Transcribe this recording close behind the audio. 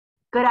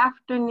Good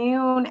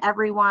afternoon,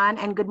 everyone,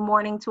 and good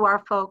morning to our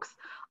folks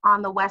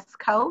on the West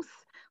Coast.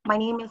 My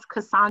name is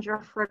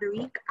Cassandra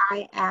Frederique.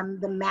 I am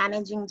the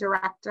Managing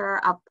Director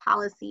of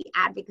Policy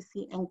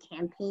Advocacy and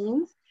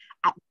Campaigns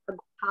at the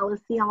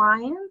Policy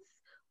Alliance.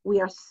 We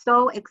are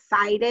so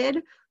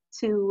excited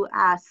to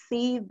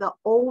see the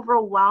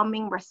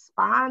overwhelming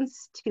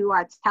response to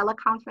our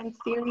teleconference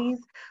series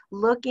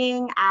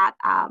looking at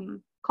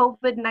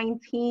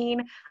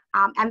COVID-19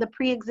 and the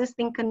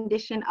pre-existing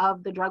condition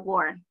of the drug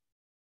war.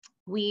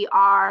 We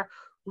are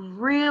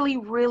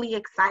really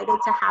excited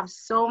to have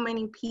so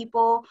many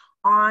people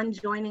on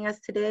joining us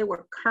today.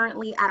 We're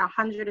currently at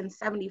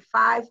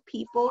 175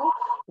 people.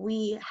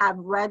 We have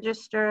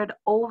registered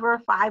over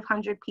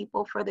 500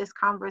 people for this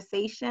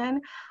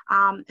conversation.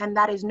 And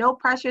that is no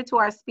pressure to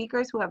our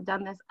speakers who have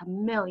done this a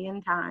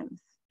million times.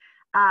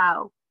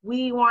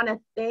 We want to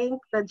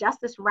thank the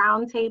Justice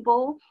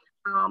Roundtable,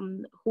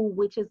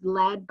 which is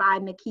led by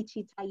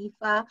Nkechi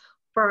Taifa,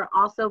 for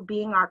also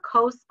being our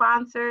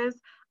co-sponsors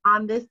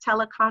on this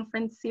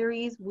teleconference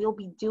series. We'll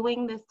be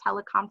doing this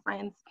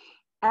teleconference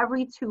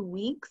every 2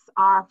 weeks.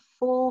 Our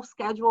full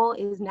schedule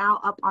is now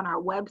up on our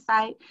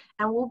website,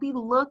 and we'll be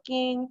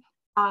looking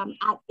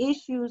at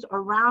issues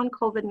around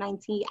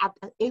COVID-19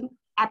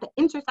 at the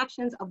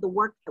intersections of the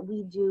work that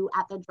we do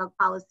at the Drug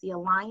Policy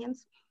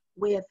Alliance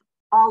with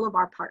all of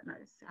our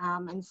partners.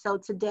 And so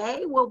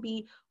today we'll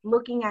be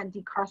looking at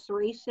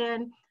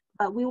decarceration,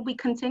 but we will be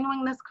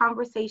continuing this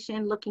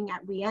conversation looking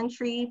at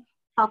reentry,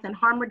 health and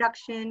harm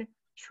reduction,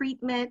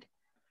 treatment,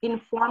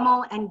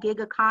 informal and gig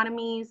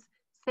economies,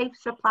 safe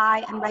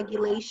supply and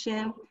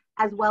regulation,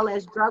 as well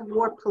as drug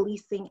war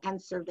policing and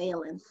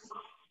surveillance.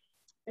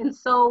 And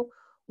so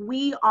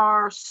we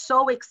are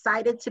so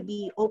excited to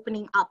be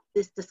opening up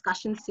this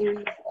discussion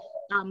series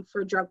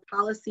for Drug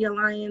Policy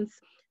Alliance.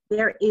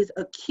 There is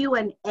a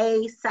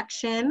Q&A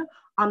section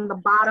on the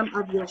bottom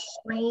of your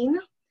screen.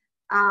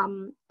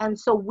 And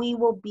so we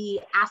will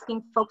be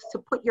asking folks to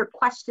put your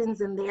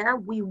questions in there.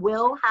 We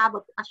will have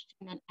a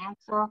question and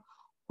answer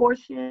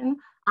portion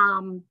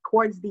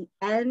towards the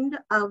end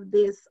of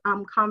this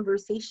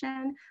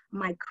conversation.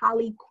 My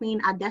colleague, Queen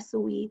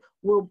Adesui,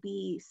 will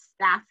be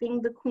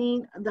staffing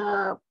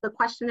the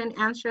question and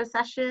answer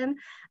session.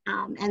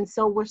 And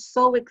so we're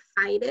so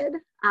excited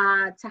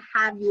to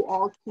have you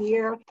all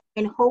here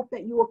and hope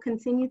that you will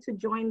continue to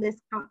join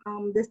this,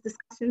 this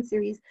discussion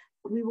series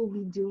that we will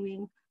be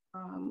doing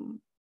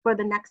for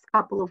the next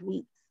couple of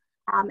weeks.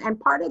 And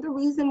part of the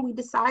reason we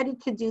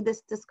decided to do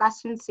this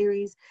discussion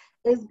series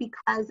is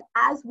because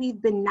as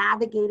we've been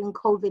navigating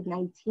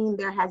COVID-19,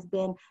 there has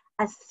been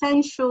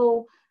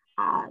essential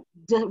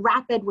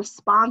rapid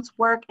response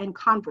work and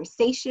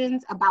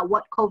conversations about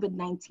what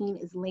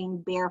COVID-19 is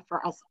laying bare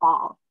for us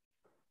all.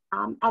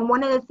 And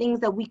one of the things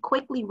that we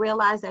quickly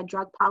realized at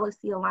Drug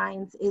Policy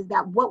Alliance is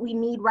that what we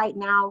need right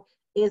now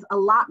is a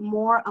lot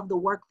more of the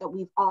work that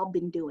we've all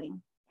been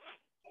doing.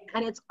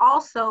 And it's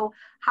also,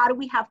 how do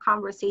we have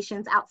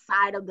conversations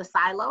outside of the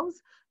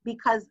silos?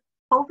 Because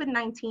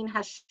COVID-19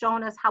 has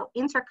shown us how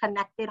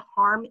interconnected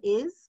harm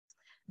is.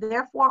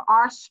 Therefore,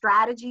 our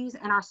strategies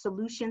and our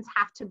solutions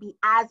have to be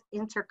as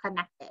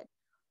interconnected.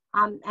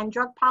 And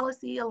Drug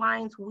Policy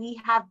Alliance, we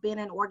have been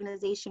an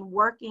organization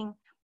working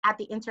at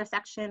the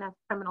intersection of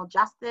criminal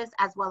justice,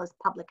 as well as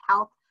public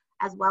health,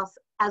 as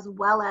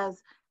well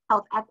as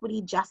health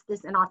equity,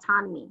 justice, and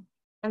autonomy.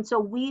 And so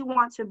we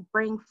want to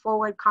bring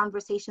forward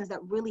conversations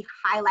that really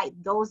highlight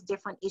those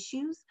different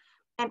issues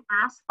and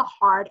ask the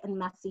hard and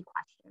messy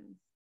questions.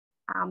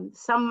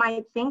 Some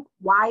might think,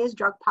 why is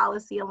Drug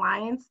Policy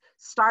Alliance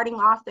starting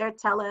off their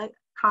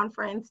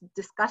teleconference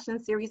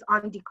discussion series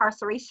on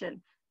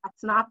decarceration?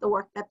 That's not the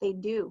work that they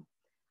do.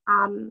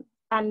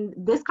 And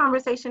this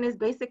conversation is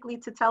basically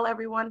to tell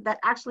everyone that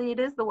actually it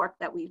is the work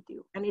that we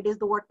do, and it is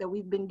the work that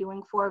we've been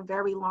doing for a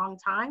very long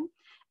time.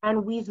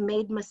 And we've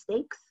made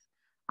mistakes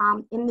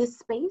in this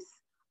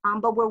space,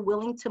 but we're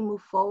willing to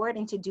move forward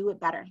and to do it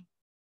better.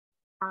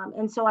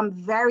 And so I'm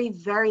very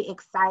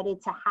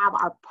excited to have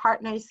our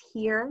partners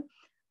here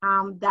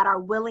that are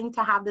willing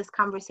to have this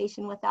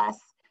conversation with us.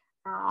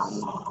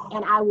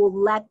 And I will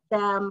let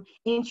them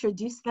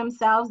introduce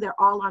themselves. They're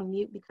all on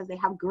mute because they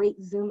have great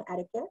Zoom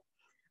etiquette.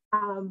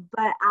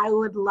 But I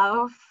would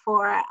love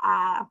for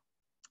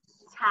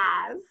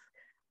Taz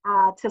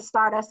to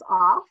start us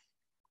off,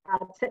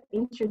 to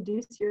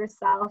introduce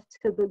yourself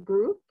to the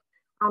group.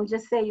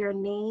 Just say your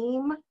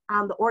name,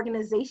 the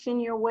organization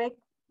you're with,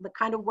 the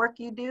kind of work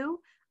you do,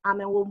 and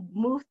we'll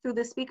move through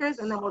the speakers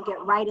and then we'll get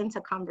right into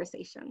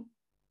conversation.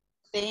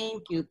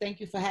 Thank you.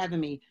 Thank you for having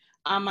me.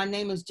 My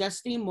name is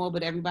Justine Moore,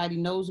 but everybody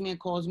knows me and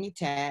calls me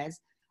Taz.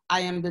 I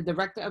am the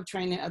Director of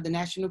Training of the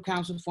National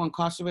Council for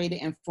Incarcerated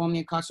and Formerly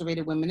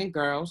Incarcerated Women and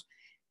Girls.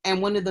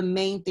 And one of the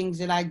main things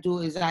that I do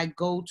is I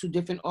go to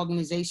different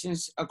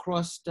organizations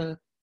across the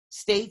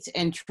states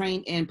and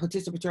train in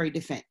participatory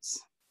defense.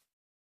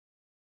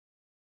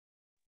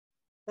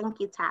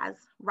 Thank you, Taz.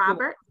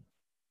 Robert?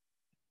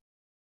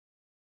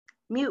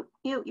 Mute,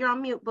 you're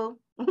on mute, boo.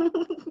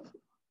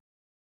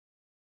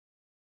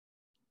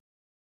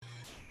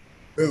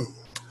 Boom.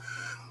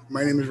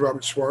 My name is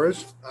Robert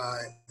Suarez. I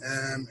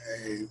am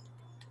a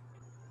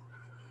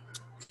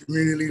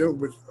community leader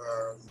with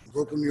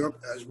local New York,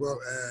 as well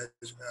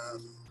as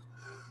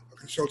a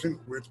consultant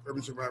with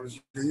Urban Survivors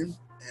Union.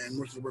 And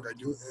most of the work I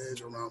do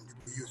is around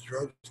people who use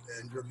drugs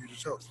and drug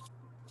users' health.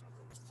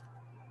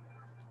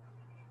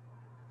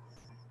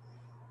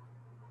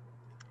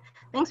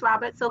 Thanks,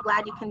 Robert. So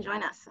glad you can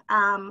join us.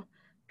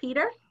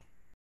 Peter?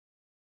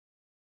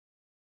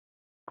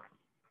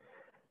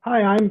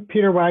 Hi, I'm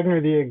Peter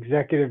Wagner, the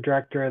Executive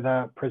Director of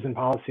the Prison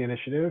Policy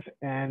Initiative,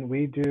 and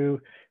we do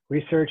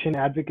research and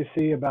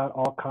advocacy about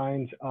all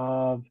kinds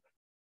of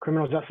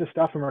criminal justice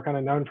stuff, and we're kind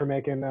of known for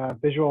making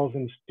visuals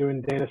and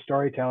doing data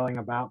storytelling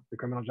about the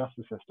criminal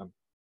justice system.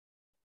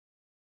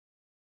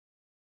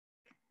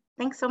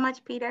 Thanks so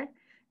much, Peter.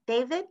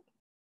 David?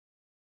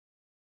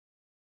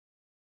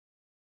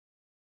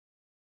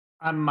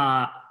 I'm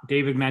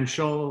David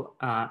Menschel.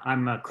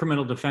 I'm a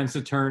criminal defense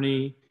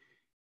attorney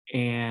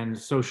and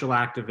social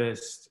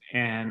activist,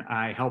 and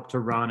I help to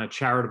run a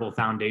charitable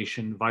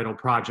foundation, Vital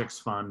Projects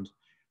Fund,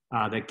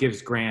 that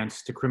gives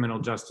grants to criminal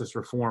justice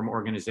reform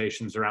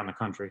organizations around the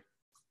country.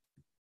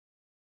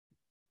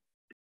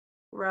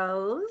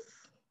 Rose?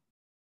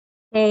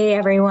 Hey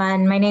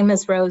everyone, my name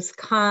is Rose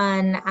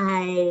Cahn.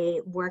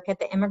 I work at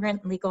the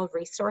Immigrant Legal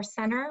Resource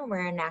Center.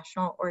 We're a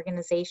national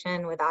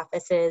organization with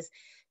offices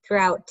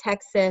throughout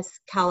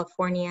Texas,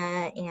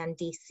 California, and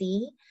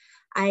DC.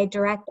 I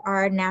direct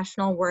our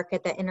national work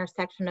at the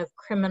intersection of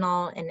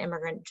criminal and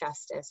immigrant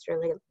justice,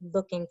 really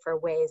looking for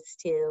ways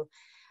to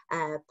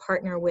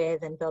partner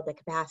with and build the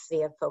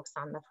capacity of folks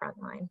on the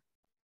front line.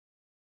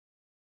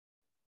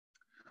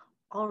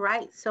 All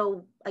right,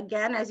 so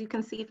again, as you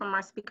can see from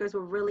our speakers,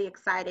 we're really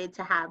excited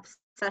to have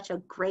such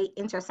a great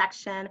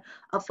intersection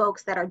of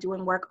folks that are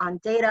doing work on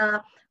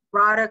data,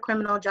 broader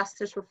criminal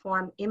justice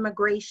reform,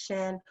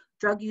 immigration,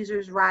 drug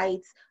users'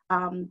 rights,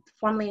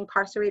 formerly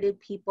incarcerated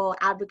people,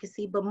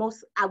 advocacy, but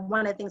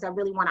one of the things I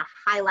really want to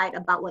highlight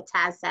about what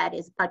Taz said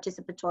is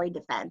participatory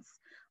defense,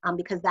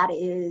 because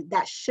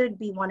that should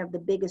be one of the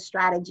biggest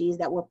strategies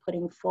that we're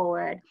putting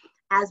forward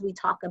as we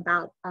talk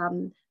about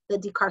the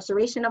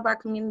decarceration of our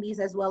communities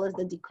as well as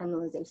the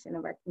decriminalization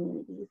of our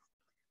communities.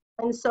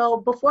 And so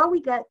before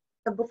we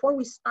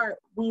start,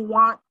 we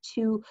want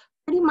to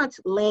pretty much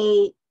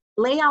lay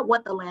out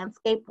what the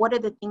landscape, what are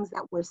the things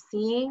that we're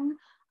seeing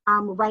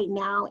right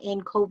now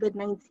in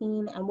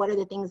COVID-19, and what are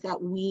the things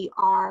that we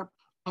are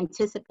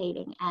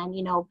anticipating. And,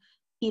 you know,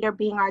 Peter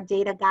being our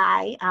data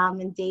guy,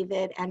 and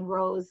David and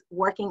Rose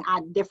working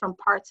on different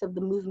parts of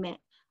the movement.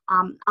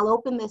 I'll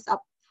open this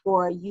up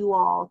for you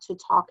all to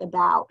talk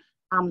about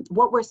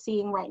what we're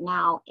seeing right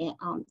now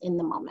in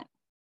the moment.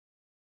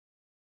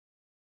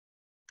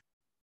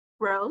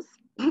 Rose?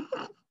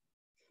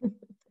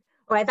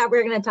 Oh, I thought we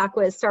were going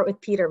to start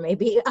with Peter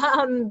maybe,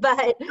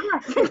 but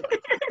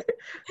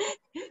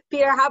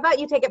Peter, how about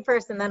you take it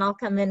first and then I'll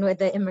come in with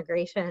the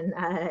immigration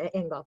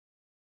angle.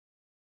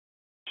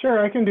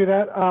 Sure, I can do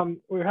that.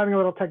 We're having a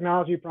little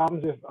technology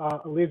problems. If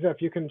Eliza,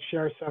 if you can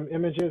share some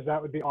images,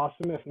 that would be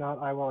awesome. If not,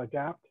 I will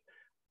adapt.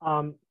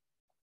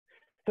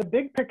 The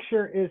big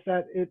picture is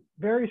that it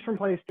varies from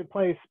place to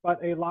place,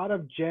 but a lot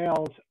of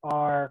jails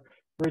are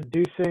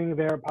reducing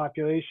their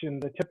population.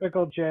 The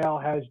typical jail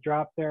has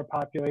dropped their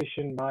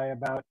population by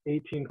about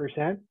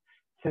 18%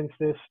 since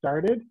this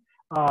started.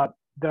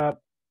 The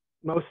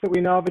most that we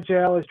know of a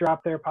jail has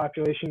dropped their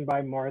population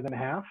by more than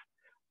half.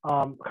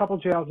 A couple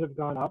jails have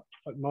gone up,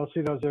 but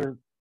mostly those are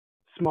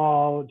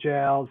small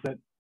jails that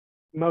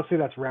mostly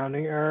that's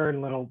rounding error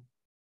and little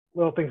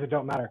things that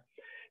don't matter.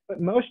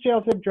 But most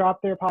jails have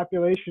dropped their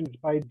populations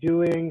by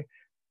doing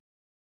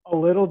a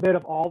little bit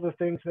of all the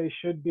things they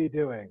should be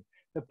doing.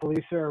 The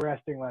police are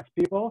arresting less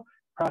people,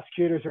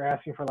 prosecutors are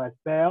asking for less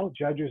bail,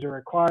 judges are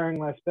requiring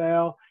less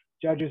bail,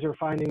 judges are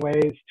finding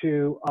ways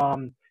to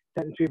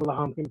sentence people to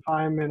home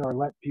confinement or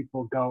let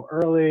people go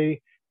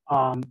early.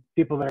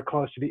 People that are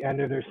close to the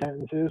end of their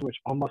sentences, which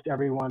almost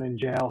everyone in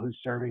jail who's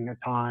serving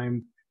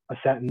a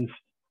sentence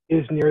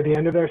is near the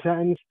end of their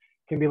sentence,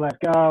 can be let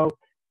go.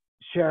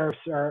 Sheriffs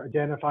are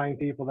identifying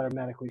people that are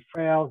medically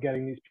frail,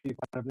 getting these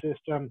people out of the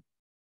system.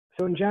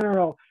 So in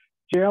general,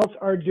 jails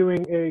are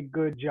doing a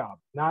good job,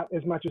 not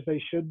as much as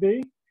they should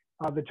be.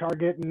 The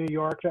target in New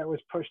York that was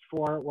pushed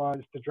for was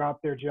to drop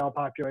their jail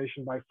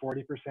population by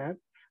 40%.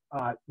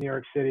 New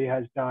York City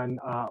has done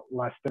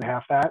less than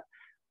half that.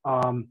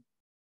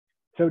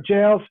 So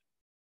jails,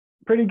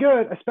 pretty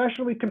good,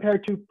 especially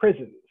compared to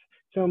prisons.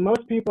 So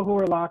most people who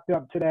are locked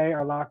up today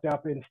are locked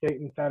up in state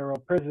and federal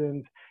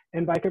prisons.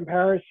 And by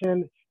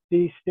comparison,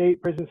 the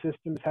state prison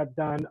systems have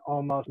done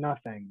almost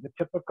nothing. The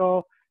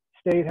typical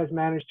state has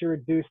managed to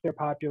reduce their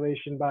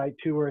population by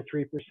 2 or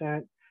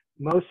 3%,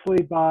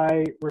 mostly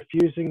by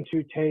refusing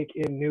to take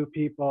in new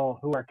people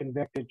who are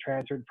convicted,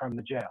 transferred from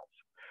the jails,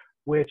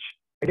 which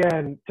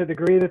again, to the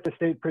degree that the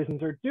state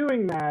prisons are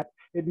doing that,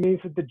 it means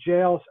that the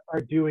jails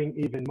are doing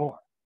even more.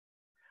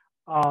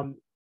 And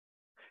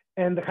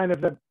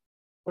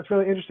what's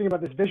really interesting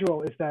about this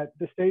visual is that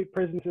the state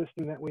prison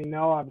system that we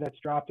know of that's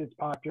dropped its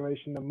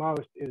population the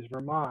most is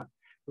Vermont,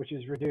 which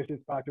has reduced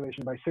its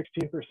population by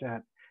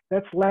 16%,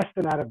 that's less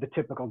than that of the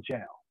typical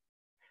jail.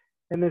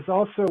 And there's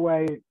also a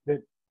way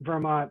that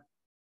Vermont,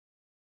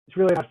 it's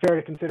really not fair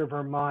to consider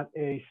Vermont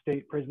a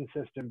state prison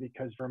system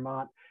because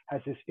Vermont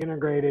has this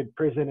integrated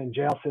prison and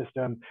jail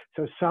system.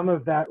 So some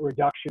of that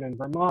reduction in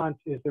Vermont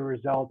is the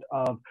result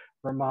of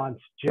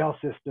Vermont's jail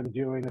system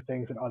doing the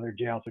things that other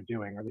jails are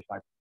doing, or at least I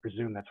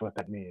presume that's what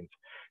that means.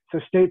 So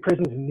state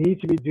prisons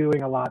need to be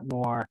doing a lot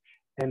more,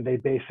 and they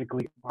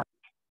basically aren't.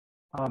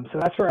 So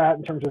that's where we're at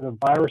in terms of the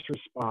virus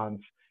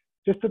response.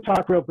 Just to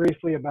talk real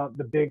briefly about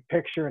the big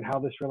picture and how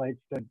this relates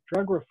to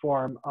drug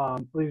reform,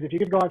 please, if you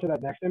could go on to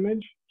that next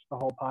image, the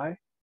whole pie.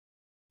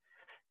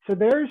 So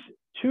there's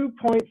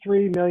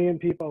 2.3 million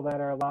people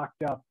that are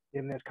locked up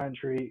in this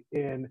country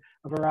in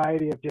a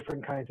variety of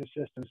different kinds of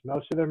systems.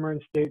 Most of them are in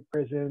state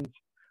prisons.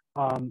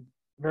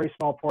 Very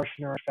small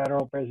portion are in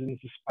federal prisons,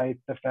 despite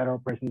the federal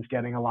prisons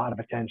getting a lot of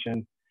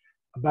attention.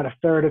 About a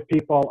third of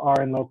people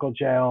are in local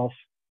jails.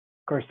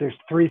 Of course, there's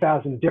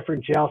 3,000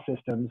 different jail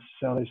systems,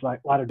 so there's like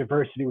a lot of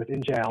diversity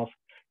within jails,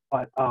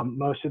 but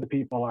most of the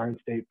people are in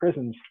state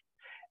prisons.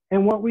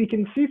 And what we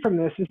can see from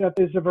this is that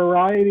there's a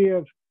variety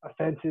of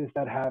offenses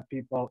that have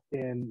people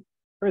in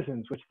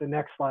prisons, which the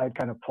next slide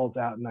kind of pulls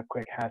out in a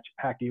quick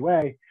hacky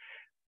way.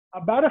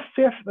 About a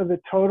fifth of the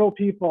total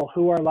people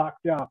who are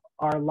locked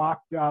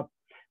up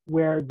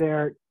where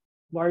their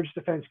largest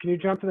offense, can you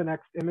jump to the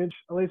next image,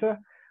 Elisa?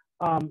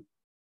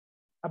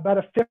 About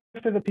a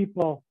fifth of the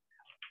people,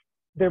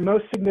 their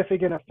most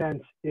significant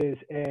offense is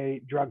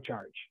a drug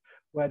charge,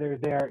 whether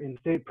they're in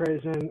state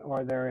prison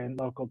or they're in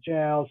local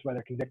jails,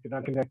 whether convicted,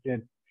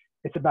 unconvicted.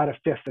 It's about a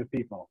fifth of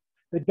people.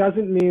 It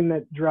doesn't mean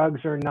that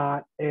drugs are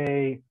not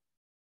a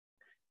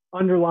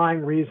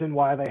underlying reason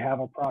why they have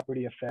a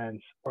property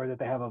offense or that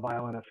they have a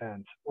violent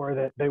offense or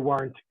that they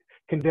weren't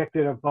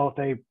convicted of both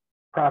a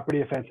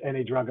property offense and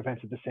a drug offense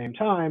at the same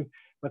time.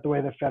 But the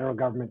way the federal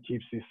government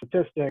keeps these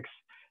statistics,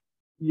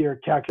 you're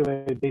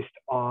calculated based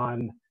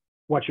on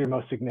what your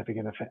most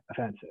significant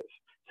offense is.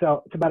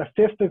 So it's about a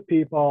fifth of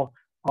people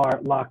are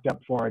locked up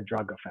for a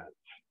drug offense.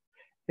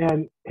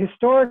 And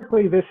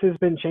historically, this has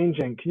been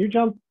changing. Can you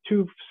jump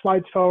 2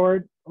 slides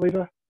forward,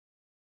 Lisa?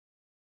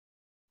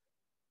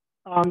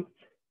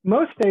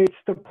 Most states,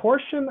 the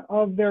portion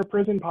of their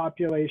prison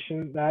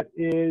population that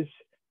is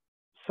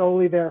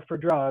solely there for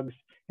drugs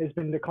has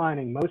been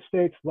declining. Most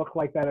states look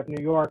like that of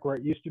New York, where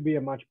it used to be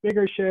a much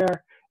bigger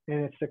share,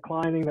 and it's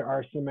declining. There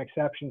are some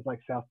exceptions, like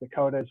South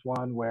Dakota is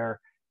one where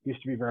it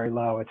used to be very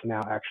low. It's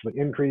now actually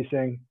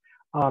increasing.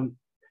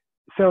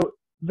 So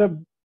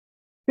the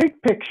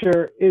big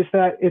picture is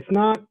that it's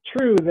not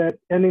true that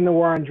ending the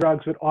war on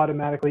drugs would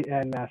automatically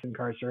end mass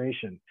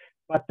incarceration,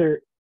 but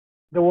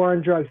the war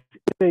on drugs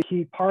is a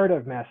key part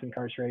of mass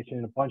incarceration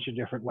in a bunch of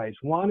different ways.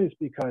 One is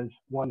because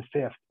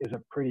 1/5 is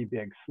a pretty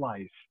big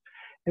slice.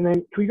 And then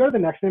can we go to the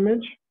next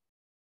image?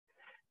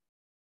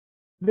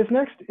 This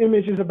next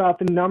image is about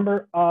the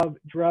number of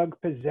drug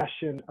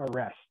possession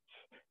arrests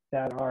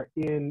that are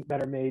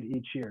made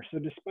each year. So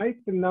despite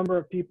the number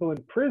of people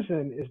in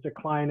prison is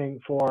declining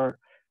for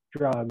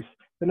drugs,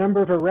 the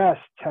number of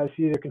arrests has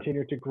either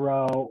continued to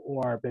grow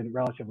or been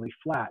relatively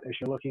flat as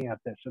you're looking at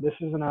this. So this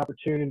is an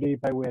opportunity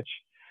by which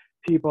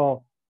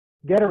people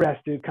get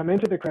arrested, come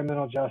into the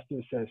criminal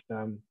justice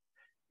system,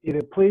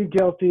 either plead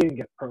guilty and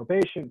get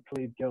probation,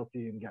 plead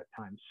guilty and get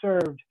time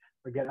served,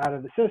 or get out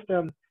of the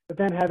system, but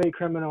then have a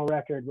criminal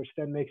record, which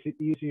then makes it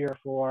easier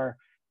for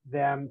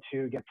them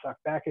to get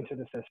sucked back into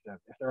the system.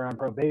 If they're on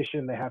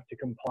probation, they have to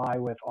comply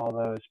with all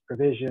those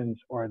provisions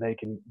or they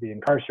can be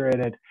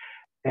incarcerated.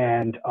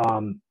 And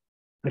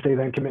if they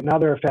then commit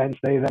another offense,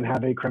 they then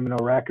have a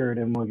criminal record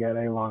and will get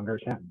a longer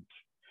sentence.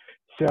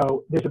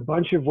 So there's a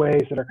bunch of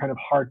ways that are kind of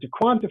hard to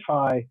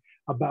quantify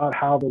about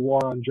how the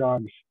war on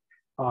drugs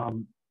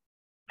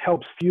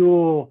helps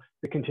fuel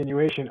the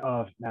continuation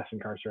of mass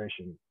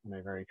incarceration in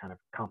a very kind of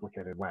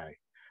complicated way.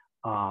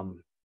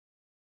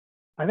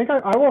 I think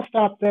I will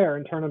stop there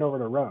and turn it over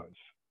to Rose.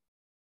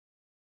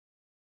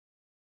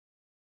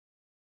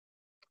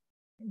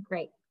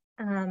 Great.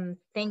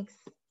 Thanks,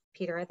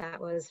 Peter. That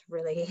was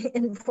really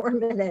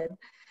informative.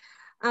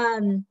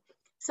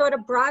 So at a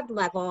broad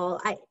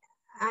level,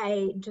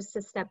 I just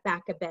to step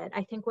back a bit,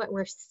 I think what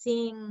we're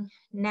seeing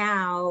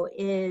now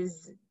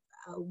is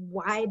a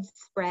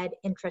widespread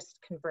interest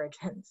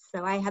convergence.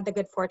 So I had the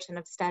good fortune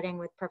of studying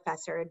with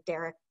Professor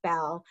Derek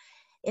Bell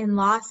in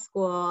law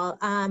school,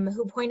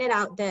 who pointed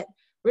out that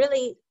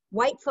really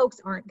white folks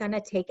aren't going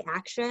to take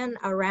action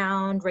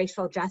around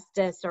racial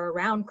justice or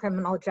around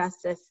criminal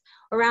justice,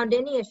 around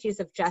any issues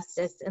of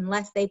justice,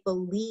 unless they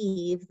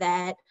believe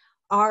that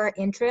our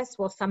interests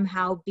will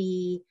somehow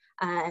be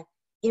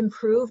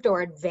improved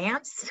or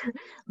advanced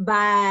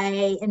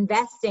by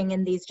investing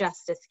in these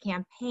justice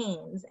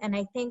campaigns. And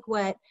I think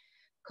what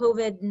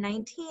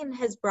COVID-19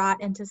 has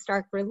brought into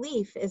stark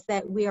relief is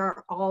that we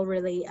are all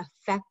really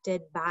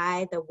affected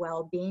by the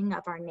well-being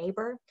of our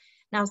neighbor.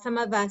 Now, some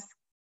of us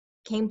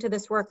came to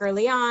this work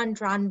early on,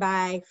 drawn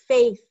by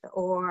faith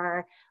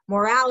or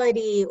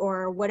morality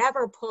or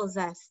whatever pulls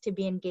us to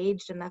be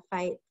engaged in the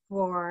fight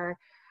for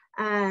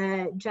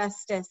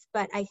justice,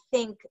 but I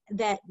think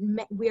that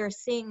we are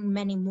seeing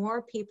many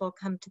more people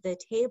come to the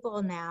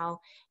table now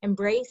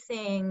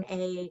embracing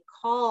a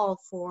call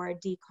for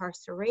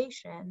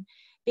decarceration,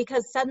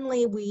 because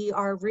suddenly we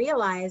are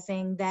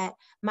realizing that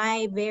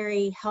my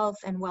very health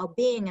and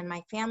well-being and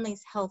my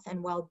family's health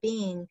and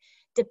well-being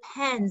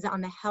depends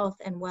on the health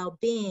and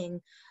well-being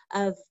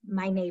of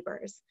my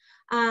neighbors.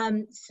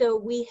 So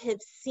we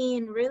have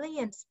seen really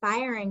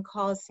inspiring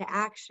calls to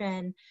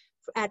action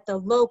at the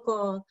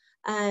local,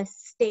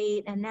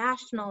 state, and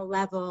national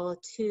level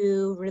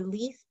to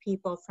release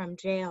people from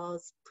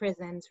jails,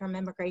 prisons, from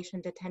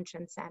immigration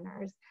detention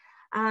centers.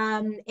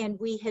 And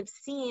we have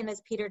seen,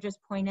 as Peter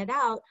just pointed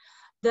out,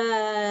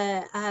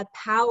 the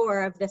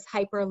power of this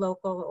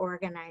hyper-local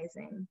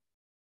organizing.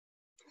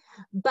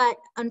 But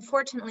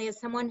unfortunately,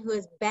 as someone who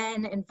has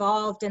been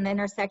involved in the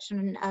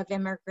intersection of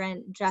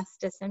immigrant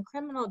justice and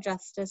criminal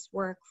justice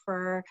work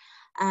for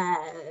a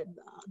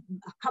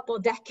couple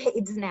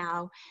decades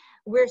now,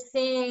 we're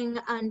seeing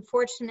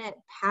unfortunate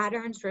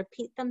patterns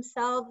repeat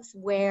themselves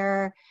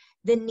where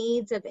the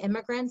needs of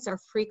immigrants are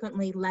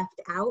frequently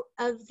left out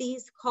of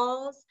these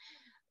calls.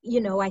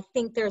 You know, I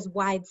think there's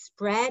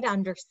widespread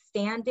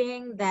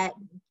understanding that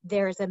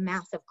there's a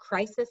massive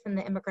crisis in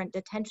the immigrant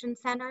detention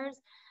centers,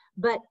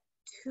 but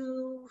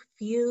too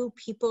few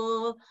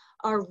people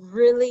are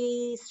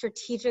really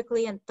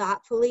strategically and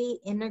thoughtfully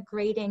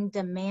integrating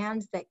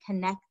demands that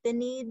connect the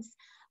needs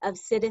of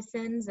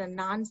citizens and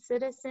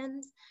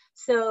non-citizens.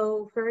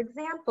 So, for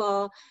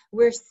example,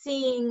 we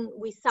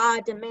saw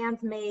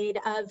demands made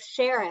of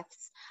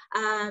sheriffs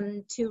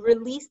to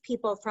release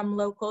people from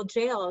local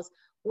jails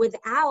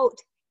without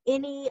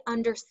any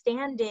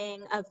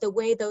understanding of the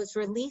way those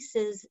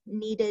releases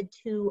needed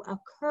to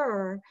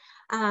occur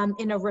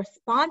in a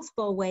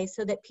responsible way,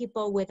 so that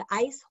people with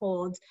ICE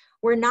holds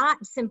were not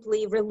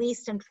simply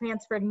released and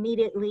transferred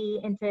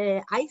immediately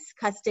into ICE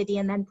custody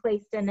and then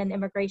placed in an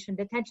immigration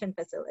detention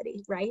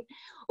facility, right?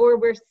 Or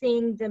we're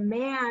seeing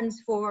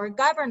demands for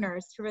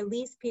governors to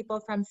release people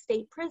from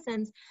state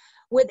prisons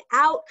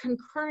without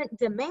concurrent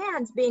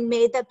demands being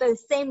made that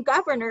those same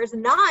governors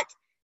not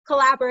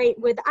collaborate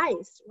with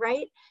ICE,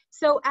 right?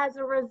 So as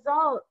a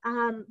result,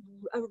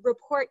 a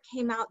report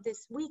came out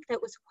this week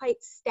that was quite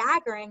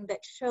staggering, that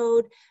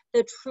showed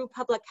the true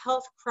public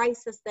health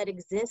crisis that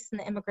exists in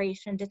the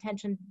immigration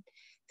detention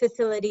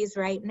facilities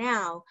right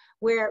now,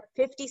 where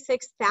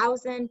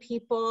 56,000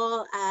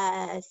 people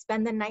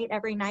spend the night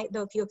every night,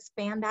 though if you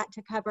expand that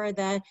to cover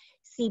the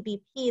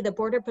CBP, the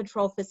Border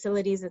Patrol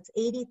facilities, it's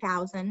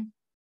 80,000.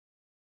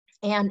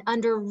 And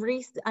under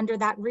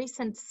that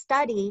recent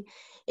study,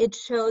 it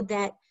showed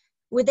that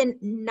within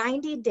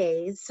 90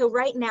 days, so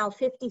right now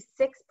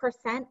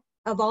 56%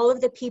 of all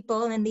of the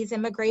people in these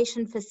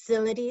immigration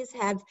facilities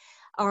have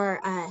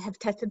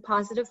tested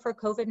positive for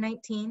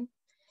COVID-19.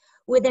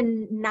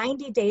 Within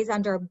 90 days,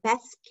 under a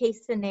best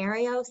case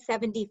scenario,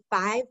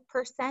 75%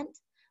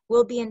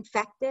 will be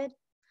infected.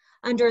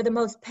 Under the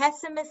most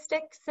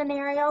pessimistic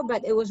scenario,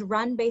 but it was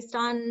run based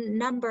on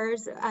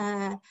numbers,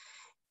 a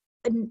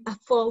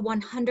full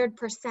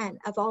 100%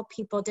 of all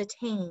people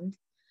detained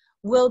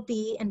will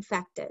be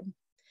infected.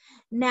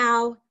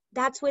 Now,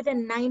 that's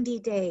within 90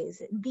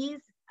 days. These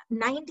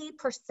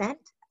 90%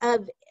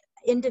 of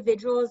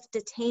individuals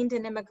detained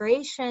in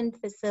immigration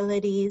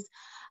facilities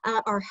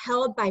are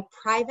held by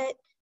private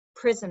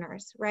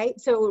prisoners, right?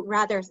 So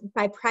rather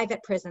by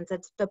private prisons.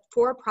 It's the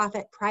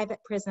for-profit private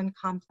prison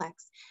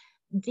complex.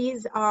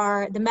 These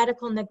are, the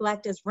medical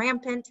neglect is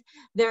rampant.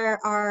 There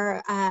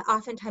are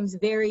oftentimes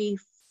very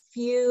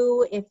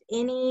few, if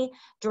any,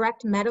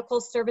 direct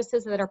medical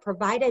services that are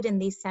provided in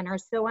these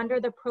centers. So under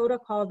the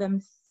protocol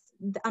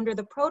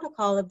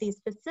of these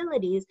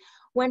facilities,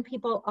 when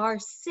people are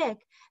sick,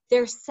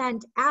 they're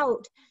sent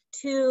out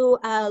to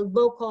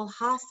local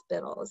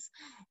hospitals.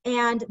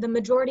 And the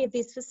majority of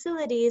these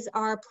facilities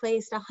are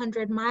placed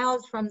 100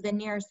 miles from the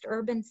nearest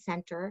urban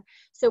center.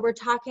 So we're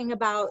talking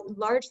about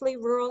largely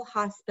rural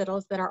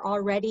hospitals that are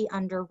already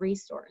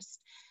under-resourced.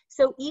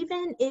 So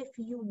even if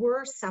you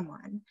were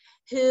someone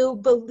who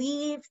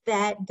believed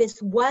that this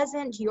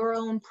wasn't your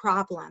own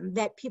problem,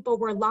 that people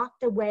were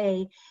locked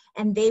away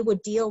and they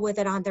would deal with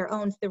it on their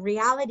own, the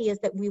reality is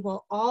that we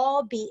will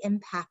all be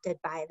impacted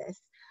by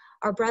this.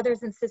 Our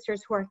brothers and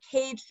sisters who are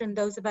caged and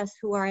those of us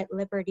who are at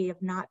liberty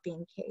of not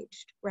being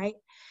caged, right?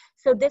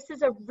 So this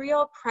is a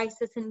real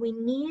crisis, and we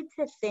need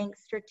to think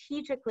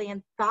strategically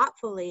and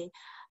thoughtfully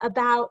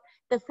about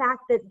the fact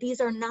that these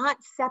are not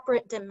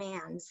separate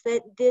demands,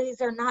 that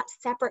these are not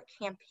separate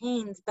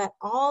campaigns, but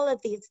all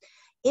of these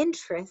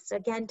interests,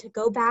 again, to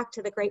go back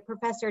to the great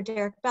professor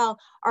Derek Bell,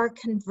 are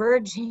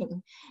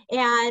converging.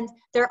 And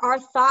there are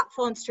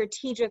thoughtful and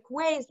strategic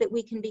ways that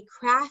we can be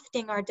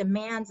crafting our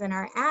demands and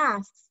our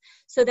asks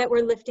so that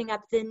we're lifting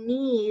up the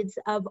needs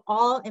of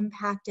all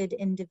impacted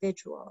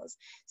individuals.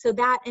 So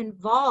that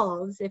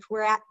involves, if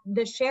we're at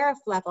the sheriff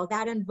level,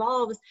 that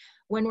involves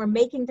When we're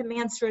making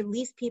demands to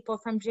release people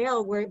from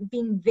jail, we're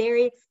being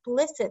very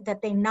explicit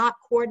that they not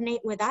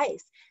coordinate with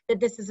ICE, that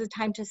this is a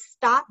time to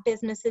stop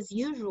business as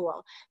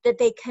usual, that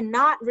they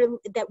cannot,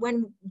 that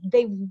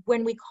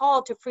when we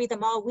call to free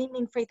them all, we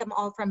mean free them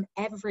all from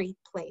every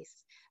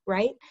place,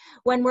 right?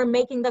 When we're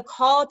making the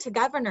call to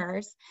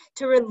governors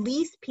to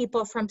release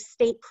people from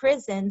state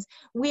prisons,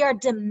 we are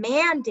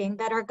demanding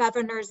that our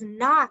governors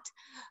not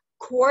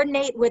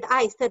coordinate with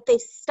ICE, that they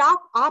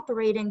stop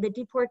operating the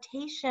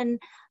deportation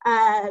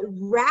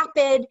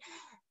rapid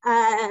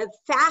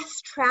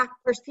fast track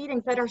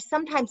proceedings that are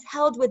sometimes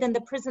held within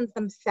the prisons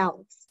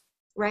themselves,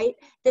 right?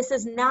 This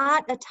is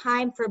not a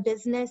time for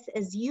business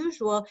as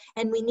usual,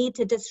 and we need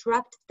to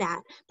disrupt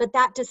that. But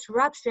that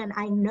disruption,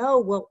 I know,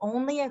 will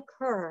only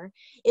occur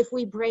if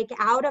we break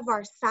out of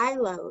our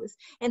silos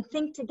and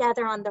think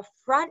together on the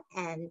front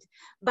end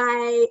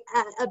by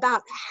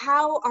about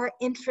how our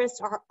interests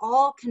are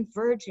all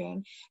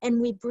converging, and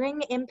we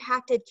bring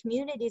impacted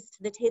communities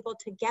to the table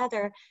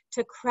together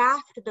to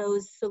craft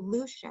those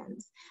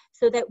solutions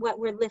so that what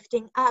we're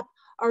lifting up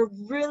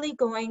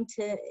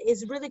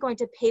is really going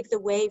to pave the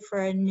way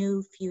for a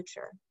new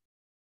future.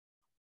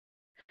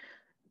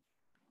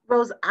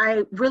 Rose,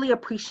 I really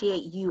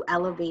appreciate you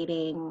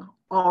elevating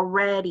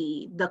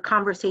already the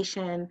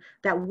conversation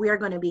that we're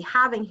going to be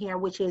having here,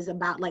 which is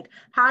about like,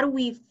 how do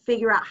we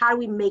figure out, how do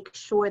we make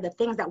sure the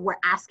things that we're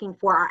asking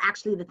for are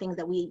actually the things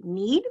that we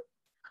need,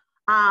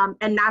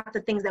 and not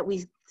the things that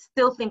we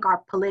still think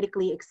are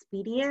politically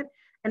expedient.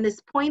 And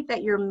this point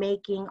that you're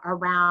making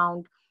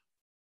around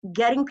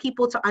getting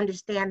people to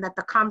understand that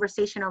the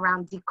conversation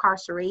around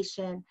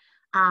decarceration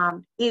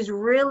is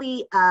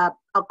really a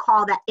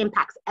call that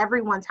impacts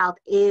everyone's health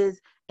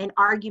is an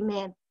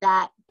argument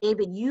that,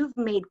 David, you've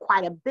made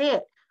quite a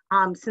bit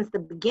since the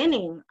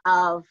beginning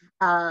of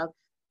the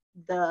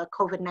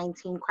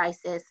COVID-19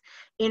 crisis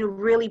in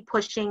really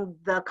pushing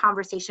the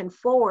conversation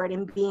forward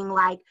and being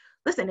like,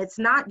 listen, it's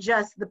not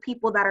just the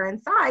people that are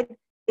inside.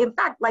 In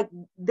fact, like,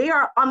 they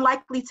are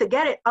unlikely to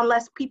get it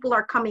unless people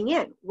are coming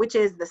in, which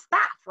is the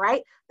staff,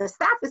 right? The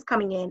staff is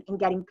coming in and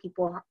getting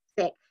people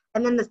sick.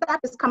 And then the staff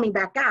is coming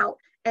back out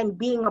and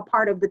being a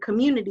part of the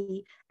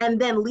community and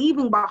then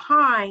leaving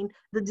behind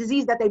the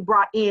disease that they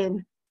brought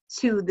in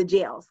to the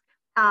jails.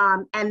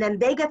 And then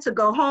they get to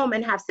go home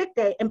and have sick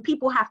day, and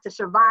people have to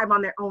survive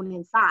on their own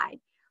inside.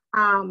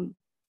 And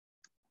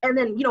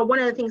then, you know, one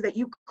of the things that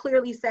you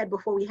clearly said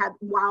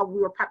while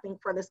we were prepping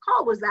for this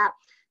call was that,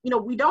 you know,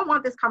 we don't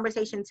want this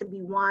conversation to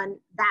be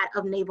that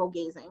of navel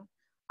gazing,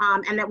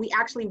 and that we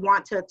actually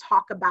want to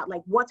talk about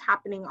like what's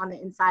happening on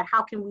the inside,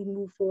 how can we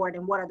move forward,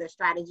 and what are the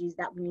strategies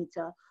that we need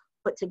to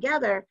put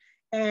together.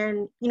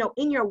 And, you know,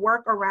 in your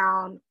work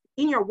around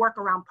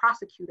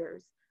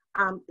prosecutors,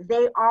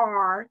 they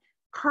are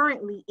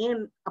currently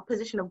in a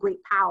position of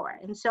great power.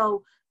 And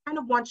so kind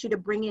of want you to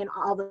bring in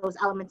all those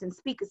elements and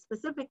speak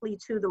specifically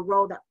to the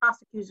role that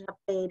prosecutors have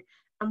played,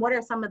 and what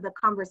are some of the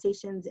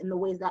conversations and the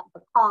ways that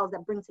the calls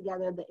that bring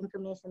together the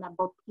information that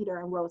both Peter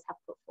and Rose have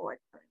put forward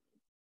currently.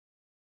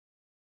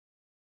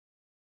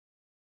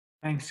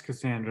 Thanks,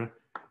 Cassandra.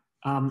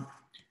 I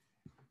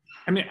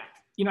mean,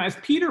 you know, as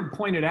Peter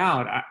pointed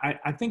out,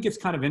 I think it's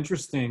kind of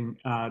interesting.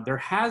 There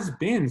has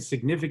been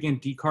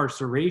significant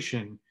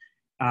decarceration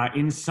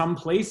in some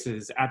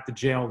places at the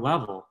jail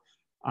level.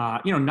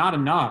 You know, not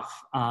enough.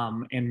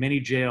 In many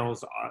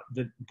jails,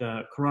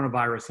 the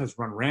coronavirus has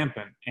run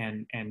rampant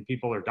and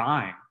people are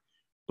dying.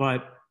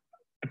 But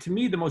to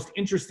me, the most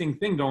interesting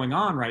thing going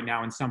on right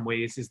now in some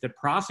ways is that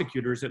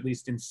prosecutors, at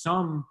least in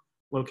some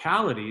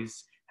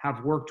localities,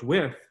 have worked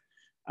with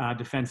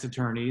defense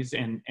attorneys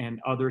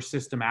and other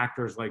system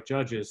actors like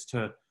judges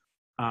to,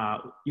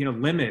 you know,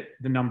 limit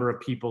the number of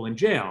people in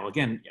jail.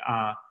 Again,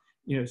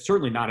 you know,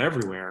 certainly not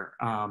everywhere.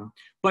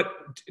 But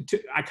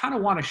I kind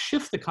of want to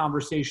shift the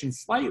conversation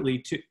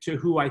slightly to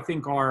who I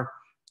think are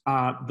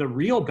the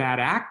real bad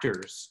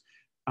actors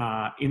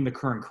in the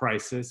current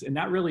crisis, and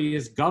that really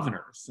is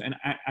governors. And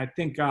I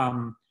think,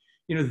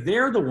 you know,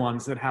 they're the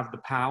ones that have the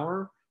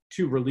power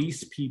to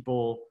release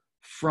people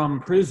from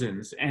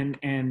prisons, and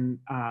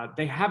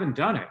they haven't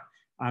done it.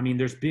 I mean,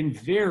 there's been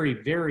very,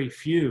 very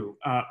few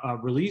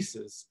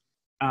releases.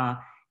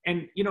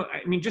 And, you know,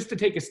 I mean, just to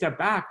take a step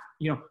back,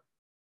 you know,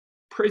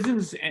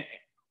 prisons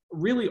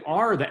really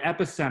are the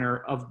epicenter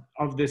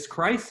of this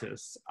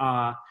crisis.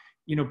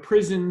 You know,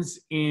 prisons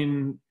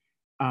in,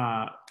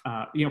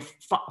 you know,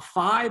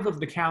 5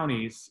 of the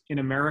counties in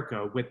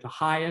America with the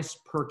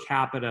highest per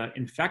capita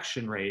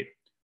infection rate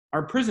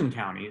are prison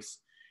counties.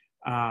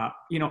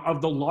 You know,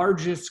 of the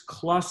largest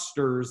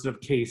clusters of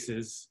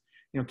cases,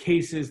 you know,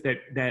 cases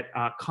that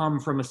come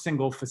from a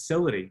single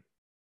facility,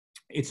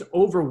 it's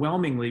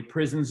overwhelmingly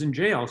prisons and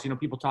jails. You know,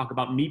 people talk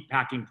about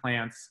meatpacking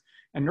plants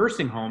and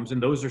nursing homes,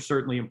 and those are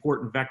certainly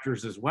important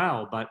vectors as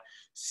well. But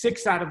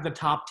 6 out of the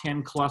top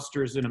 10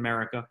 clusters in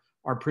America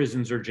are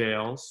prisons or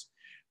jails.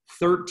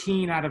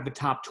 13 out of the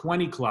top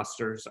 20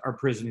 clusters are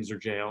prisons or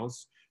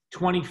jails.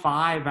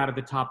 25 out of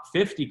the top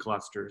 50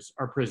 clusters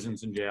are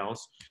prisons and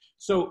jails.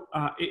 So,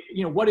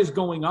 you know, what is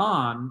going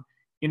on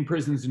in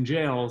prisons and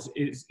jails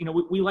is, you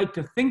know, we like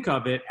to think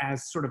of it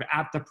as sort of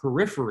at the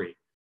periphery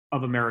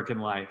of American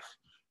life.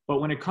 But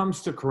when it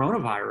comes to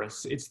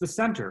coronavirus, it's the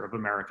center of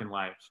American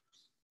life.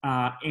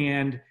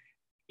 And,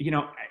 you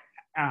know,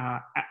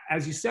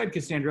 as you said,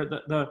 Cassandra,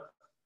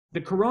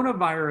 the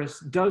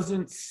coronavirus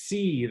doesn't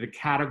see the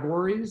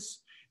categories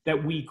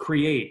that we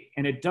create,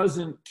 and it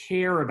doesn't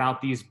care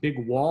about these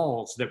big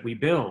walls that we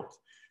build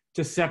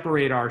to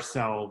separate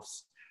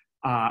ourselves,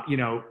 you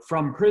know,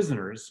 from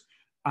prisoners.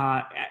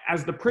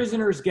 As the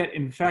prisoners get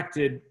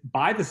infected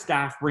by the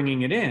staff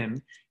bringing it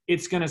in,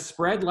 it's going to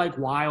spread like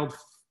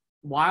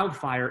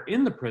wildfire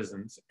in the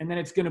prisons, and then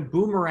it's going to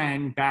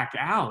boomerang back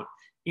out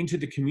into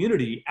the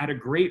community at a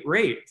great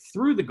rate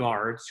through the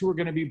guards who are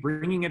going to be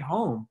bringing it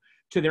home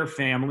to their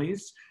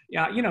families.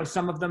 You know,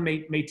 some of them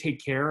may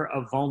take care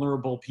of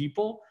vulnerable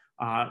people.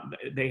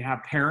 They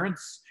have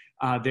parents.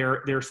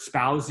 Their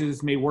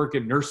spouses may work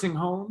in nursing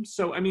homes.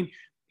 So, I mean,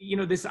 you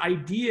know, this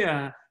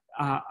idea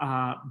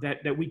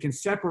that we can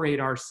separate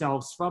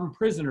ourselves from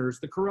prisoners,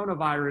 the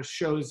coronavirus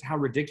shows how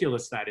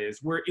ridiculous that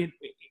is.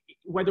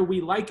 Whether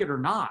we like it or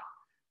not,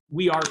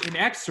 we are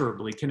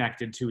inexorably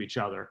connected to each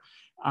other.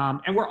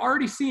 And we're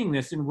already seeing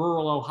this in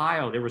rural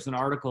Ohio. There was an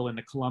article in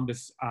the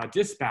Columbus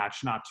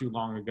Dispatch not too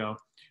long ago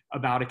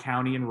about a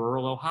county in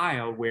rural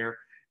Ohio where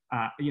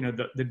you know,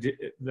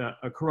 the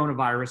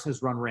coronavirus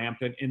has run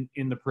rampant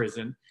in the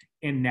prison,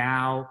 and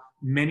now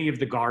many of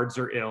the guards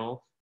are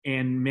ill,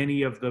 and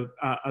many of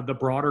the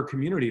broader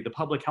community, the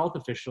public health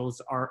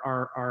officials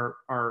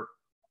are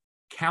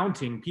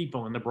counting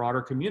people in the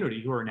broader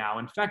community who are now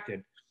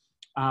infected.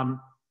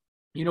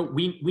 You know,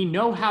 we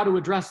know how to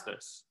address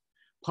this.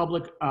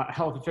 Public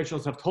health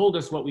officials have told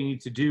us what we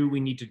need to do. We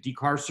need to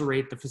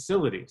decarcerate the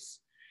facilities.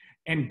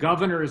 And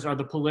governors are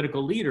the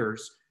political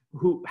leaders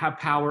who have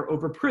power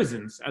over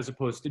prisons as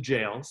opposed to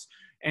jails.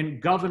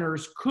 And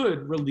governors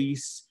could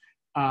release,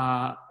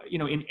 you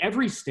know, in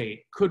every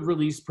state, could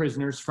release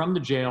prisoners from the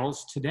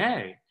jails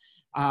today.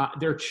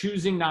 They're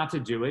choosing not to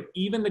do it.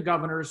 Even the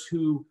governors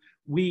who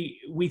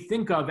we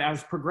think of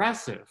as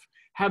progressive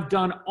have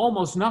done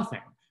almost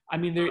nothing. I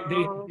mean, they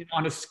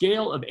on a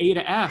scale of A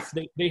to F,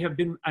 they have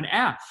been an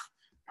F.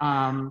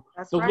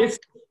 That's right.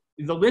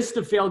 The list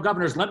of failed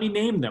governors, let me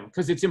name them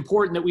because it's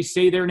important that we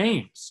say their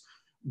names.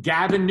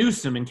 Gavin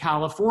Newsom in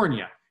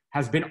California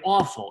has been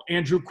awful.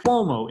 Andrew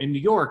Cuomo in New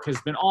York has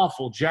been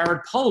awful.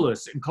 Jared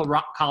Polis in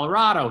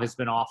Colorado has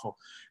been awful.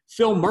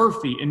 Phil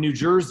Murphy in New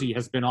Jersey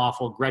has been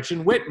awful.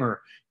 Gretchen Whitmer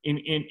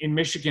in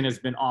Michigan has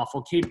been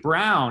awful. Kate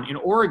Brown in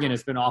Oregon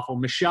has been awful.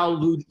 Michelle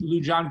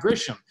Lujan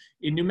Grisham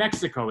in New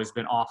Mexico has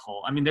been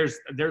awful. I mean,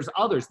 there's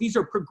others. These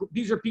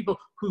are people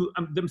who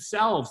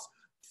themselves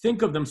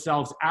think of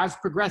themselves as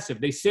progressive.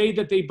 They say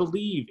that they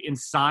believe in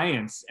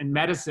science and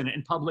medicine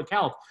and public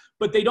health,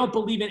 but they don't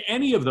believe in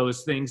any of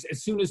those things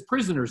as soon as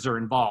prisoners are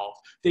involved.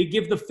 They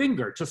give the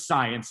finger to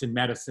science and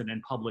medicine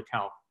and public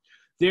health.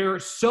 They're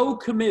so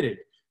committed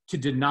to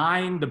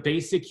denying the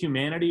basic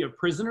humanity of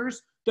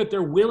prisoners that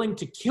they're willing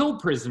to kill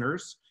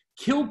prisoners,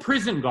 kill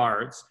prison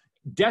guards,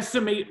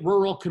 decimate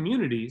rural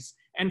communities,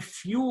 and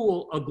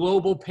fuel a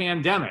global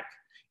pandemic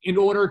in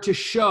order to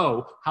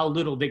show how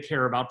little they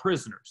care about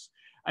prisoners.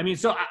 I mean,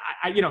 so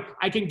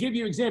I can give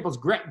you examples.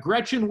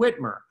 Gretchen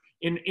Whitmer,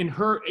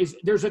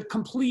 there's a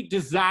complete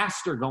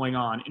disaster going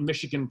on in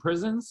Michigan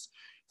prisons.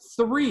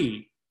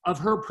 3 of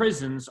her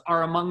prisons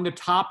are among the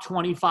top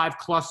 25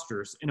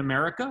 clusters in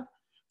America.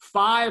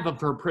 5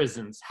 of her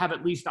prisons have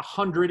at least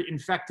 100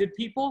 infected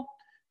people.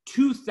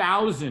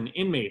 2,000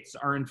 inmates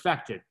are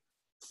infected.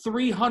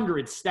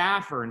 300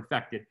 staff are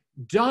infected.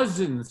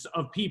 Dozens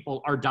of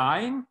people are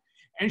dying,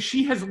 and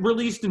she has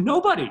released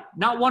nobody,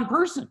 not one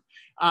person.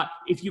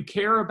 If you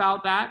care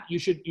about that, you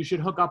should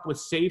hook up with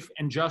Safe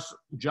and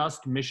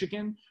Just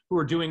Michigan, who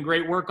are doing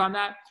great work on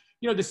that.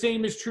 You know, the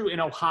same is true in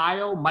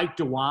Ohio. Mike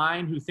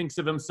DeWine, who thinks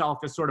of himself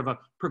as sort of a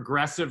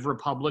progressive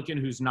Republican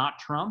who's not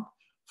Trump,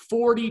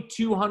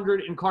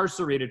 4,200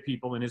 incarcerated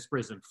people in his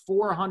prison,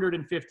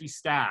 450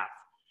 staff,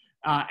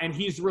 and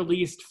he's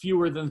released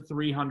fewer than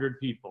 300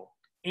 people.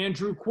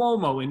 Andrew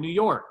Cuomo in New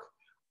York,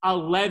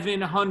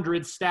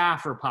 1,100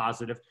 staff are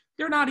positive.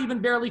 They're not even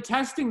barely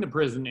testing the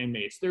prison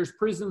inmates. There's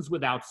prisons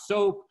without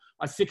soap.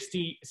 A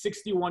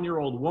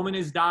 61-year-old woman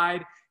has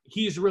died.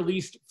 He's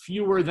released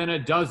fewer than a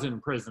dozen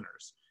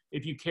prisoners.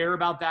 If you care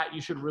about that,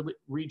 you should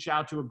reach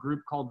out to a group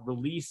called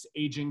Release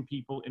Aging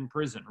People in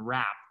Prison,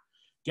 RAP.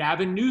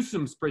 Gavin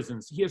Newsom's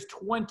prisons, he has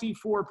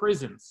 24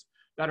 prisons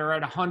that are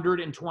at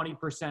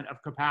 120%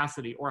 of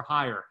capacity or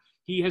higher.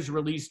 He has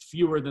released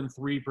fewer than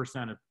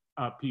 3%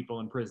 of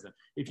people in prison.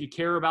 If you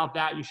care about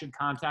that, you should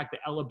contact the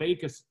Ella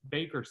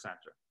Baker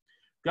Center.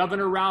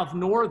 Governor Ralph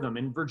Northam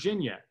in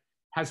Virginia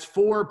has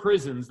 4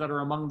 prisons that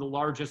are among the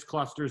largest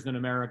clusters in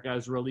America,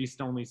 has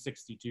released only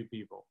 62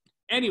 people.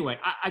 Anyway,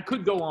 I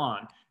could go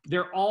on.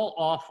 They're all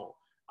awful.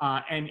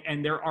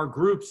 And there are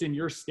groups in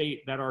your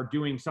state that are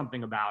doing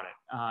something about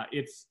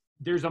it.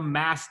 There's a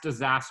mass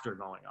disaster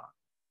going on.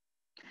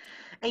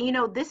 And you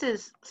know, this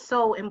is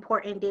so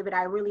important, David.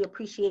 I really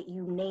appreciate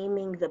you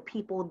naming the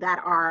people that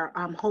are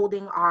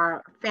holding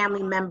our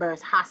family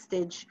members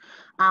hostage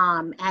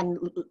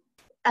and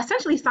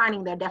essentially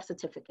signing their death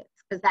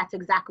certificates, because that's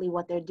exactly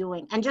what they're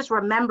doing. And just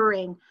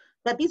remembering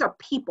that these are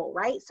people,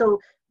 right?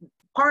 So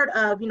part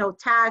of, you know,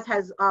 Taz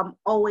has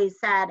always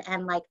said,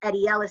 and like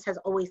Eddie Ellis has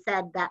always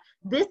said, that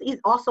this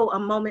is also a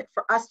moment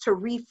for us to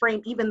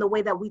reframe even the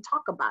way that we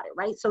talk about it,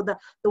 right? So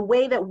the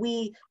way that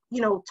we,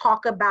 you know,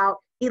 talk about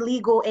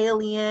illegal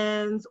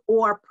aliens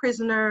or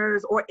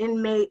prisoners or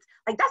inmates,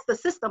 like that's the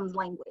system's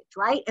language,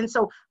 right? And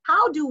so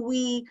how do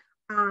we,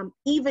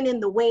 even in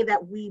the way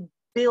that we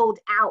build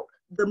out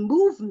the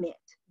movement,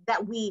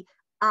 that we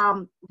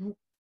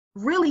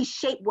really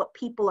shape what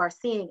people are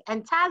seeing?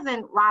 And Taz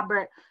and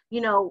Robert, you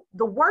know,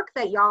 the work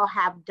that y'all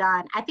have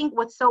done, I think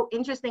what's so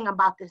interesting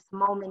about this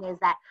moment is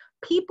that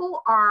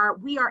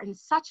we are in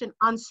such an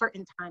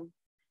uncertain time.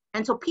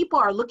 And so people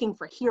are looking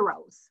for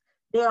heroes.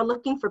 They are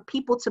looking for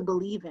people to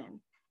believe in.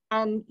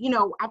 And, you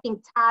know, I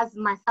think Taz,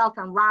 myself,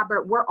 and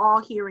Robert, we're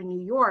all here in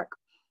New York.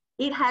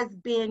 It has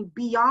been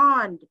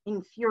beyond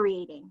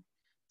infuriating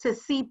to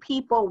see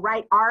people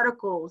write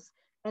articles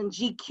and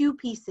GQ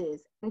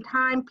pieces and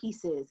Time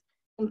pieces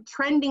and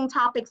trending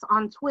topics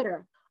on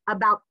Twitter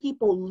about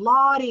people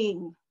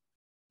lauding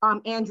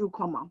Andrew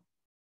Cuomo.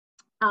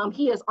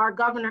 He is our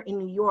governor in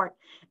New York,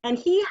 and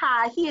he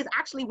is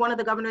actually one of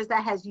the governors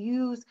that has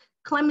used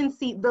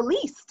clemency the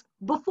least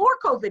before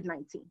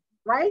COVID-19,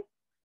 right?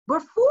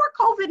 Before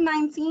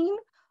COVID-19,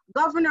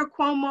 Governor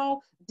Cuomo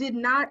did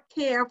not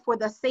care for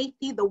the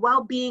safety, the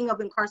well-being of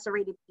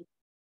incarcerated people.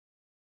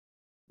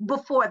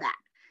 Before that,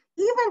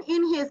 even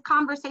in his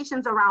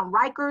conversations around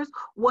Rikers,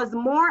 was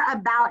more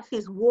about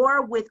his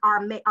war with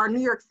our New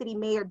York City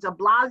Mayor de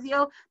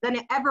Blasio than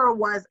it ever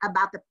was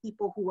about the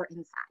people who were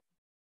inside.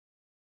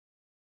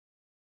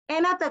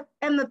 And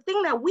the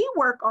thing that we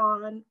work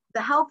on,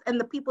 the health and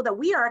the people that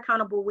we are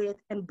accountable with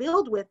and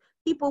build with,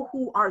 people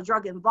who are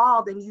drug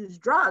involved and use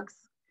drugs,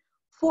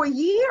 for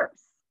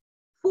years,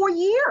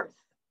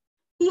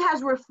 he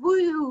has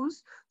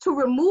refused to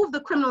remove the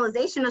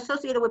criminalization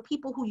associated with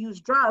people who use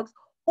drugs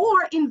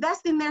or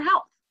invest in their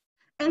health.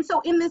 And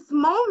so in this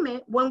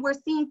moment, when we're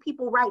seeing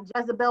people write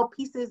Jezebel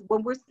pieces,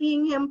 when we're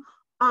seeing him,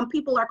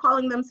 people are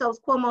calling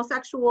themselves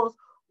Cuomo-sexuals,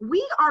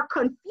 we are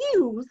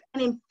confused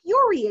and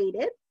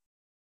infuriated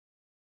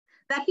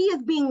that he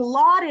is being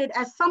lauded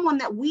as someone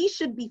that we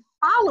should be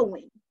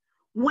following,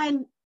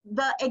 when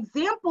the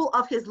example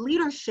of his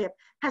leadership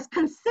has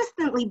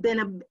consistently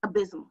been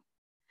abysmal,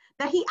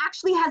 that he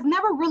actually has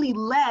never really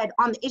led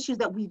on the issues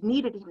that we've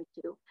needed him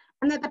to,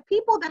 and that the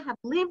people that have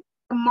lived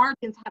the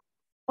margins have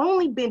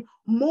only been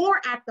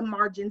more at the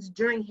margins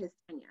during his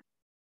tenure.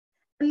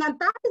 And that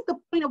is the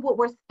point of what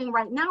we're saying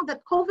right now,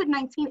 that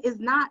COVID-19 is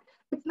not,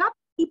 it's not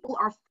that people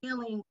are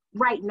failing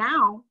right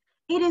now,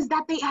 it is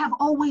that they have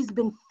always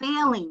been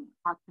failing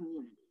our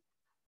community.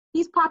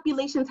 These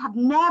populations have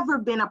never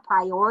been a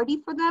priority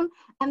for them,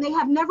 and they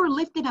have never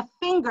lifted a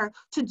finger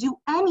to do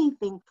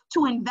anything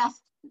to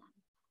invest in them.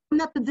 And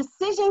that the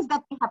decisions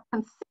that they have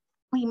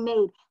consistently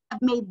made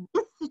have made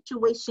this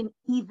situation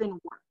even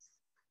worse.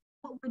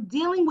 What we're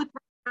dealing with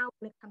right now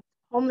when it comes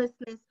to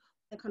homelessness,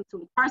 when it comes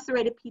to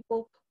incarcerated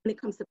people, when it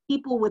comes to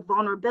people with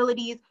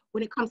vulnerabilities,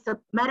 when it comes to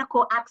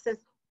medical access,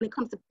 when it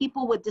comes to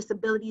people with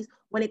disabilities,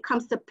 when it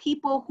comes to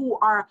people who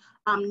are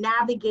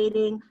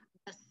navigating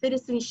the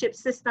citizenship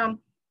system,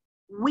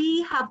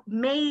 we have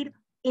made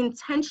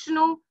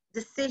intentional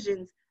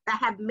decisions that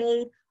have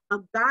made a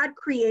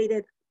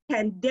God-created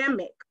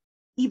pandemic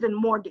even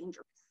more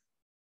dangerous.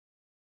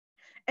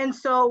 And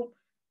so,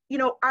 you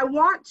know, I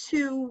want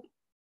to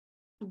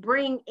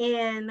bring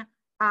in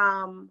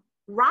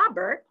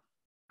Robert,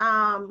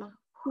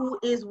 who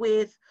is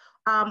with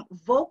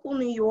Vocal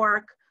New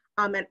York,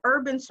 and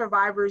Urban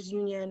Survivors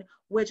Union,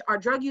 which are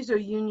drug user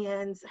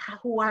unions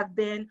who have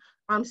been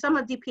some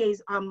of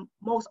DPA's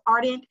most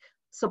ardent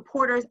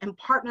supporters and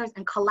partners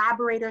and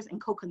collaborators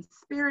and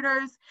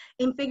co-conspirators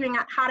in figuring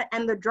out how to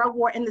end the drug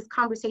war in this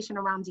conversation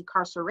around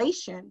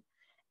decarceration,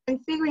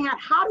 and figuring out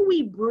how do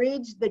we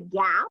bridge the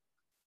gap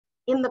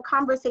in the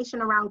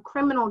conversation around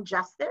criminal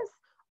justice,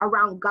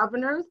 around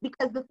governors,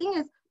 because the thing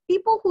is,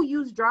 people who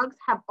use drugs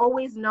have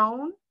always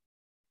known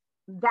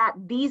that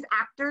these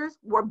actors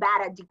were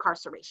bad at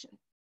decarceration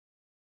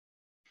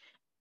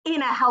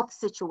in a health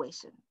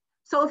situation.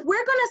 So if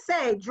we're gonna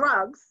say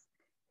drugs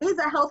is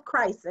a health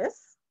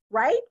crisis,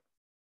 right?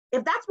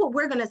 If that's what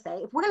we're gonna say,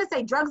 if we're gonna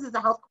say drugs is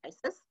a health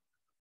crisis,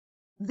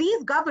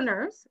 these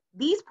governors,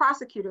 these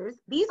prosecutors,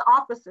 these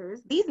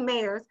officers, these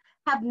mayors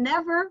have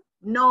never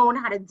known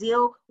how to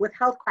deal with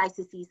health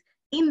crises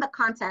in the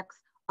context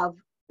of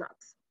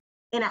drugs,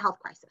 in a health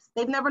crisis.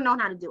 They've never known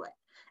how to do it.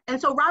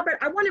 And so Robert,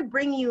 I wanna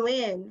bring you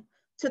in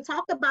to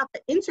talk about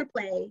the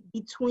interplay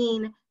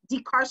between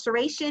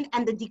decarceration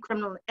and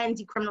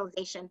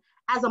decriminalization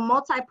as a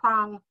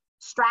multi-pronged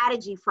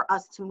strategy for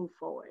us to move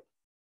forward.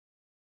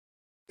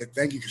 Yeah,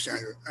 thank you,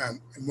 Cassandra. I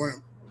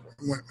want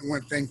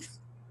to thank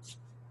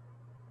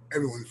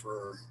everyone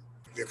for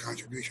their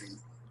contribution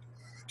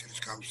to this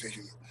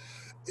conversation.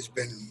 it's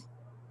been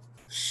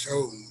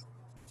so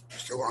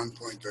on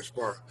point thus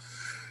far.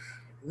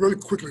 Really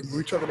quickly, when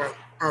we talk about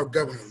our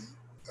governor,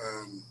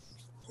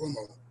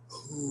 Cuomo,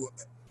 who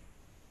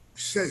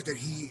says that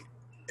he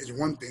is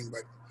one thing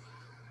but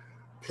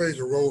plays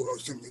a role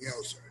of something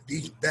else.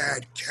 These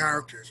bad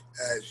characters,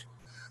 as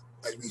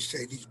we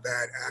say, these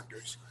bad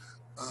actors.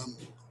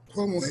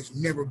 Cuomo has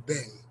never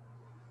been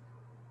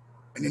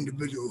an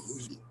individual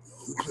who's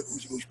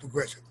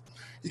progressive.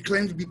 He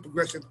claims to be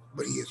progressive,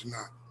 but he is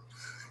not.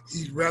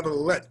 He'd rather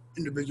let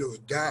individuals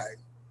die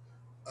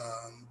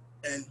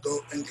and go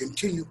and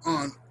continue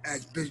on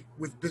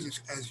with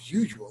business as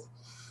usual,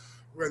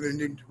 rather than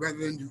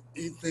do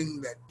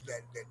anything that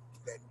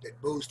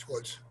goes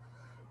towards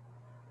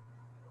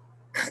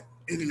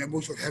anything that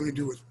goes towards having to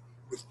do with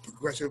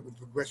progressive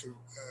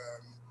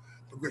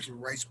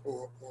rights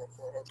or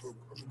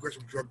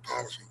progressive drug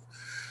policy.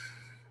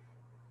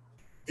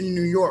 In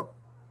New York,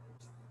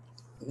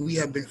 we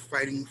have been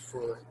fighting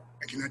for,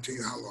 I cannot tell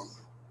you how long,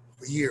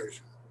 for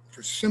years,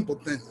 for simple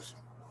things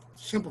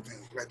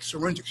like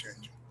syringe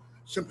exchange,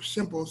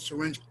 simple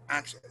syringe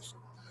access.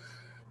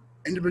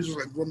 Individuals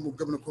like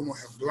Governor Cuomo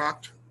have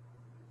blocked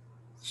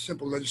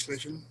simple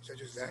legislation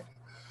such as that.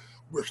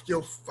 We're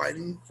still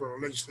fighting for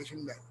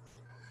legislation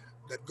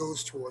that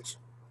goes towards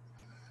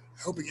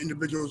helping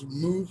individuals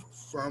move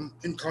from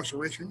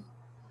incarceration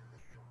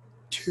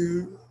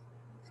to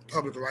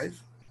public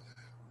life.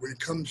 When it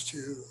comes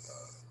to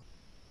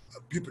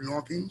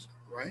buprenorphines,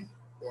 right,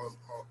 or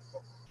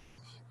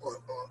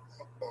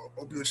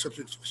opioid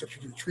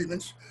substitute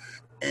treatments,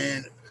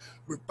 and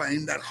we're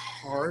finding that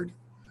hard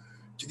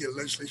to get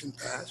legislation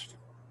passed,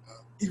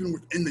 even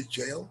within the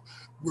jail,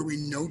 where we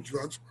know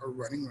drugs are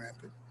running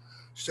rampant.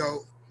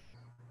 So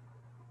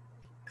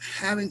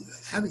having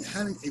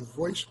a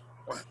voice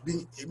or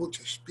being able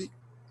to speak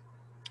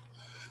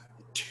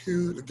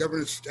to the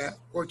governor's staff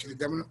or to the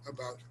governor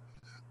about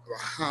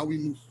how we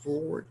move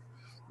forward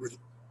with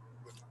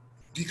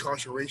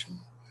decarceration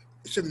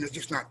is something that's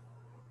just not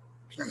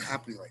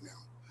happening right now.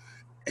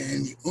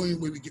 And the only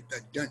way we get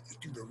that done is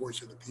through the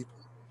voice of the people.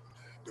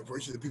 The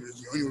voice of the people is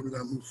the only way we're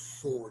going to move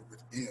forward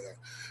with any of that.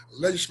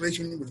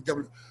 Legislation with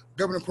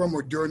Governor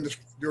Cuomo during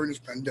this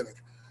pandemic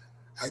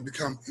has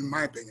become, in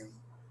my opinion,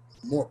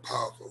 more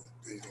powerful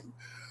than him.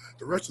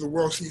 The rest of the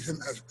world sees him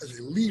as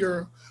a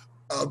leader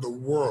of the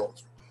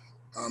world.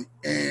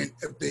 And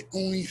if they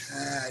only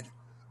had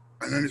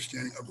an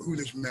understanding of who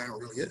this man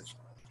really is,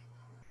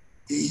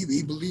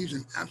 he believes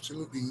in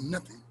absolutely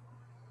nothing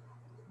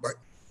but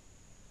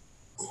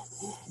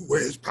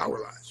where his power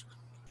lies.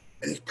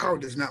 And his power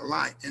does not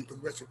lie in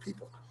progressive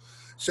people.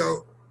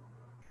 So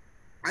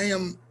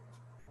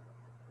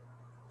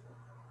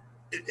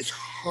it's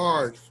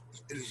hard,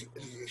 it is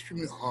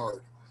extremely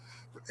hard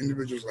for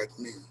individuals like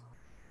me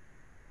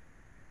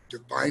to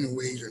find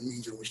ways and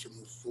means in which to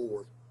move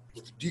forward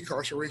with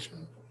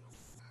decarceration,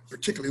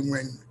 particularly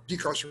when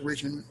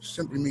decarceration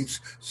simply means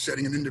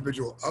setting an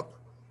individual up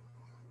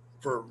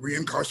for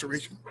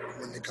reincarceration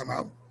when they come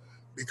out,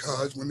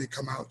 because when they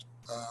come out,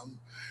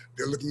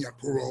 they're looking at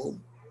parole,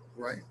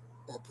 right,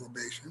 or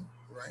probation,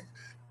 right,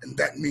 and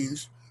that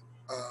means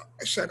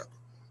a setup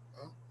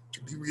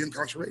to be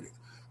reincarcerated,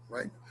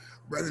 right,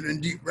 rather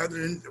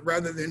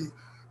than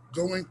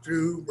going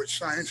through what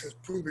science has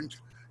proven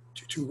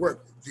to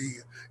work,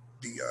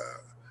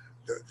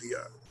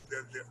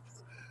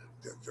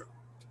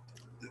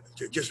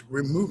 just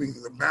removing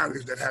the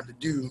barriers that have to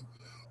do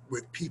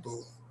with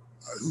people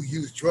who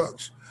use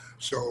drugs.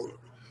 So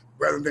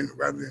rather than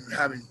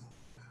having,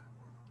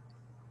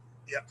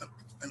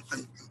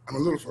 I'm a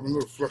little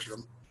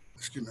flustered.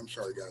 Excuse me. I'm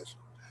sorry, guys.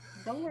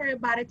 Don't worry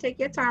about it. Take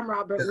your time,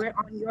 Robert. Yeah. We're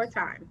on your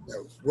time.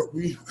 Yeah,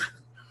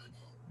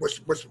 what's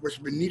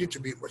been needed to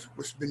be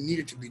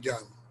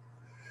done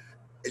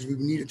is we've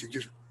needed to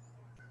just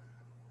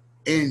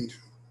end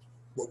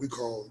what we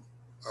call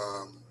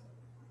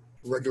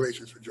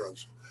regulations for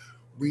drugs.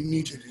 We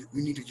need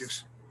to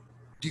just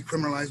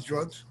decriminalize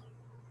drugs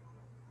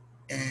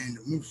and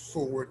move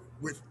forward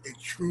with a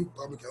true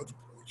public health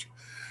approach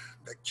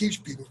that keeps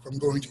people from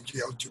going to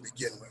jail to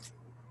begin with.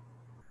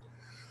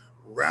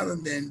 Rather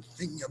than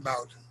thinking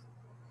about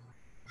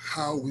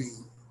how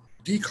we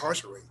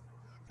decarcerate,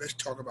 let's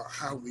talk about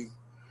how we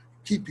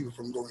keep people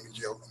from going to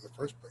jail in the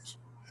first place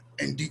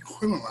and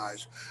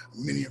decriminalize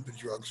many of the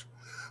drugs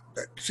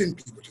that send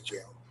people to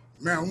jail.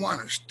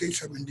 Marijuana, states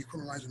have been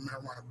decriminalizing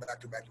marijuana back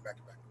to back.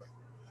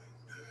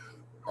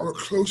 Our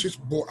closest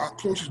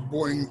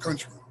bordering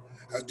country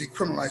has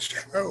decriminalized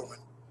heroin.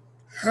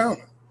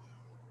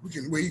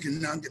 Where you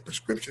can now get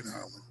prescription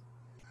heroin.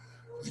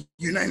 The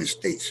United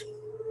States,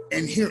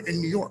 and here in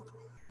New York,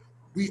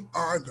 we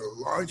are the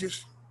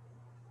largest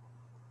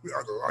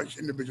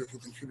individuals who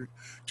contribute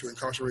to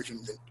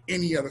incarceration than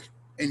any other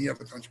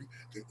country,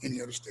 than any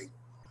other state.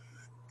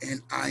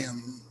 And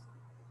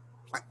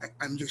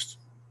I'm just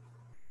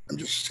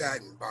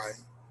saddened by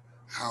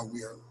how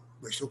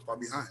we're so far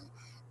behind.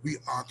 We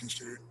are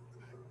considered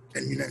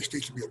in the United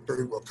States to be a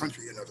third world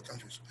country in other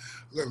countries,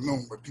 let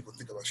alone what people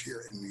think of us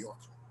here in New York.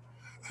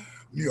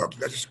 New York,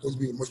 that's supposed to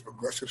be the most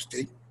progressive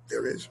state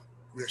There is.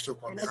 We're so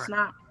far And behind. it's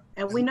not,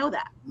 and we know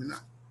that. We're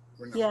not.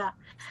 Yeah.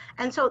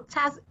 And so,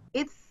 Taz,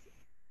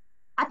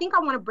 I think I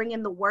want to bring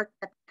in the work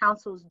that the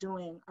council is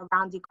doing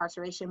around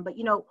decarceration. But,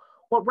 you know,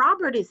 what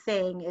Robert is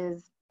saying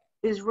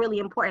is really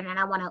important. And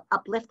I want to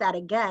uplift that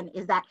again,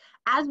 is that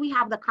as we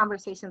have the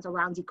conversations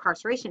around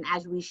decarceration,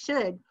 as we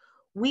should,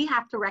 we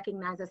have to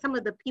recognize that some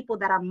of the people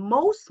that are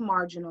most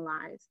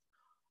marginalized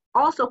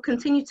also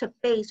continue to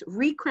face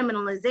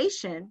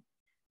recriminalization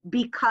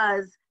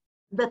because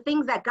the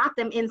things that got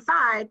them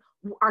inside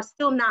are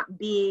still not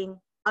being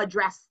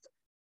addressed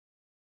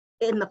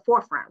in the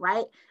forefront,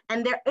 right?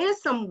 And there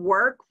is some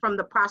work from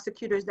the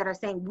prosecutors that are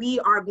saying we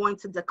are going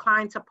to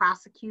decline to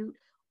prosecute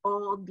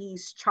all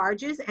these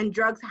charges, and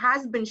drugs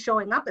has been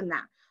showing up in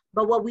that.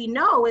 But what we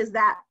know is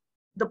that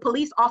the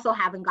police also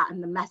haven't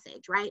gotten the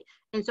message, right?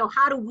 And so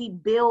how do we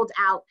build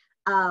out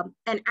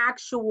an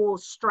actual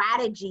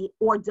strategy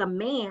or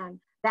demand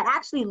that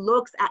actually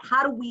looks at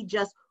how do we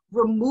just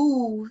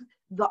remove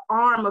the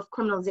arm of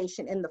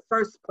criminalization in the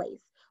first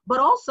place? But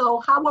also,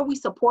 how are we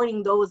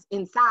supporting those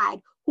inside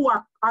who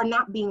are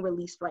not being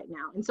released right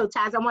now? And so,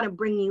 Taz, I want to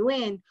bring you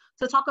in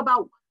to talk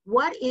about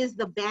what is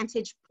the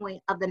vantage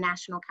point of the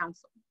National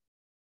Council.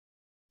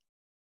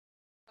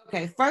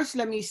 Okay, first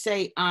let me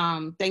say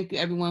thank you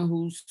everyone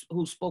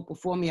who spoke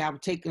before me. I've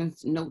taken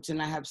notes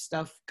and I have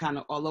stuff kind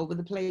of all over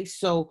the place.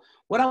 So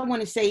what I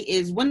want to say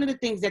is one of the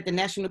things that the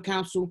National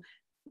Council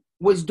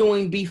was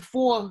doing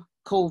before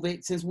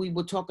COVID, since we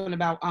were talking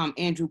about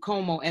Andrew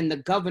Cuomo and the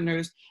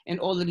governors in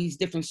all of these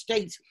different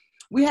states,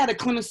 we had a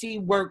Clemency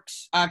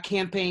Works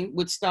campaign,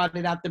 which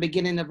started at the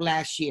beginning of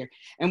last year.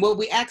 And what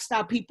we asked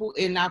our people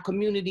in our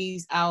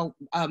communities, our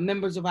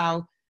members of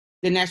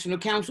the National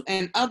Council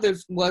and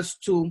others, was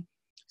to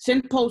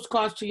send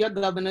postcards to your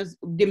governors,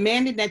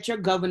 demanding that your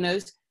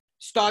governors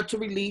start to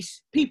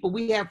release people.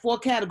 We have 4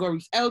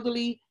 categories: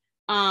 elderly,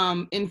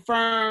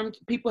 infirmed,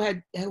 people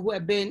who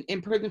have been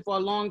in prison for a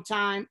long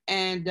time,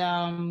 and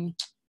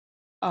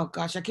oh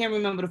gosh, I can't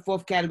remember the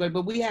 4th category,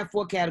 but we have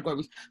 4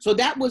 categories. So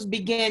that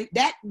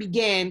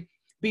began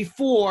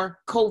before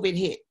COVID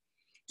hit.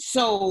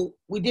 So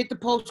we did the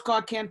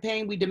postcard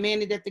campaign. We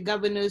demanded that the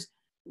governors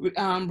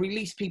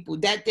release people.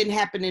 That didn't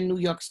happen in New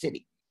York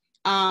City.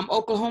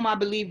 Oklahoma, I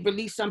believe,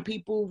 released some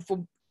people.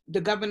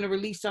 The governor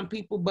released some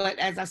people, but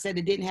as I said,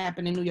 it didn't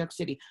happen in New York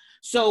City.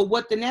 So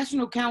what the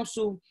National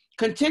Council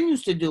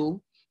continues to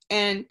do,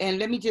 and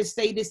let me just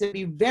say this and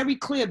be very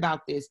clear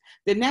about this,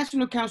 the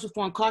National Council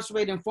for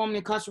Incarcerated and Formerly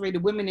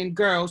Incarcerated Women and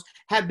Girls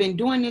have been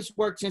doing this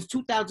work since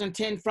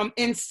 2010 from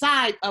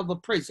inside of a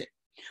prison.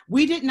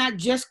 We did not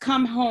just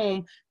come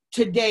home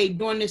today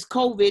during this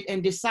COVID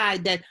and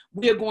decide that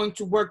we are going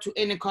to work to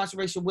end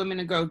incarceration of women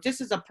and girls.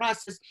 This is a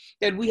process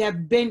that we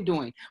have been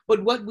doing.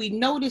 But what we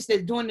noticed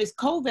is during this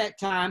COVID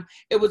time,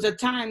 it was a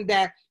time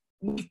that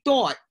we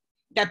thought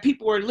that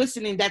people were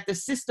listening, that the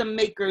system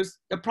makers,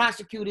 the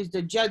prosecutors,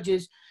 the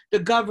judges, the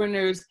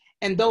governors,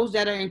 and those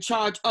that are in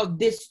charge of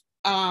this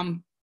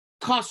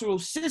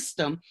carceral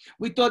system,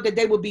 we thought that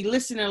they would be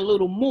listening a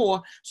little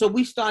more. So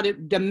we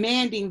started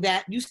demanding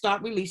that you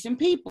start releasing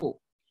people.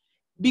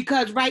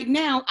 Because right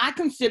now, I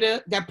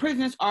consider that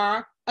prisons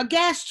are a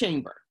gas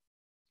chamber.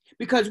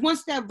 Because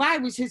once that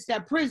virus hits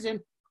that prison,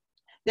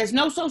 there's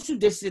no social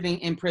distancing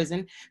in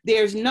prison.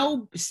 There's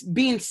no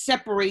being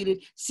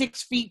separated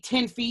 6 feet,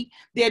 10 feet.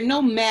 There are no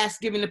masks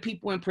given to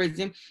people in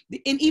prison.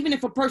 And even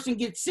if a person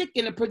gets sick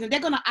in a prison, they're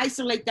going to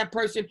isolate that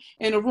person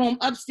in a room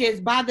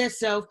upstairs by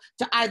themselves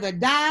to either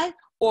die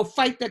or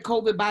fight the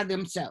COVID by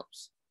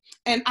themselves.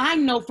 And I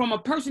know from a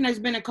person that's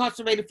been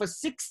incarcerated for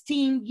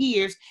 16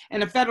 years in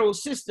the federal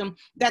system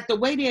that the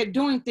way they're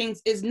doing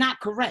things is not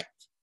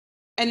correct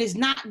and is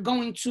not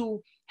going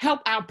to help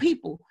our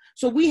people.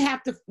 So we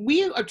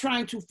are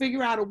trying to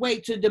figure out a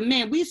way to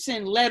demand. We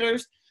send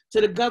letters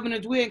to the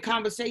governors. We're in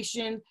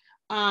conversation.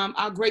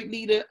 Our great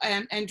leader,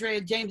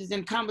 Andrea James, is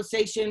in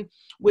conversation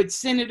with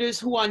senators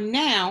who are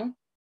now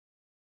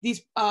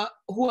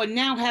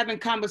having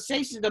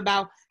conversations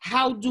about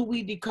how do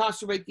we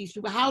decarcerate these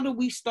people? How do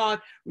we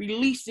start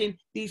releasing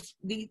these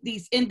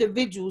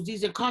individuals,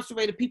 these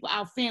incarcerated people,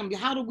 our family?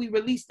 How do we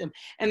release them?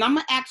 And I'm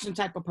an action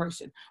type of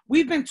person.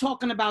 We've been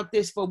talking about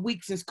this for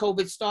weeks since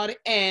COVID started.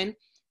 And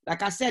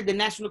like I said, the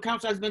National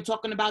Council has been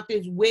talking about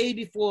this way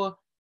before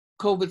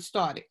COVID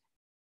started.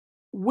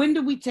 When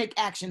do we take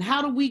action?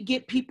 How do we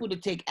get people to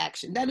take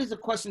action? That is a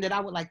question that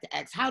I would like to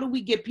ask. How do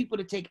we get people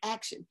to take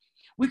action?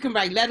 We can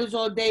write letters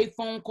all day,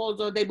 phone calls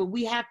all day, but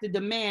we have to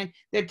demand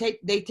that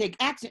they take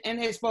action.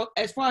 And as far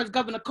as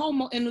Governor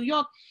Cuomo in New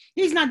York,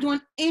 he's not doing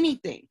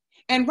anything.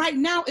 And right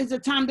now is a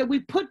time that we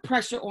put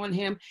pressure on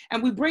him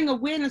and we bring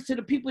awareness to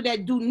the people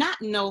that do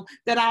not know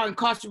that our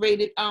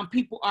incarcerated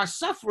people are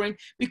suffering,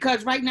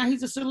 because right now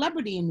he's a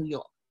celebrity in New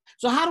York.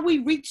 So how do we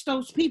reach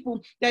those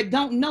people that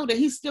don't know that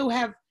he still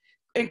have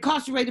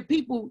incarcerated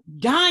people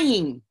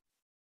dying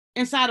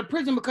inside of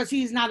prison because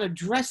he's not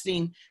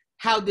addressing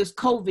how this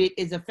COVID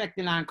is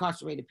affecting our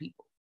incarcerated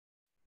people?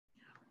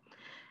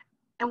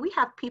 And we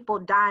have people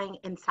dying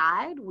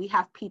inside. We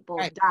have people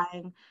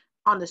dying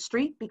on the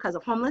street because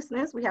of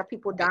homelessness. We have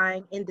people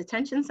dying in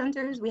detention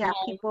centers. We have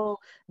people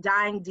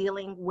dying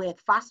dealing with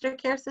foster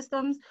care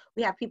systems.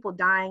 We have people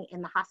dying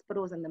in the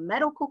hospitals and the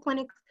medical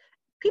clinics.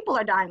 People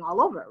are dying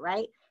all over,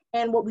 right?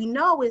 And what we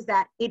know is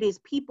that it is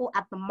people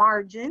at the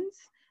margins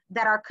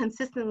that are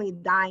consistently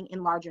dying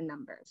in larger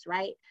numbers,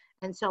 right?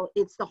 And so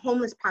it's the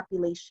homeless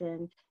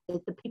population,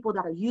 it's the people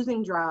that are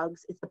using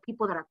drugs, it's the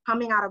people that are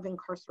coming out of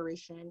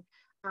incarceration.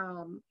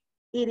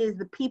 It is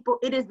the people,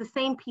 it is the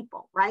same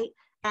people, right?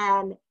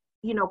 And,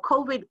 you know,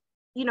 COVID,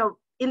 you know,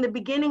 in the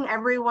beginning,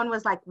 everyone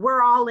was like,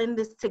 we're all in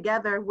this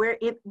together.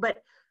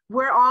 But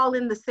we're all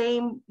in the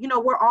same, you know,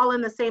 we're all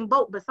in the same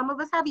boat, but some of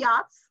us have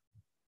yachts.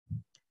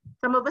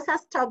 Some of us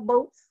has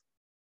tugboats.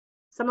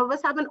 Some of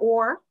us have an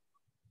oar.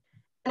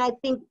 And I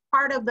think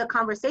part of the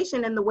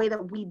conversation and the way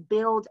that we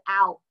build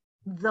out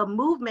the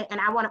movement, and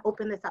I want to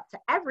open this up to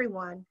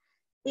everyone,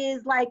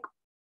 is like,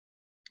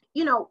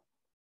 you know,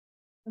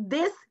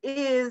 this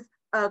is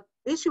a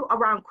issue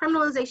around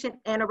criminalization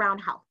and around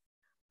health.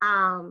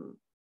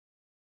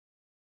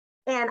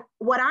 And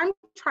what I'm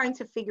trying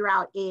to figure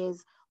out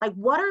is like,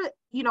 what are,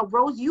 you know,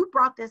 Rose, you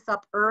brought this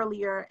up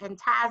earlier, and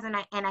Taz, and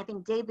I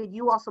think David,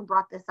 you also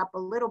brought this up a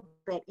little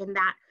bit, in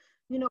that,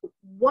 you know,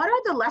 what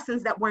are the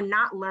lessons that we're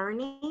not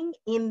learning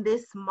in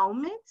this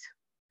moment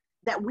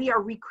that we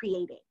are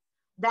recreating,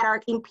 that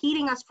are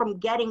impeding us from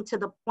getting to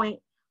the point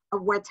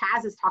of where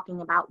Taz is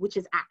talking about, which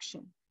is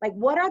action? Like,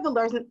 what are the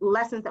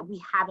lessons that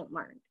we haven't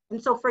learned?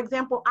 And so, for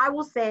example, I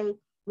will say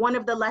one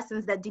of the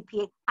lessons that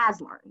DPA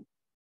has learned.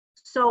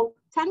 So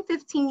 10,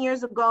 15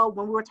 years ago,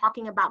 when we were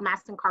talking about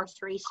mass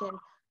incarceration,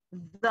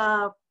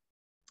 the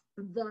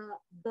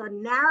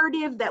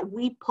narrative that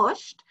we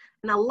pushed,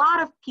 and a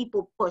lot of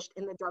people pushed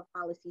in the drug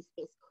policy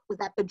space, was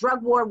that the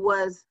drug war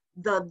was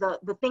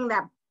the thing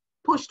that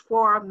pushed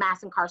for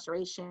mass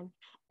incarceration,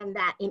 and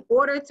that in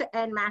order to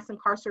end mass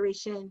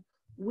incarceration,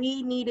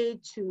 we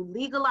needed to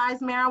legalize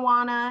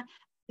marijuana,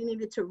 we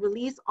needed to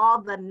release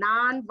all the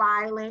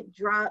non-violent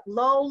drug,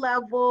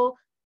 low-level,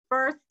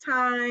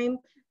 first-time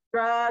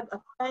drug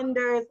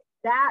offenders.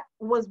 That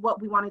was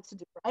what we wanted to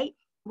do, right?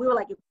 We were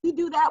like, if we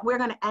do that, we're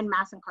gonna end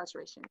mass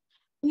incarceration.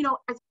 You know,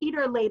 as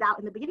Peter laid out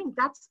in the beginning,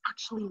 that's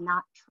actually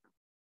not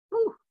true.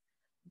 Ooh,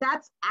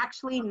 that's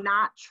actually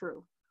not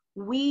true.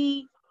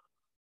 We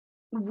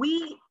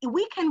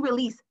can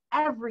release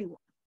everyone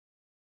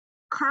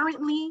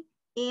currently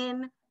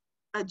in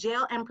a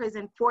jail and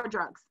prison for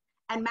drugs,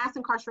 and mass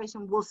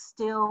incarceration will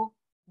still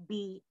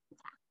be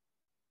intact.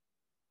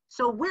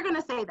 So we're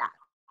gonna say that.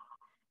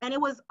 And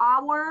it was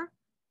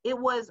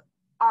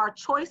our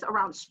choice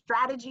around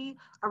strategy,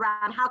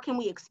 around how can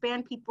we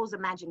expand people's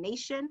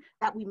imagination,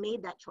 that we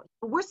made that choice.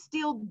 But we're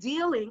still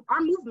dealing,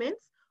 our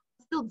movements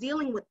are still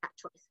dealing with that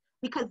choice,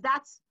 because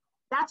that's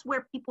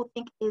where people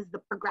think is the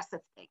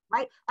progressive thing,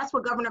 right? That's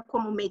what Governor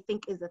Cuomo may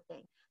think is a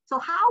thing. So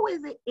how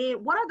is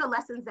it, what are the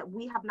lessons that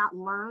we have not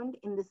learned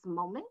in this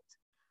moment?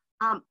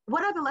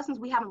 What are the lessons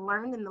we haven't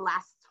learned in the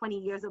last 20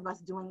 years of us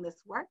doing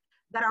this work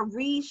that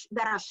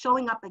are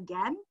showing up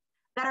again,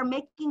 that are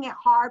making it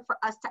hard for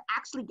us to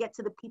actually get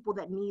to the people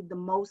that need the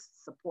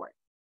most support?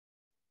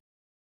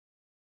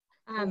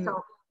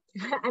 So,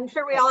 I'm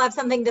sure we all have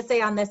something to say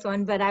on this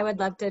one, but I would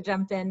love to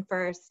jump in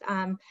first.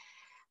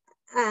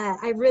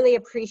 I really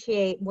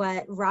appreciate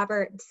what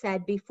Robert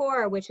said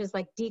before, which is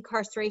like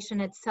decarceration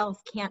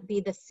itself can't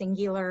be the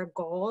singular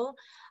goal.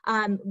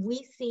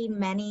 We see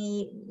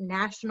many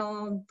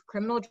national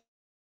criminal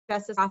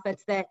justice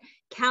office that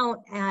count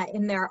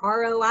in their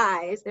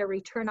ROIs, their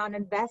return on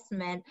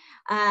investment,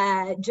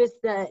 just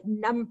the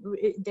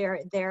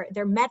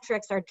their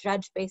metrics are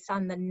judged based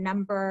on the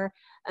number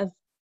of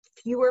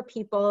fewer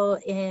people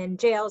in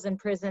jails and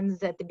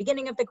prisons at the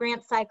beginning of the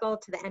grant cycle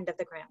to the end of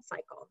the grant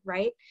cycle,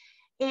 right?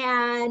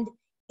 And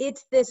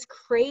it's this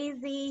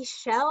crazy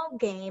shell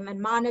game and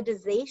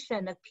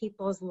monetization of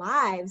people's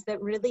lives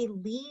that really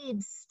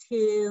leads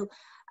to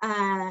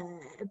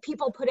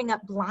people putting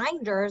up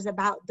blinders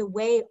about the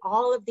way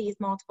all of these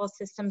multiple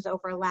systems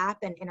overlap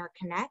and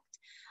interconnect,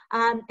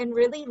 and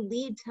really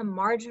lead to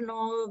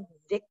marginal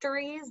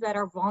victories that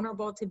are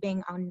vulnerable to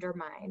being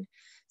undermined.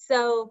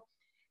 So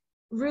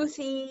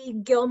Ruthie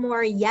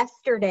Gilmore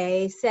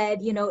yesterday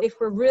said, you know, if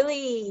we're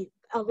really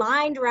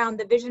aligned around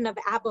the vision of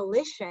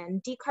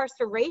abolition,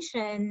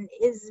 decarceration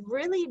is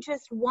really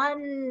just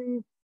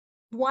one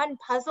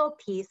puzzle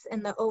piece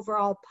in the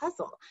overall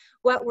puzzle.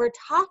 What we're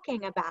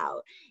talking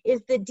about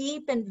is the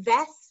deep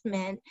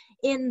investment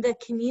in the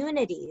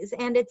communities,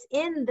 and it's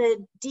in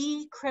the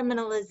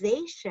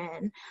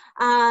decriminalization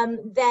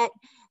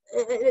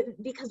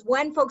because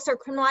when folks are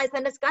criminalized,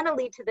 then it's going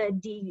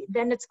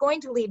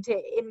to lead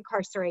to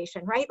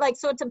incarceration, right? Like,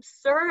 so it's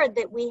absurd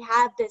that we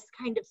have this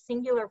kind of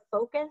singular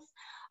focus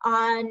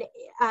on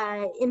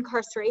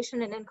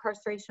incarceration and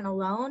incarceration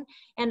alone.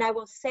 And I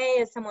will say,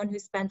 as someone who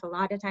spent a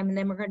lot of time in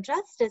the immigrant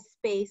justice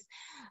space,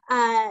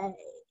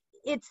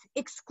 it's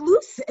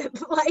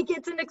exclusive, like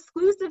it's an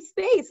exclusive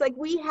space. Like,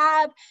 we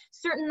have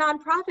certain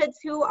nonprofits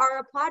who are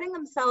applauding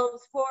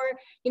themselves for,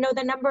 you know,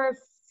 the number of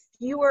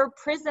fewer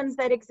prisons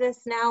that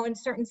exist now in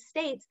certain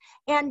states.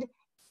 And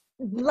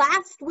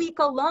last week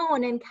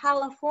alone in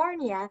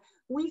California,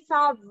 we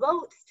saw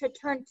votes to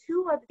turn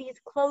 2 of these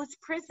closed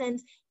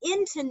prisons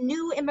into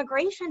new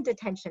immigration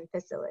detention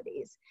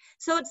facilities.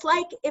 So it's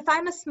like if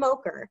I'm a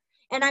smoker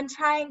and I'm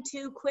trying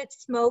to quit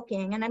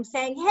smoking and I'm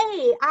saying,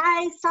 hey,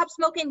 I stopped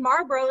smoking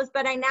Marlboros,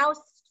 but I now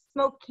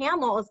smoke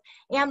Camels,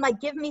 and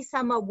like, give me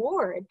some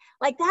award.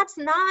 Like, that's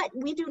not,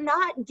 we do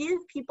not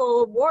give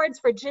people awards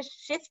for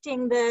just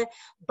shifting the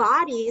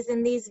bodies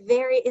in these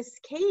various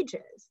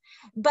cages.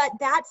 But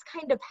that's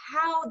kind of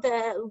how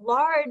the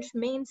large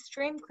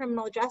mainstream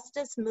criminal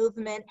justice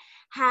movement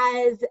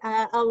has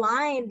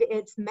aligned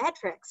its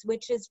metrics,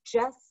 which is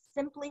just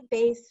simply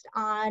based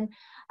on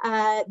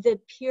the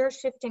pure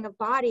shifting of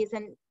bodies.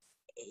 And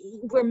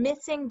we're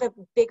missing the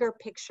bigger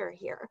picture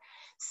here.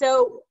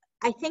 So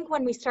I think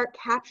when we start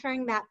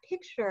capturing that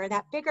picture,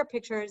 that bigger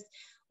picture is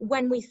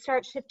when we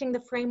start shifting the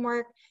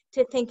framework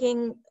to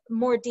thinking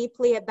more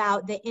deeply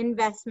about the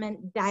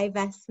investment,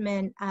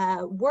 divestment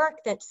work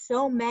that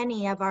so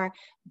many of our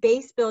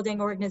base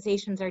building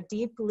organizations are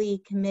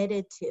deeply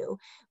committed to,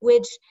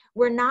 which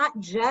we're not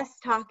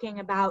just talking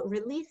about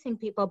releasing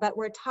people, but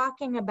we're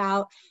talking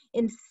about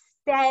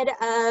instead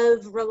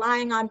of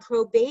relying on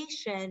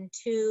probation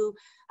to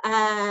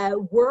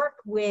work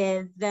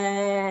with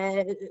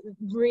the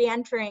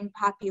re-entering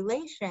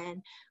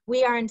population,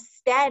 we are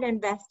instead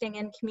investing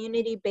in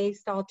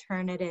community-based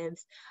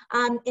alternatives.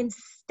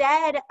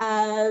 Instead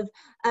of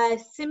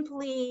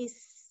simply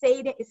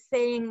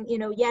saying, you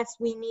know, yes,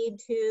 we need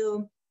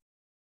to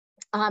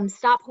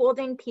stop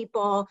holding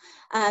people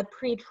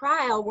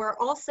pre-trial, we're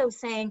also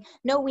saying,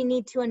 no, we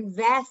need to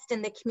invest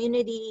in the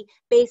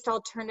community-based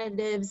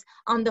alternatives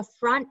on the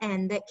front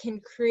end that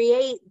can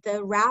create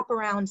the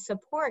wraparound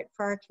support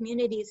for our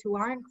communities who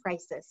are in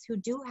crisis, who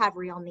do have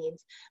real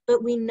needs.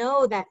 But we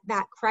know that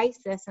that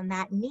crisis and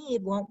that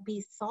need won't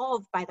be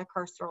solved by the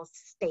carceral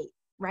state,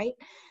 right?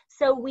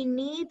 So we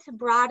need to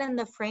broaden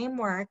the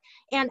framework.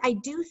 And I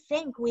do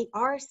think we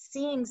are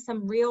seeing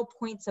some real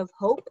points of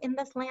hope in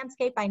this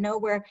landscape. I know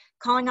we're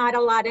calling out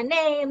a lot of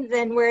names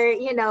and we're,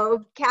 you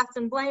know,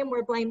 casting blame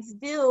where blame's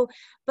due,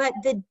 but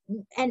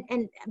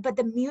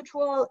the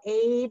mutual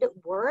aid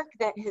work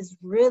that has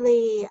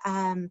really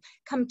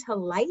come to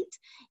light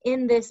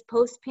in this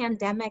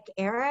post-pandemic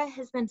era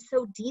has been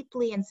so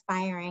deeply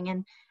inspiring.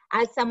 And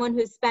as someone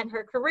who's spent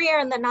her career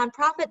in the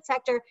nonprofit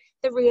sector,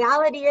 the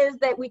reality is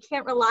that we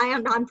can't rely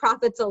on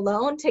nonprofits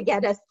alone to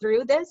get us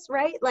through this,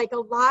 right? Like, a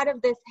lot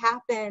of this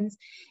happens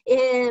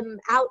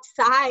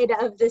outside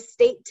of the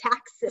state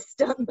tax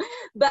system,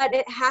 but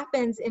it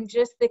happens in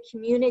just the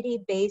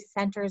community-based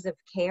centers of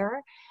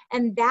care.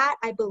 And that,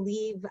 I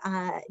believe,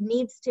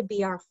 needs to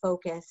be our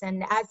focus.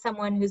 And as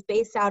someone who's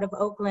based out of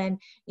Oakland,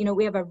 you know,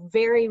 we have a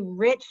very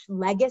rich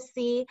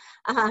legacy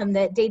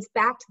that dates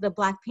back to the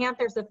Black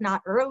Panthers, if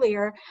not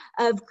earlier,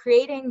 of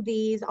creating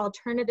these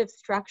alternative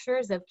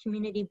structures of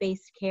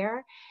community-based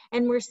care.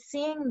 And we're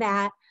seeing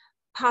that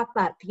pop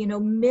up. You know,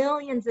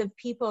 millions of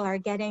people are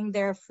getting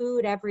their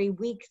food every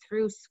week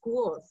through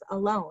schools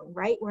alone,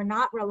 right? We're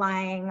not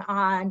relying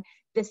on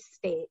the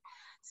state.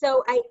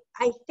 So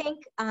I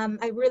think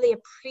I really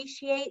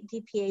appreciate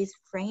DPA's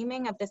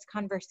framing of this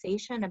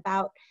conversation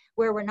about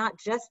where we're not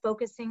just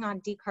focusing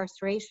on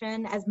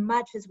decarceration as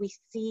much as we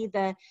see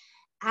the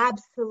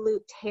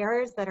absolute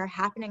terrors that are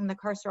happening in the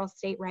carceral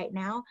state right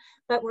now,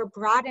 but we're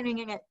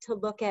broadening it to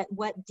look at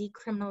what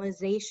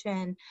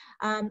decriminalization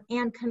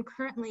and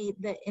concurrently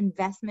the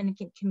investment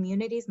in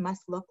communities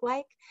must look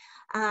like.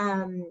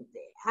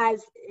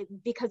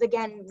 Because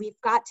again, we've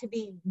got to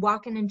be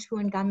walking and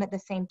chewing gum at the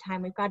same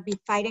time. We've got to be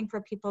fighting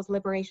for people's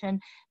liberation,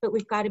 but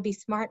we've got to be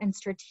smart and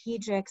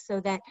strategic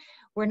so that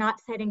we're not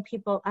setting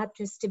people up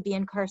just to be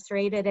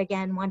incarcerated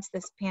again once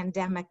this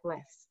pandemic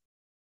lifts.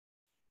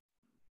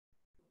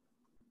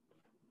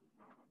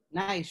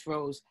 Nice,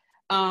 Rose.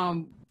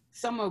 Some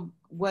of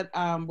what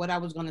I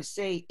was going to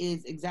say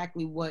is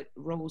exactly what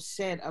Rose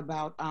said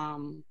about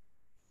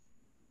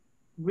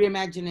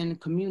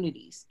reimagining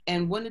communities.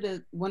 And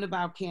one of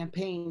our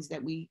campaigns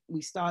that we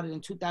started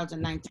in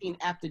 2019,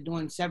 after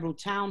doing several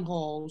town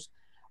halls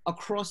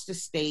across the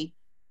state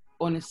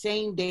on the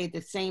same day at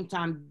the same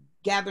time,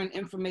 gathering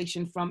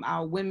information from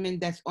our women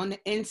that's on the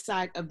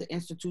inside of the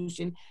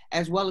institution,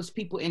 as well as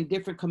people in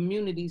different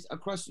communities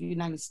across the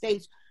United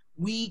States,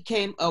 we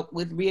came up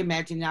with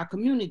reimagining our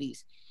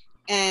communities.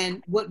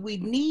 And what we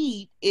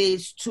need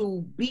is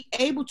to be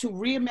able to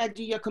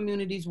reimagine your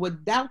communities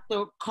without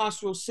the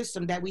carceral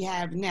system that we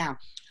have now.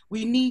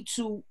 We need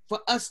for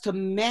us to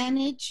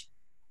manage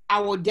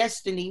our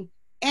destiny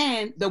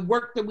and the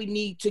work that we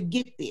need to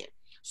get there.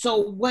 So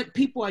what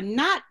people are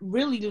not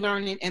really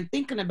learning and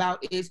thinking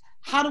about is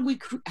how do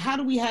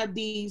we have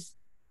these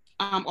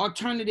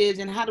alternatives,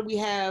 and how do we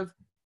have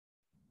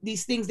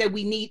these things that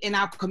we need in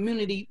our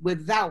community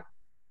without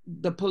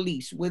the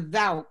police,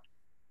 without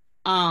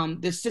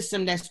the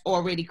system that's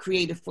already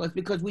created for us,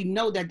 because we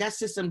know that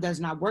system does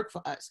not work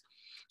for us.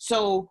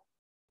 So,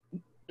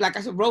 like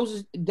I said, Rose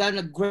has done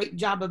a great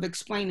job of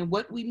explaining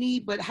what we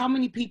need, but how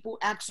many people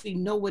actually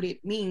know what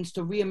it means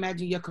to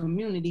reimagine your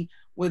community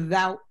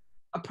without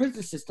a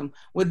prison system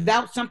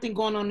without something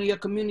going on in your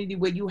community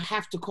where you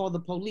have to call the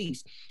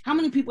police? How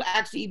many people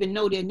actually even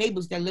know their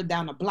neighbors that live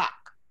down the block?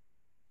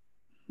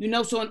 You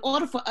know, so in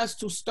order for us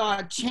to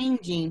start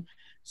changing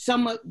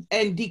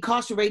and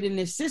decarcerating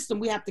this system,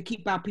 we have to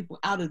keep our people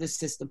out of the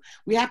system.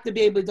 We have to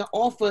be able to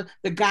offer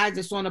the guys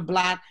that's on the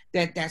block,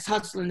 that's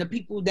hustling, the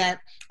people that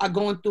are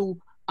going through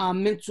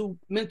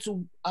mental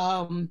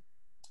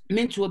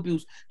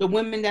abuse, the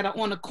women that are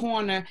on the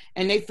corner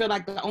and they feel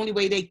like the only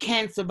way they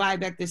can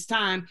survive at this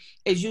time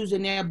is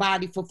using their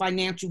body for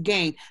financial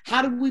gain.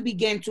 How do we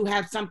begin to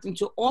have something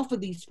to offer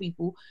these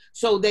people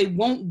so they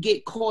won't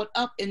get caught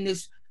up in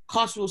this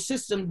carceral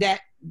system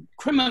that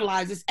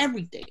criminalizes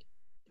everything,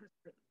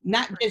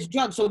 not just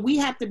drugs? So we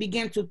have to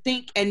begin to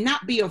think and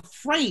not be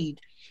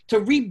afraid to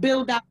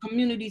rebuild our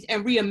communities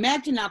and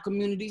reimagine our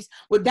communities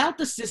without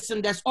the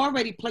system that's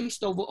already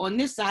placed over on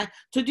this side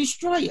to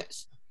destroy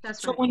us.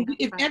 That's so right. when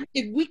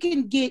if we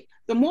can get,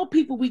 the more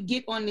people we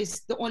get on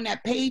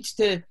that page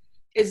we're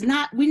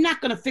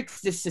not going to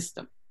fix this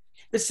system.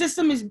 The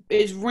system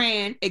is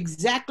ran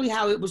exactly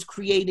how it was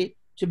created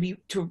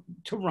to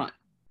run.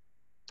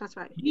 That's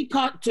right.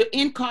 To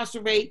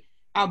incarcerate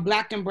our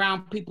Black and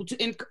brown people,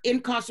 to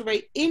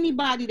incarcerate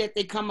anybody that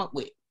they come up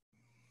with.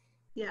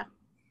 Yeah.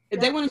 If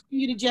they want to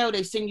send you to jail,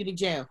 they send you to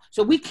jail.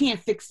 So we can't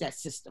fix that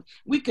system.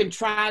 We can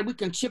try, we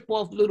can chip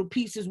off little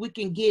pieces, we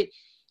can get,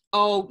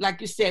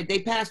 like you said, they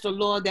passed a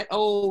law that,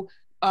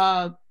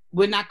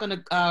 we're not going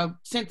to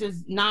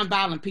sentence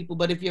nonviolent people,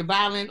 but if you're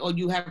violent or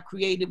you have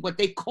created what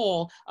they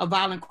call a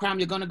violent crime,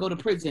 you're going to go to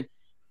prison.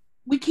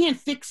 We can't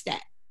fix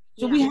that.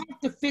 So we have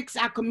to fix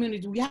our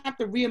communities. We have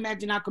to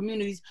reimagine our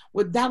communities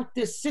without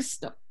this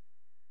system.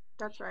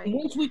 That's right. And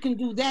once we can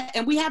do that,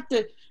 and we have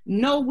to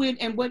know when,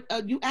 and what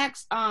you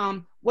asked,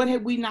 what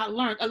have we not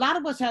learned? A lot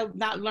of us have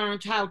not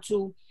learned how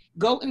to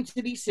go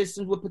into these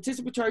systems with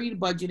participatory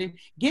budgeting,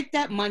 get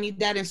that money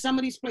that in some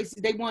of these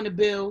places they want to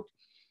build.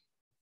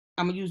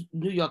 I'm going to use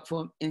New York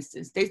for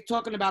instance. They're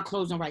talking about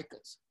closing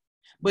Rikers,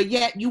 but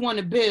yet you want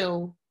to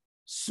build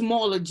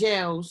smaller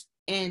jails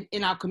in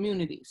our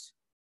communities.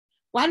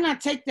 Why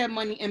not take that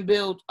money and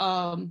build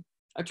a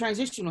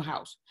transitional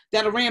house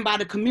that are ran by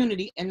the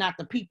community and not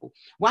the people?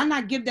 Why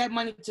not give that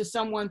money to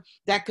someone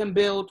that can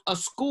build a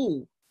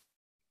school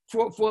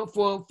for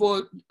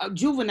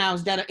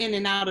juveniles that are in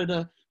and out of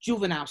the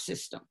juvenile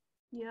system?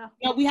 Yeah.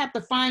 You know, we have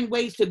to find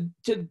ways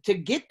to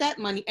get that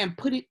money and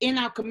put it in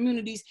our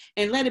communities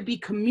and let it be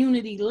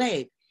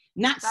community-led,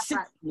 not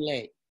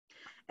system-led.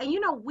 And you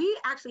know, we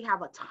actually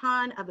have a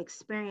ton of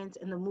experience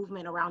in the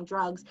movement around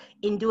drugs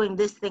in doing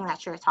this thing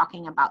that you're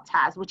talking about,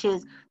 Taz, which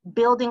is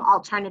building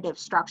alternative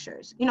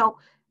structures. You know,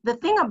 the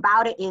thing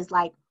about it is,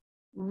 like,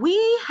 we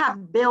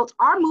have built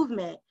our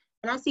movement,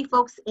 and I see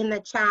folks in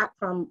the chat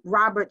from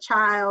Robert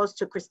Childs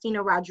to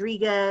Christina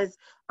Rodriguez,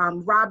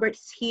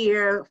 Robert's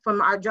here, from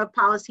our drug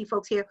policy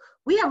folks here.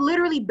 We have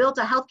literally built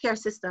a healthcare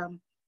system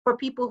for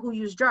people who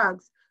use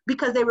drugs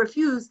because they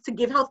refuse to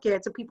give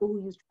healthcare to people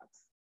who use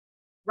drugs,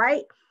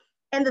 right?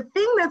 And the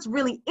thing that's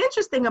really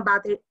interesting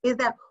about it is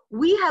that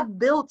we have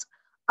built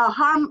our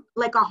harm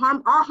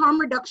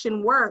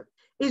reduction work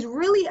is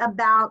really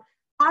about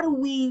how do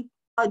we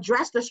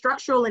address the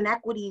structural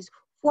inequities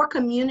for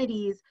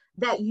communities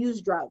that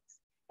use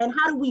drugs? And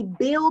how do we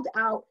build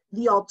out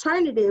the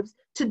alternatives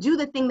to do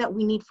the thing that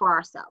we need for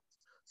ourselves?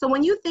 So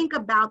when you think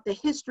about the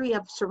history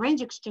of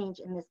syringe exchange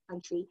in this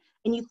country,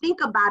 and you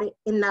think about it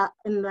in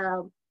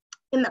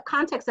the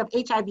context of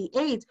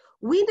HIV/AIDS,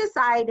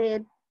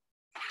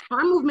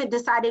 our movement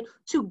decided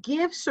to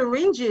give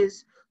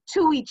syringes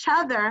to each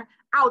other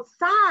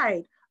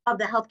outside of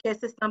the healthcare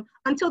system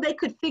until they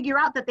could figure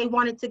out that they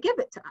wanted to give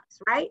it to us,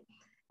 right?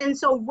 And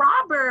so,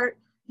 Robert,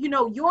 you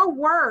know, your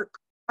work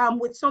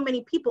with so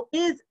many people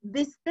is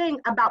this thing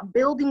about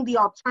building the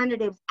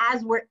alternatives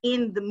as we're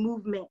in the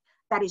movement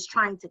that is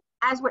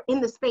as we're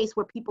in the space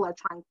where people are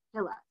trying to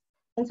kill us.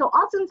 And so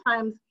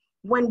oftentimes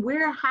when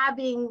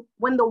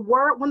the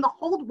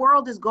whole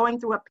world is going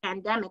through a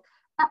pandemic,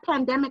 that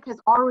pandemic has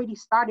already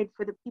started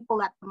for the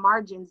people at the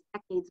margins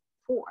decades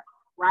before,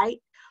 right?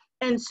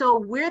 And so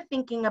we're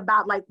thinking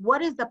about, like,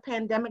 what is the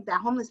pandemic that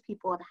homeless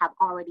people have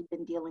already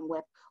been dealing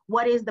with?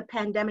 What is the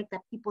pandemic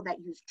that people that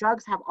use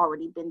drugs have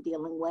already been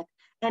dealing with?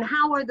 And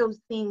how are those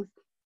things,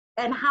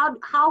 and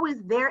how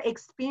is their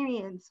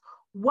experience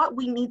what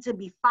we need to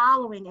be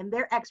following, and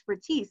their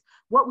expertise,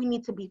 what we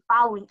need to be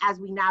following as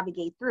we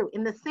navigate through?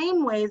 In the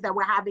same ways that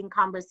we're having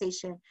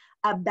conversation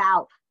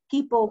about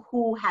people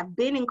who have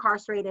been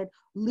incarcerated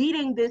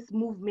leading this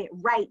movement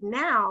right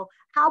now,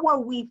 how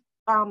are we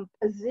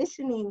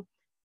positioning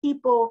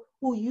people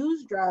who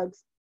use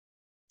drugs,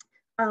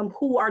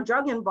 who are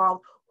drug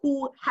involved,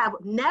 who have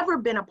never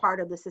been a part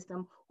of the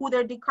system, who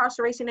their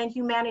decarceration and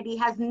humanity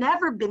has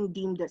never been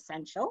deemed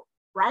essential,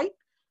 right?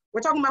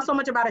 We're talking about so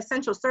much about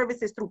essential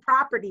services through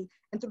property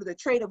and through the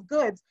trade of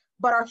goods,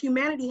 but our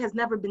humanity has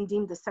never been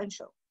deemed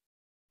essential.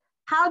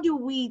 How do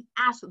we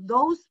ask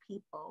those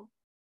people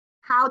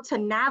how to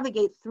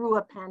navigate through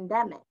a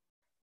pandemic?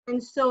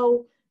 And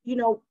so, you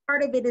know,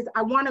 part of it is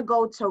I want to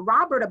go to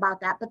Robert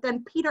about that, but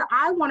then Peter,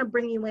 I want to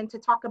bring you in to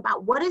talk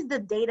about what is the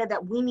data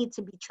that we need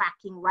to be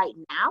tracking right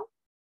now,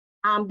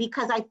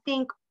 because I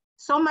think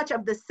so much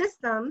of the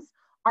systems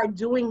are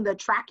doing the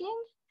tracking,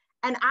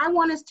 and I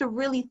want us to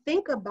really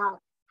think about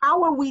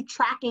how are we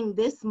tracking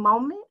this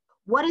moment?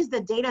 What is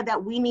the data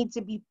that we need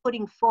to be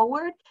putting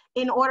forward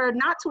in order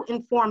not to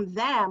inform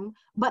them,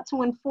 but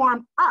to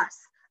inform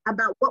us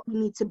about what we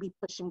need to be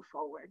pushing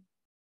forward?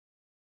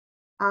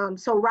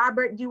 So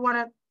Robert, do you want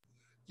to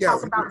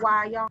talk about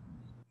why y'all?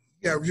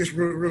 Yeah, just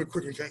really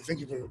quickly, thank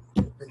you for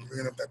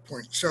bringing up that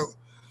point. So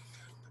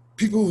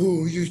people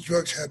who use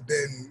drugs have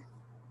been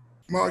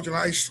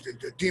marginalized,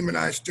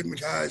 demonized,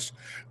 stigmatized.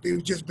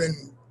 They've just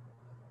been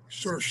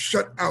sort of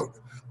shut out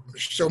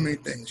of so many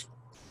things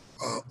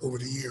over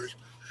the years.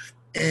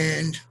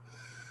 And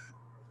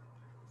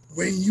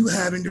when you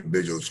have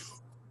individuals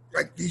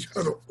like these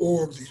other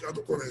orgs, these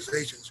other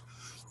organizations,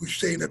 who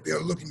say that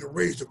they're looking to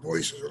raise the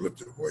voices or lift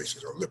the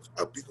voices or lift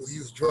up people who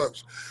use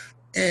drugs,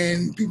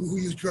 and people who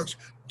use drugs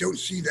don't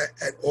see that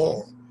at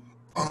all.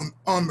 I'm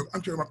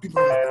talking about people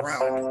on the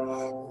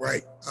ground,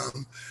 right?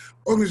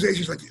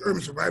 Organizations like the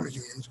Urban Survivors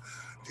Unions,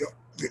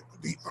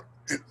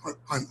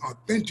 an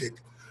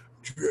authentic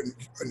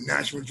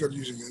National Drug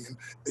User Union,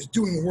 is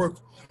doing work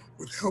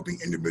with helping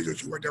individuals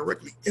who are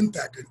directly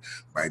impacted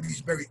by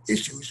these very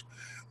issues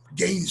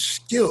gain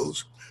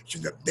skills so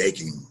that they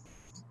can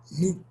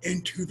move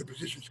into the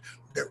positions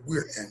that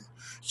we're in.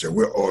 So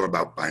we're all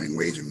about finding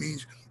ways and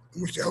means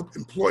in which to help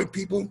employ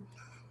people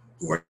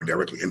who are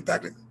directly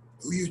impacted,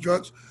 who use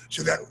drugs,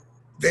 so that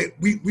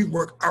we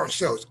work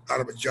ourselves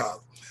out of a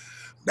job.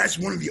 That's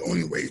one of the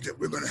only ways that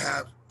we're going to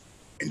have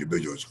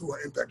individuals who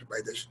are impacted by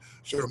this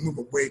sort of move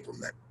away from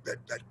that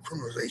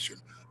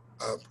criminalization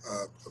of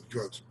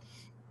drugs.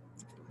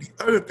 The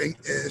other thing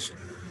is,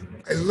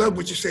 I love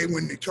what you say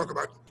when they talk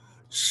about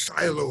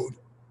siloed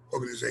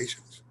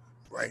organizations,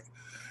 right?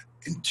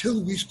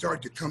 Until we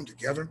start to come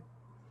together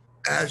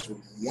as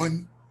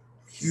one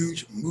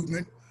huge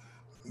movement,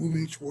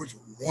 moving towards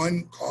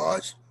one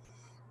cause,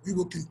 we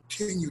will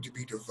continue to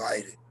be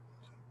divided,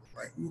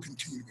 right? We will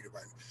continue to be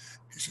divided.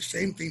 It's the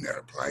same thing that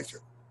applies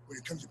to when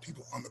it comes to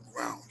people on the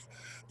ground.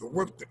 The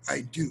work that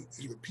I do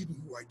is with people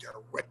who are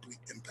directly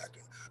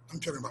impacted. I'm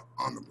talking about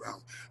on the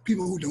ground.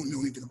 People who don't know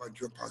anything about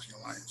Drug Policy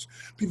Alliance,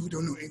 people who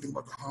don't know anything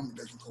about the Harm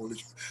Reduction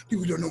Coalition,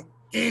 people who don't know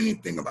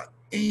anything about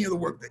any of the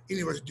work that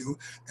any of us do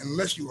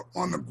unless you are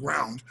on the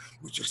ground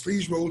with your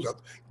sleeves rolled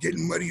up,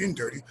 getting muddy and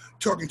dirty,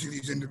 talking to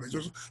these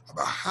individuals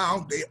about how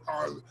they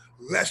are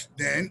less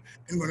than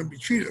and going to be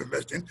treated as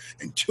less than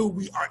until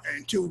we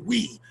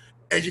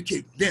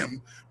educate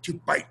them to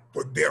fight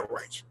for their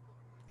rights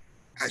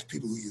as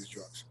people who use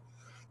drugs.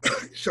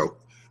 So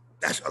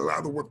that's a lot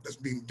of the work that's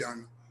being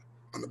done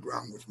on the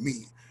ground with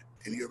me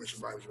and the Urban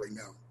Survivors right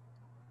now.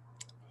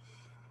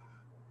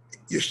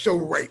 You're so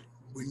right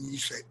when you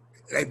say,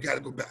 and I've got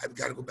to go back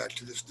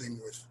to this thing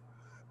with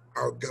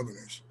our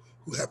governors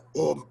who have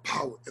all the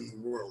power in the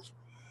world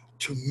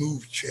to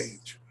move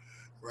change,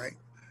 right?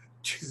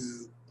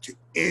 To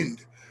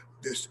end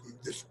this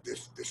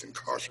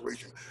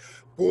incarceration.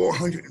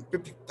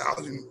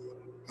 450,000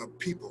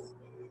 people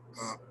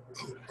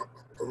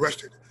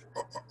arrested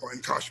or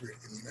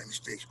incarcerated in the United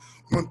States.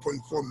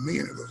 1.4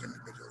 million of those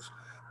individuals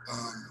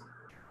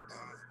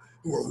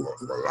who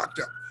are locked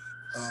up.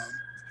 And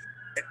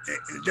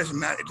it doesn't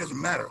matter. It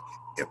doesn't matter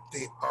if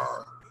they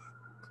are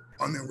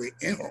on their way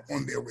in or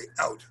on their way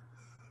out,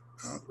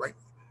 right?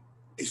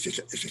 It's just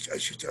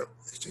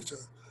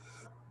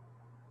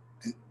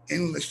an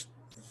endless,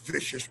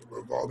 vicious,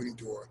 revolving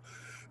door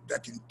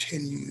that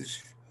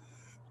continues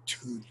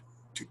to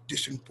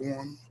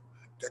disinform,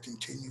 that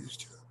continues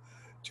to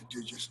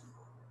just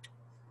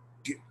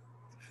get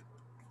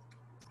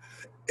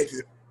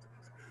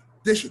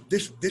this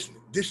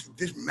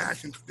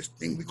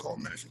thing we call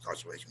mass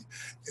incarceration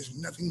is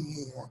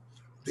nothing more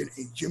than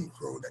a Jim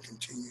Crow that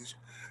continues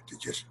to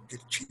just get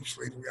cheap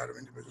slavery out of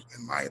individuals,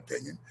 in my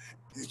opinion.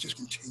 And it just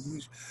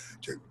continues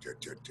to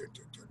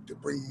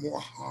bring more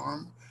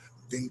harm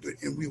than good,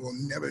 and we will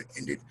never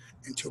end it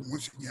until,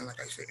 once again,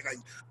 like I say,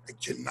 and I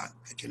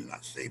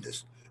cannot say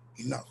this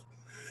enough,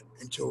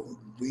 until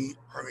we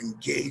are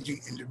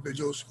engaging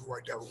individuals who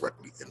are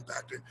directly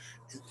impacted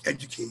and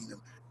educating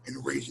them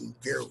and raising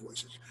their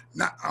voices,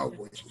 not our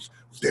voices,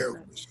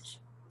 their voices.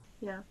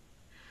 Yeah.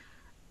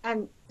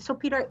 And so,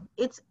 Peter,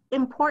 it's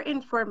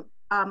important for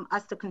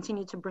us to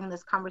continue to bring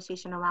this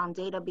conversation around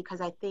data, because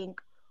I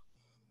think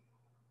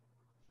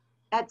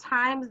at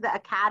times the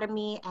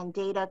academy and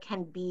data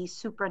can be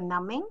super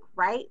numbing,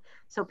 right?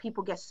 So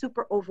people get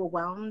super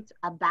overwhelmed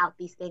about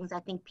these things. I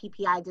think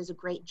PPI does a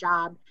great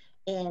job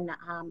in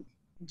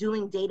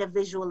doing data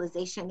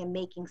visualization and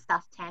making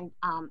stuff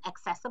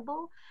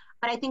accessible.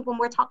 But I think when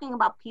we're talking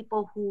about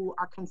people who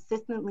are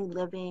consistently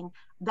living,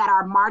 that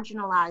are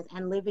marginalized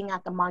and living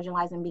at the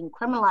marginalized and being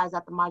criminalized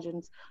at the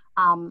margins,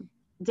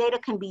 data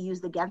can be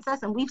used against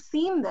us. And we've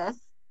seen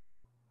this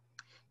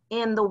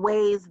in the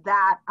ways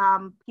that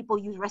people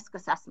use risk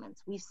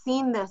assessments. We've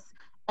seen this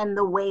and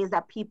the ways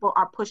that people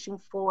are pushing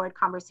forward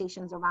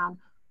conversations around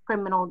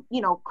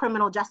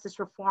criminal justice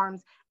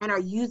reforms and are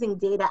using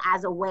data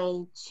as a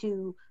way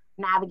to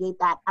navigate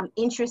that. I'm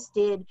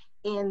interested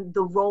in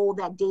the role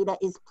that data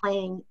is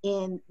playing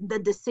in the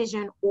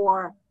decision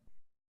or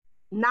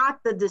not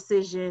the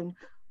decision,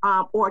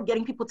 or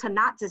getting people to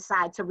not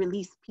decide to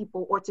release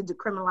people or to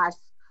decriminalize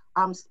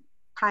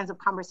kinds of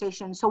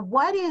conversations. So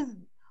what is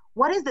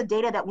the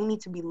data that we need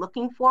to be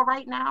looking for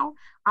right now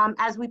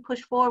as we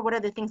push forward? What are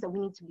the things that we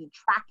need to be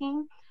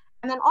tracking?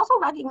 And then also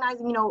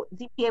recognizing,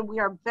 DPA, we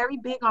are very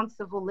big on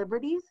civil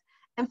liberties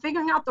and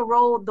figuring out the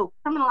role,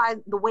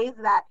 the ways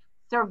that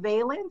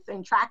surveillance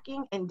and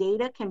tracking and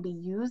data can be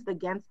used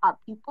against our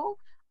people.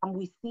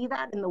 We see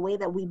that in the way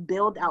that we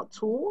build out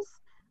tools.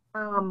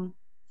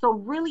 So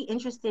really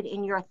interested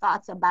in your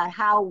thoughts about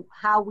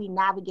how we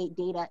navigate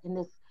data in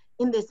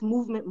this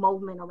movement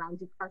around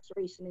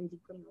decarceration and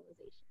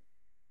decriminalization.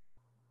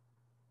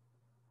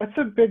 That's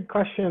a big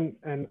question,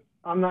 and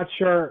I'm not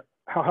sure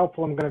how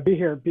helpful I'm going to be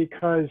here,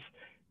 because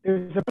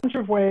there's a bunch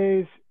of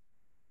ways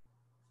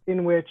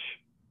in which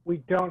we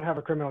don't have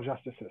a criminal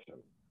justice system.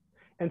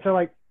 And so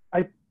let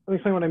me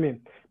explain what I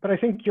mean. But I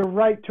think you're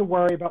right to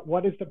worry about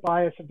what is the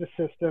bias of the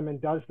system, and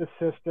does the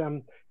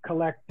system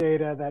collect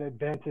data that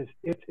advances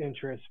its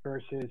interests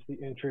versus the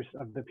interests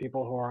of the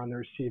people who are on the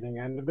receiving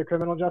end of the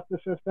criminal justice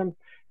system.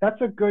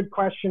 That's a good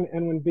question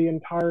and would be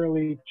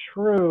entirely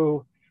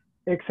true,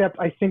 except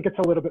I think it's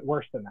a little bit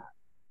worse than that.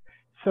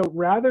 So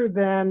rather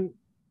than,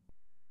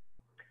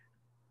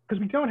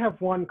 because we don't have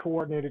one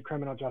coordinated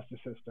criminal justice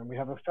system. We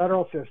have a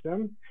federal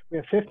system. We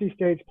have 50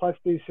 states plus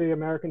DC,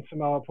 American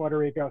Samoa, Puerto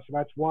Rico. So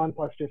that's 1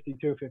 plus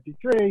 52,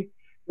 53.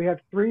 We have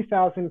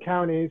 3,000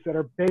 counties that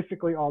are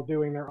basically all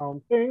doing their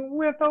own thing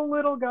with a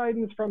little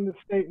guidance from the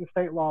state and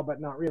state law,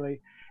 but not really.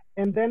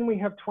 And then we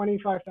have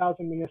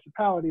 25,000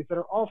 municipalities that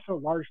are also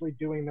largely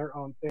doing their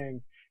own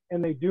thing,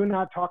 and they do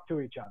not talk to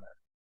each other.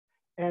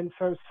 And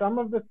so some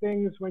of the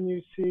things when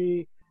you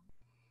see,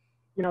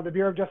 the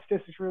Bureau of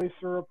Justice released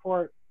a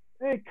report,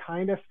 they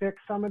kind of fix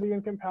some of the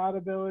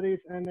incompatibilities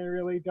and they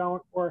really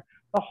don't, or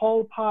the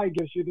whole pie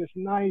gives you this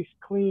nice,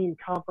 clean,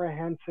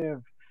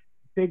 comprehensive,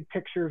 big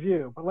picture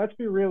view. But let's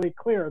be really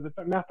clear that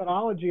the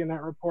methodology in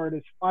that report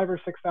is 5,000 or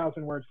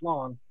 6,000 words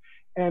long.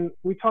 And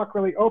we talk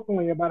really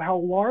openly about how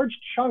large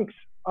chunks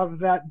of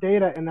that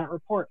data in that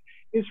report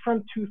is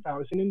from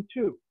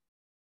 2002.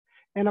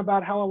 And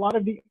about how a lot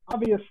of the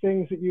obvious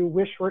things that you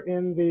wish were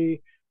in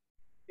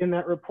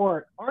that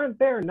report aren't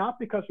there, not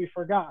because we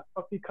forgot,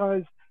 but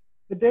because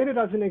the data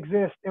doesn't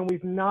exist and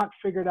we've not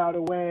figured out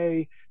a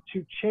way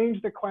to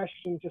change the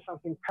question to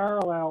something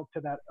parallel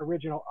to that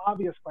original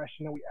obvious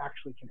question that we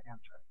actually can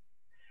answer.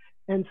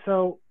 And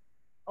so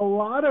a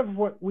lot of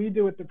what we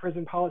do at the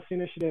Prison Policy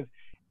Initiative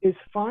is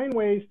find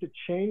ways to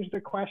change the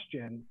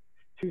question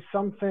to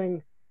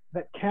something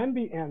that can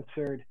be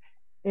answered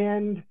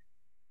and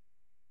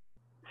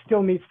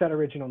still meets that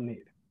original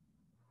need.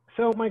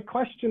 So my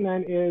question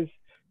then is,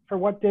 for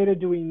what data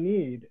do we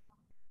need?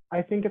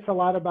 I think it's a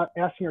lot about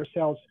asking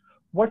ourselves,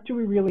 what do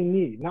we really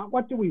need? Not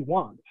what do we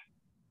want,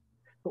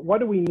 but what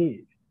do we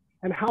need?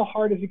 And how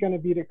hard is it going to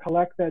be to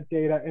collect that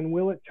data, and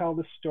will it tell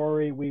the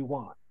story we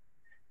want?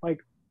 Like,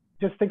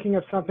 just thinking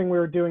of something we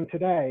were doing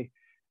today,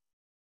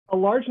 a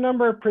large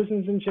number of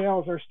prisons and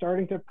jails are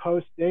starting to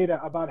post data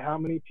about how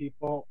many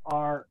people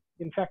are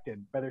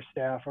infected, whether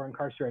staff or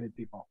incarcerated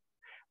people.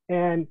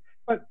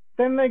 But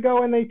then they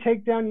go and they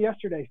take down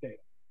yesterday's data.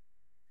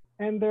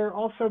 And they're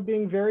also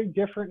being very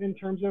different in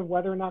terms of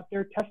whether or not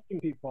they're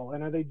testing people.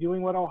 And are they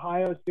doing what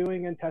Ohio's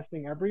doing and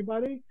testing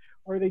everybody?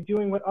 Or are they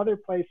doing what other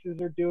places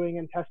are doing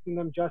and testing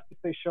them just if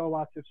they show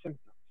lots of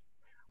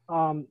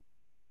symptoms?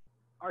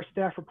 Our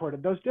staff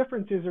reported those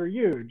differences are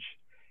huge.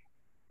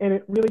 And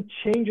it really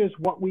changes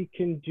what we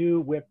can do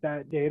with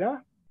that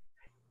data.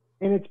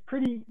 And it's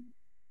pretty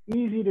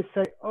easy to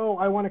say, oh,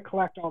 I want to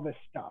collect all this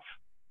stuff.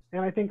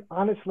 And I think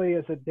honestly,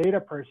 as a data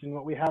person,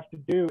 what we have to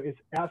do is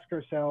ask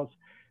ourselves,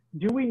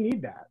 do we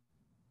need that?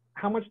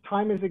 How much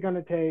time is it going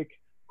to take?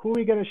 Who are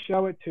we going to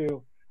show it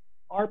to?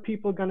 Are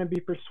people going to be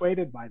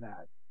persuaded by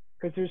that?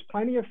 Because there's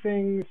plenty of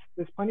things,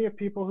 there's plenty of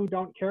people who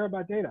don't care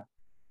about data,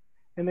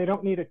 and they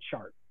don't need a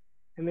chart,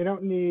 and they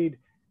don't need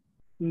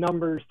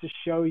numbers to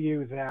show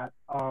you that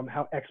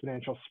how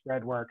exponential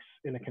spread works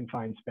in a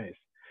confined space.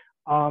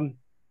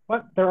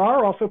 But there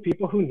are also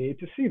people who need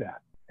to see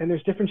that. And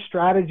there's different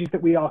strategies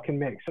that we all can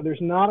make. So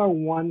there's not a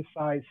one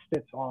size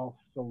fits all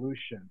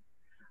solution.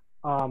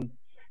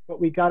 But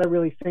we got to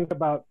really think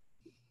about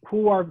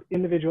who our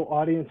individual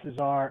audiences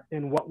are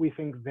and what we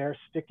think their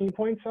sticking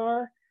points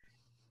are,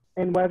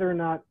 and whether or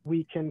not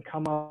we can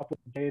come up with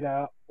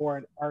data or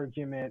an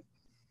argument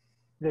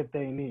that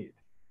they need.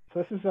 So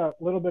this is a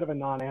little bit of a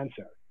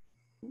non-answer.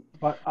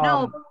 But,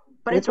 no,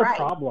 but it's a right.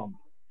 problem.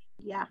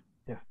 Yeah.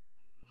 Yeah.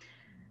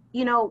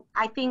 You know,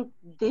 I think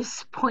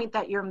this point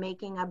that you're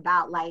making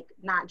about like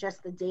not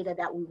just the data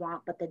that we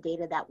want, but the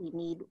data that we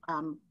need.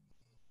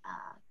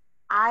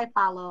 I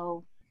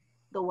follow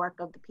the work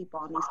of the people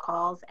on these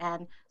calls,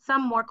 and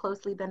some more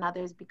closely than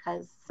others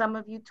because some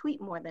of you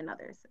tweet more than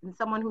others. And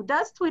someone who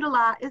does tweet a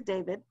lot is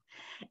David.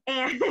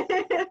 And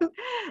it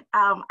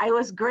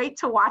was great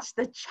to watch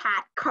the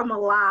chat come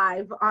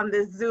alive on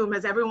this Zoom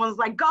as everyone's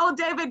like, go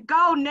David,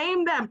 go,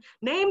 name them.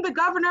 Name the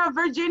governor of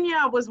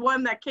Virginia was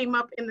one that came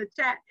up in the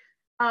chat.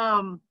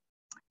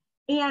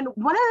 And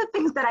one of the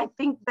things that I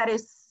think that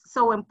is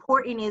so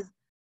important is,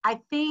 I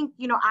think,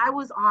 you know, I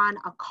was on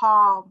a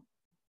call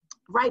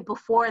right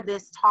before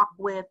this talk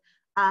with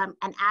an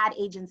ad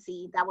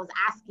agency that was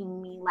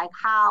asking me like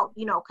how,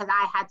 you know, because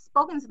I had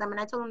spoken to them and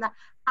I told them that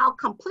how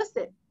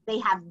complicit they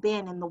have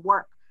been in the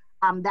work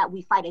that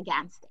we fight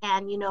against.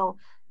 And, you know,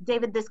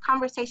 David, this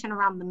conversation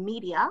around the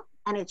media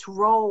and its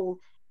role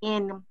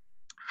in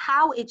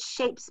how it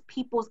shapes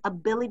people's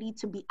ability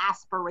to be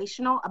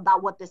aspirational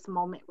about what this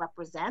moment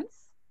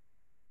represents,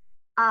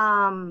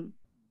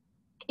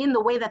 in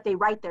the way that they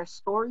write their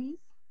stories,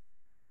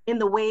 in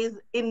the ways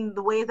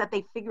that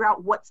they figure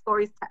out what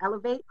stories to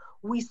elevate.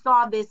 We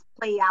saw this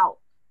play out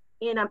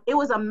it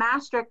was a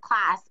master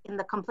class in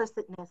the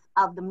complicitness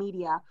of the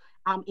media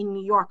in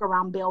New York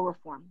around bail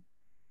reform,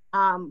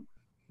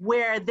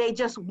 where they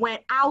just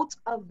went out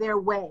of their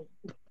way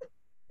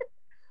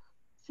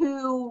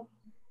to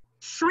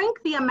shrink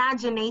the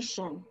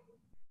imagination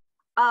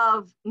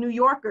of New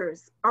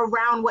Yorkers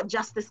around what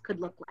justice could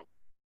look like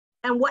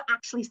and what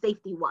actually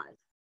safety was.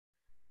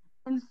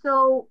 And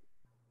so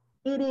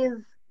it is,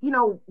 you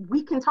know,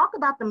 we can talk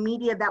about the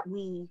media that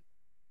we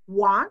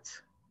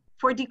want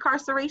for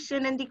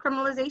decarceration and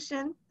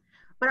decriminalization,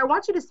 but I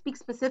want you to speak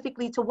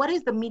specifically to what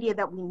is the media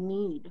that we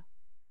need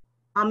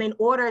in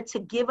order to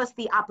give us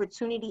the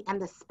opportunity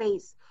and the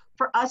space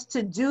for us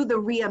to do the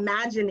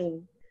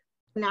reimagining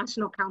the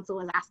National Council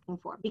is asking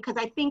for. Because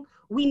I think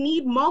we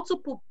need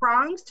multiple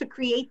prongs to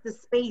create the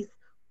space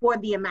for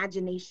the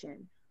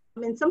imagination. I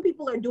mean, some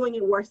people are doing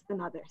it worse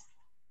than others.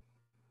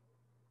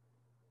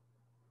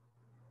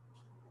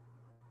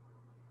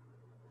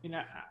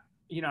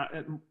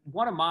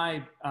 One of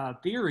my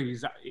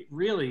theories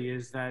really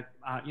is that,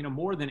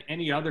 more than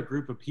any other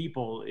group of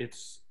people,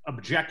 it's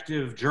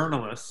objective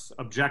journalists,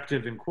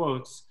 objective in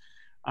quotes,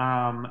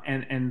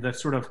 and the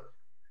sort of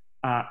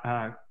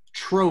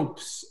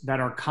tropes that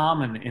are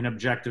common in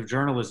objective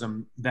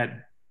journalism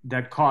that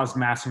cause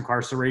mass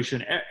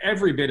incarceration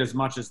every bit as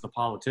much as the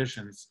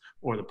politicians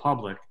or the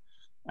public.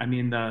 I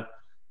mean,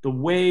 the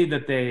way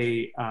that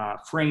they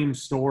frame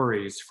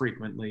stories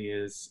frequently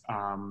is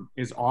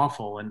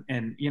awful.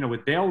 And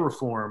with bail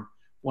reform,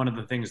 one of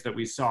the things that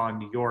we saw in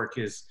New York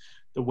is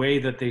the way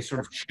that they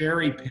sort of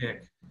cherry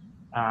pick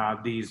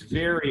these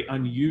very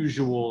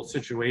unusual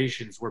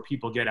situations where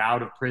people get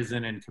out of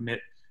prison and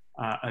commit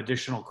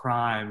additional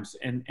crimes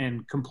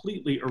and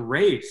completely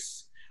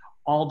erase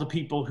all the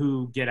people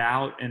who get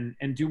out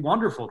and do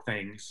wonderful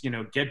things,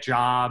 get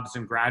jobs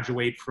and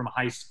graduate from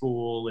high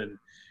school and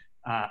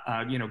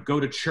go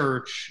to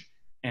church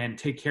and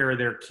take care of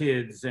their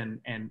kids and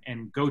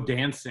go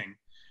dancing.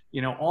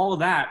 All of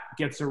that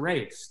gets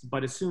erased.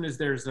 But as soon as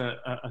there's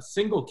a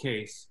single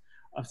case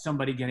of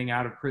somebody getting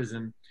out of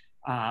prison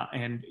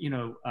and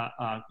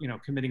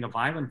committing a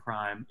violent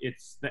crime,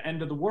 it's the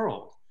end of the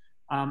world.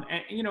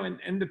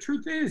 And the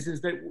truth is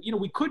that,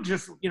 we could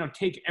just,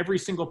 take every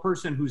single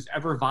person who's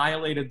ever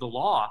violated the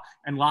law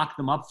and lock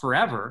them up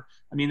forever.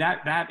 I mean,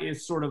 that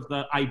is sort of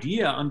the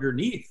idea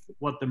underneath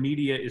what the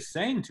media is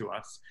saying to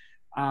us.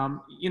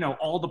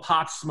 All the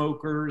pot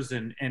smokers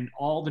and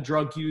all the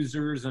drug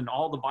users and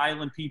all the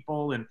violent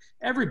people and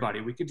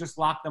everybody, we could just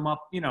lock them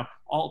up,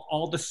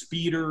 all the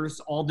speeders,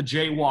 all the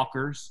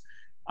jaywalkers.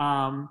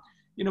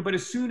 But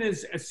as soon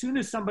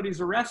as somebody's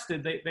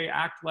arrested, they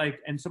act like,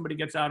 and somebody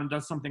gets out and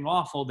does something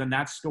awful, then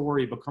that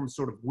story becomes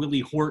sort of Willie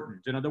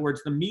Horton. In other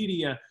words, the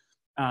media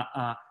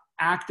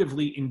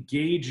actively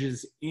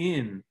engages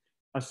in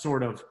a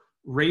sort of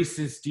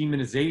racist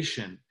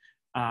demonization.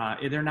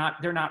 They're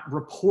not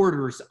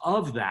reporters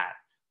of that.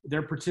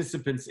 They're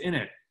participants in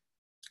it.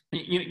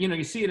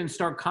 You see it in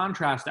stark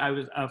contrast.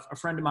 A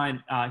friend of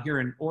mine here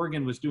in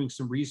Oregon was doing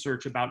some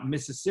research about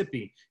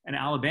Mississippi and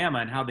Alabama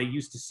and how they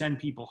used to send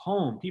people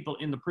home. People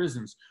in the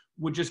prisons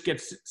would just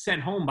get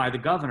sent home by the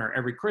governor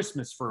every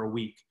Christmas for a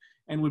week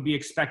and would be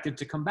expected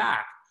to come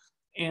back.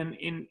 And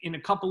in a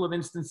couple of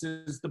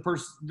instances,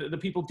 the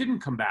people didn't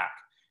come back.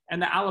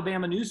 And the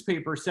Alabama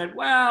newspaper said,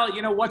 well,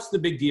 what's the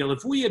big deal?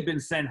 If we had been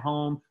sent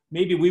home,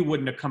 maybe we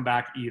wouldn't have come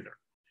back either.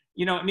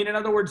 In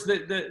other words,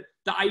 the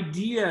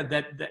idea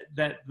that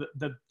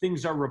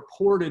things are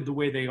reported the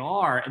way they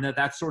are and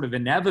that's sort of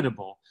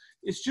inevitable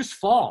is just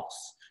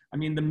false. I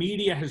mean, the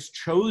media has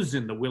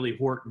chosen the Willie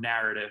Horton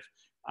narrative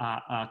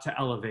to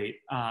elevate.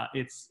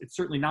 It's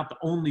certainly not the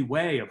only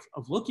way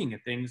of looking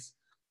at things.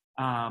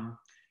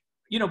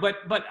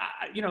 But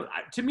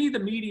to me, the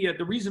media,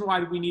 the reason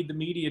why we need the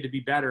media to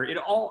be better,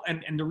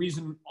 and the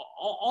reason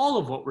all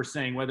of what we're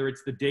saying, whether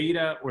it's the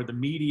data or the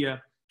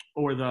media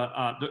or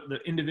the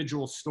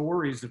individual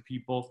stories of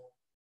people,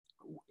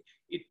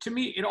 to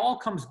me, it all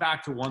comes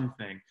back to one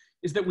thing,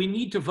 is that we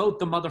need to vote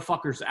the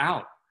motherfuckers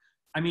out.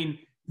 I mean,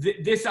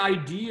 this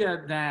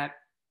idea that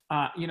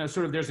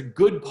sort of there's a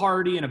good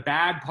party and a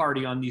bad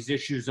party on these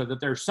issues, or that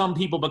there's some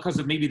people, because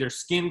of maybe their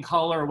skin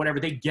color or whatever,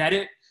 they get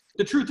it.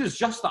 The truth is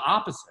just the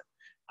opposite.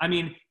 I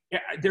mean,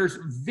 there's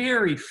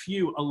very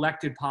few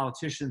elected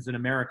politicians in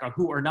America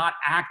who are not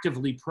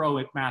actively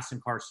pro-mass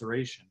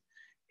incarceration.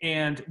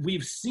 And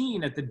we've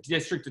seen at the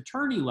district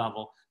attorney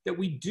level that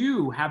we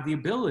do have the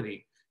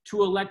ability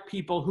to elect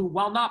people who,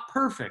 while not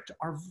perfect,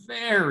 are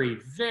very,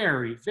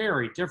 very,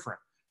 very different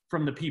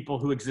from the people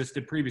who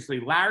existed previously.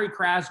 Larry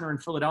Krasner in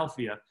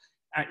Philadelphia,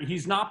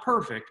 he's not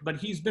perfect, but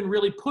he's been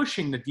really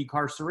pushing the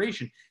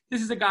decarceration.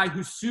 This is a guy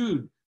who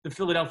sued the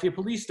Philadelphia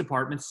Police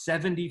Department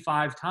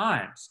 75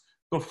 times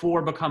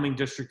before becoming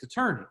district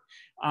attorney.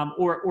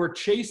 Or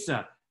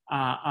Chesa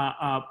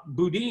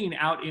Boudin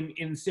out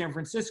in San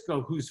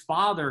Francisco, whose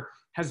father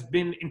has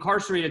been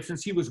incarcerated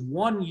since he was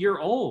 1 year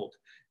old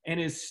and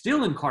is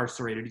still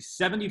incarcerated. He's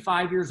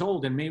 75 years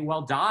old and may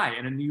well die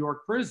in a New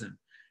York prison.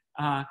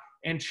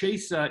 And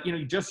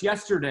Chesa, just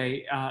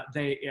yesterday,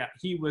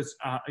 he was,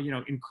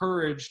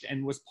 encouraged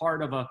and was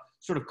part of a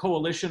sort of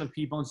coalition of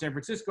people in San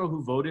Francisco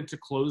who voted to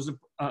close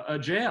a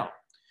jail.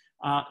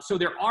 So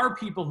there are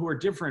people who are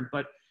different,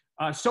 but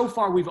so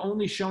far we've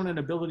only shown an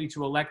ability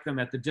to elect them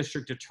at the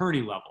district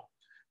attorney level.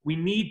 We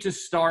need to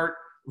start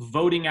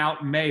voting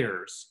out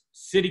mayors,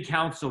 city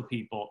council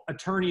people,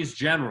 attorneys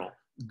general,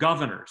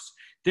 governors.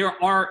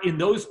 There are, in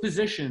those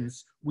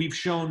positions, we've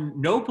shown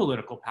no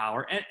political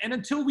power. And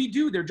until we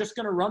do, they're just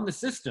going to run the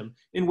system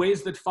in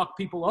ways that fuck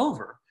people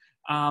over.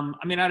 I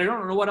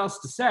don't know what else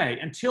to say.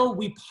 Until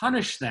we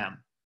punish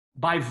them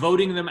by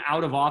voting them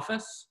out of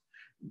office,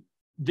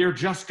 they're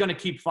just going to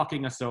keep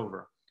fucking us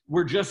over.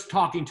 We're just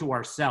talking to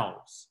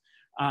ourselves.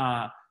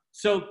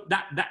 So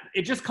that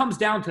it just comes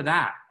down to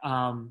that.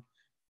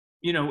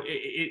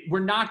 We're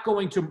not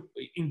going to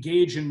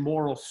engage in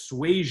moral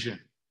suasion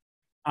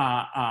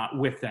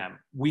with them.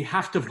 We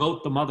have to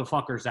vote the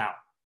motherfuckers out.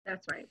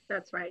 That's right.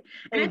 That's right.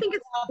 And I think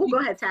it's, go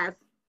ahead, Taz.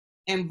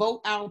 And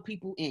vote our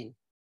people in.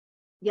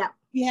 Yeah.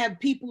 We have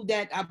people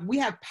we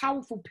have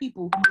powerful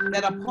people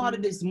that are part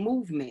of this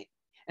movement.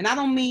 And I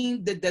don't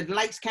mean the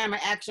lights, camera,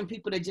 action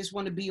people that just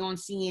want to be on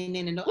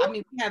CNN.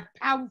 We have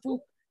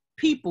powerful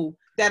people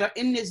that are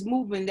in this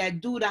movement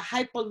that do the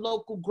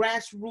hyper-local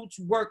grassroots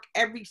work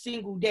every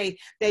single day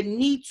that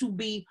need to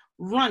be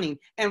running.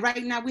 And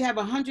right now we have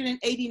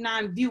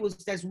 189 viewers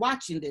that's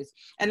watching this.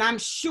 And I'm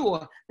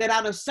sure that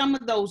out of some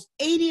of those,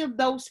 80 of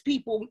those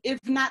people, if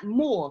not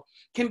more,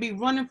 can be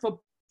running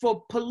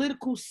for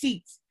political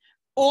seats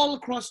all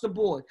across the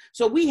board.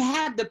 So we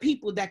have the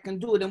people that can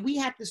do it, and we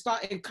have to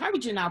start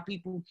encouraging our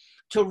people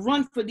to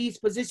run for these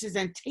positions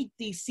and take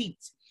these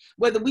seats.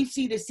 Whether we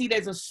see the seat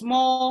as a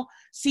small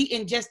seat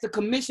in just the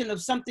commission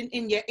of something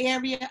in your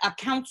area, a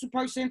council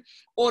person,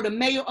 or the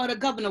mayor or the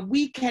governor,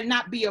 we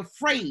cannot be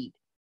afraid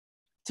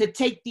to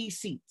take these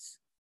seats.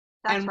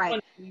 That's right.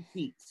 Run these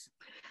seats.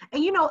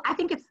 And I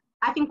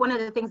think one of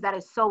the things that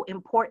is so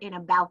important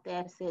about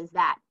this is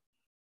that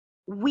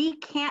we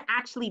can't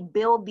actually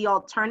build the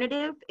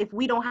alternative if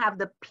we don't have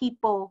the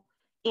people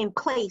in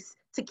place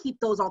to keep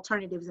those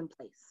alternatives in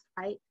place,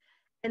 right?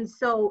 And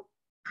so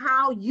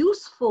how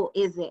useful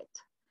is it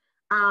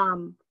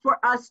for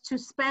us to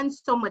spend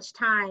so much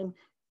time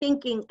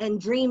thinking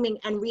and dreaming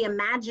and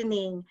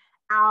reimagining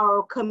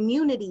our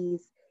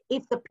communities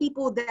if the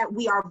people that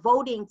we are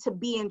voting to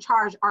be in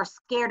charge are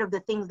scared of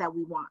the things that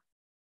we want?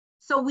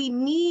 So we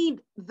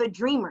need the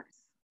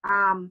dreamers.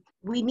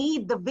 We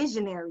need the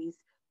visionaries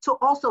to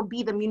also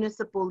be the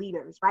municipal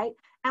leaders, right?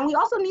 And we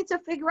also need to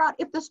figure out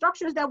if the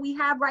structures that we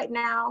have right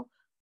now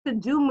to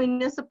do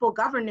municipal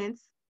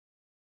governance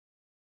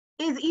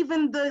is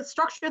even the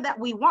structure that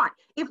we want.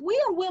 If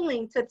we are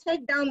willing to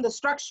take down the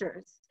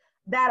structures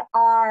that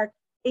are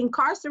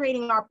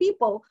incarcerating our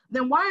people,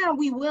 then why are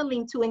we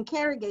willing to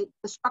interrogate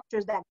the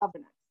structures that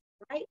govern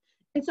us, right?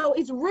 And so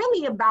it's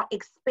really about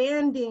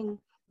expanding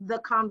the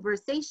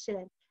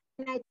conversation.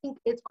 And I think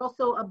it's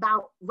also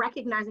about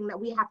recognizing that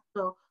we have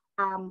to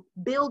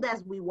build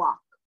as we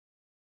walk,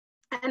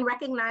 and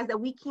recognize that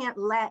we can't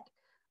let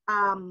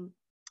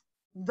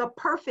the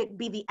perfect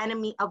be the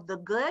enemy of the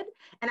good.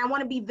 And I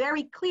want to be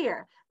very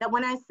clear that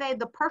when I say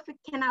the perfect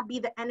cannot be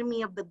the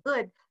enemy of the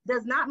good,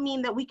 does not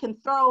mean that we can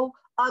throw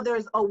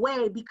others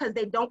away because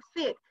they don't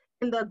fit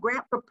in the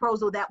grant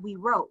proposal that we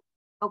wrote.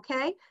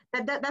 Okay,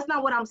 that's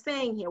not what I'm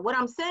saying here. What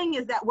I'm saying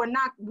is that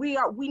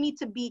we need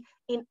to be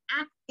in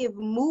active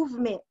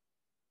movement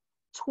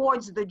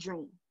towards the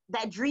dream.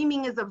 That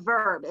dreaming is a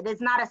verb. It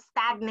is not a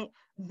stagnant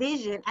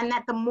vision. And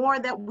that the more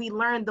that we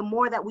learn, the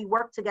more that we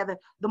work together,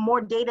 the more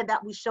data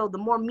that we show, the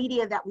more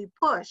media that we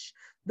push,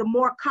 the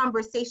more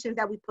conversations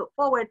that we put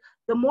forward,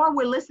 the more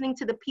we're listening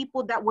to the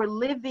people that were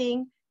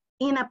living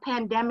in a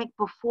pandemic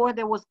before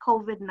there was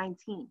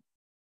COVID-19.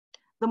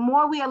 The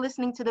more we are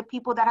listening to the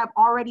people that have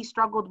already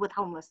struggled with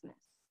homelessness,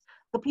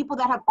 the people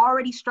that have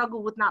already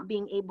struggled with not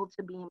being able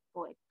to be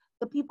employed,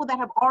 the people that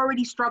have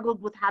already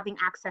struggled with having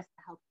access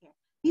to healthcare.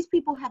 These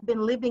people have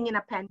been living in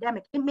a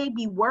pandemic. It may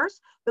be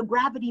worse, the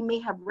gravity may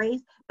have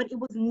raised, but it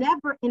was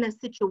never in a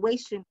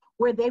situation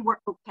where they were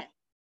okay.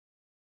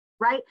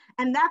 right?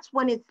 And that's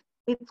when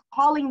it's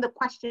calling the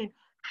question,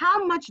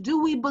 how much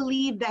do we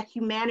believe that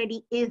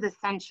humanity is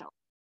essential,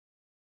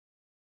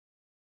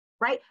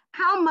 right?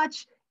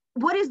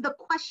 What is the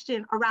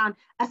question around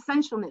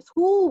essentialness?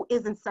 Who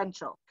is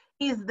essential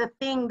is the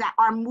thing that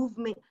our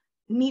movement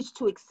needs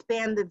to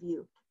expand the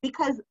view.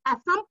 Because at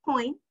some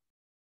point,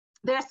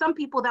 there are some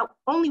people that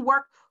only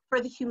work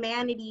for the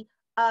humanity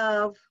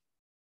of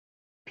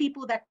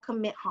people that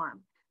commit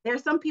harm. There are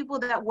some people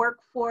that work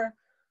for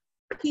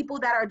people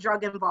that are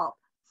drug involved.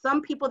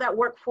 Some people that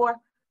work for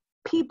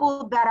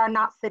people that are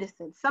not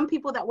citizens. Some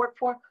people that work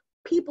for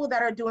people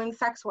that are doing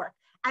sex work.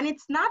 And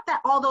it's not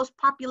that all those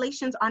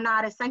populations are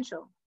not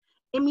essential.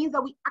 It means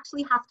that we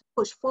actually have to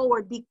push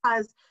forward,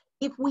 because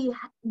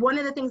one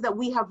of the things that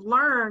we have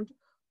learned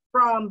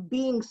from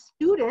being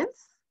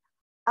students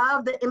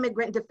of the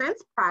Immigrant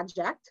Defense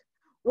Project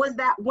was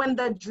that when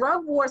the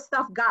drug war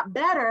stuff got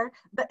better,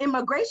 the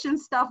immigration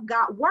stuff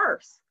got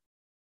worse,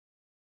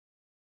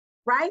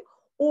 right?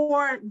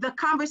 Or the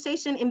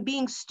conversation in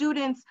being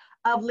students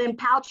of Lynn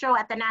Paltrow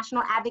at the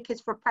National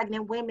Advocates for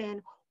Pregnant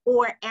Women,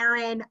 or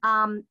Erin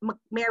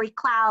Mary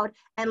Cloud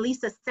and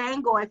Lisa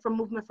Sangoy from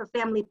Movement for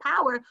Family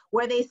Power,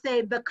 where they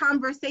say the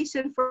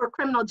conversation for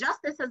criminal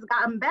justice has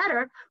gotten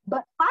better,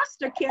 but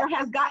foster care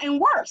has gotten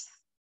worse,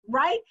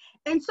 right?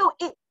 And so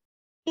it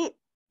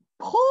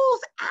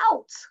pulls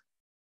out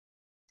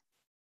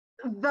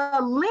the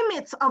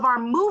limits of our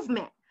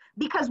movement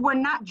because we're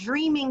not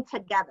dreaming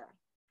together.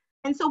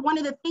 And so one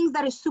of the things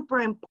that is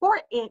super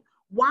important,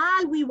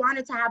 why we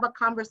wanted to have a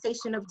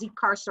conversation of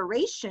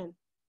decarceration,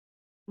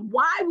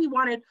 why we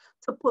wanted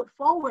to put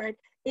forward,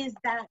 is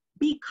that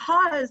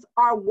because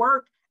our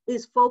work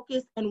is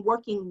focused and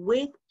working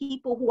with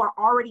people who are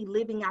already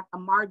living at the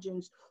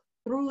margins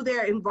through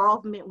their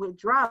involvement with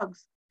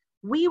drugs,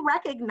 we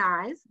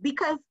recognize,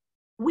 because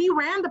we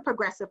ran the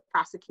progressive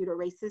prosecutor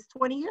races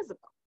 20 years ago.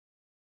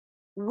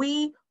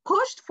 We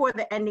pushed for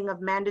the ending of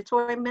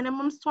mandatory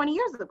minimums 20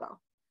 years ago.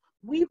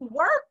 We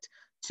worked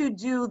to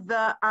do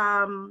the,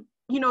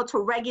 to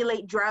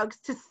regulate drugs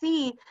to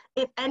see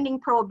if ending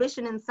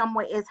prohibition in some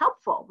way is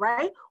helpful,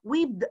 right?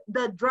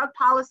 The drug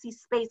policy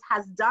space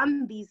has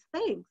done these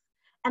things.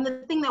 And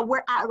the thing that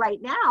we're at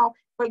right now,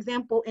 for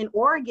example, in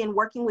Oregon,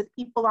 working with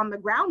people on the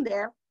ground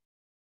there,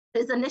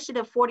 is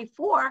Initiative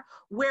 44,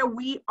 where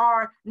we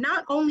are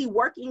not only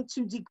working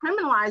to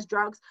decriminalize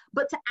drugs,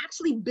 but to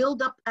actually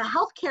build up a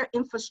healthcare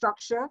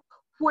infrastructure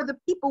for the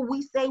people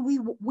we say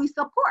we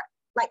support.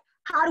 Like,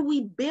 how do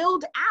we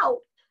build out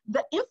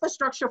the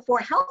infrastructure for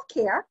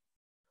healthcare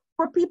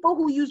for people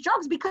who use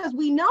drugs? Because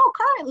we know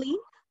currently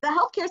the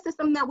healthcare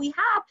system that we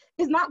have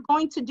is not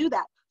going to do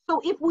that. So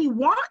if we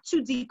want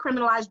to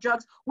decriminalize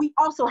drugs, we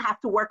also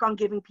have to work on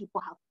giving people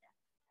healthcare.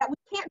 That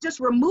we can't just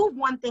remove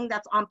one thing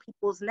that's on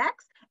people's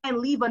necks and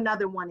leave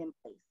another one in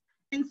place.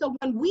 And so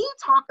when we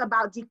talk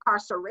about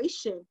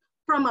decarceration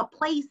from a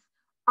place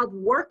of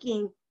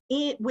working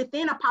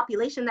within a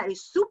population that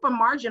is super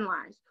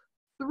marginalized,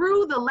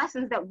 through the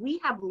lessons that we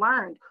have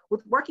learned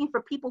with working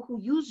for people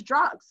who use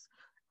drugs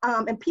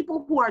and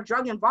people who are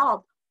drug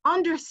involved,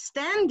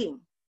 understanding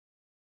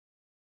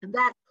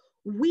that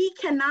we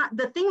cannot,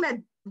 the thing that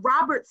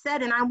Robert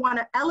said, and I want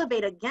to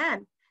elevate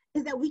again,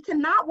 is that we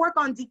cannot work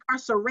on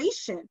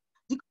decarceration.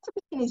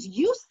 Decarceration is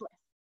useless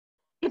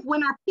if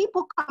when our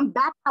people come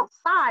back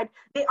outside,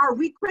 they are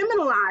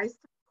recriminalized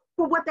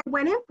for what they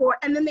went in for,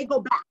 and then they go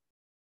back.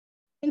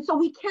 And so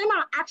we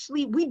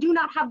do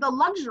not have the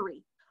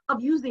luxury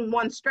of using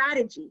one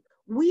strategy.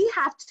 We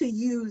have to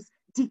use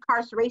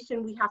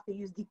decarceration, we have to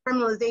use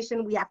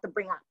decriminalization, we have to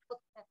bring out.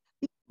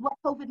 What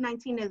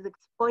COVID-19 is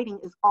exploiting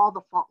is all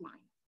the fault lines.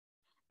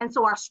 And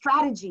so our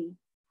strategy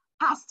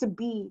has to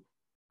be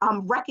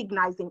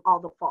recognizing all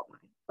the fault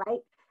lines, right?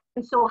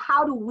 And so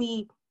how do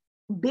we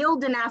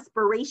build an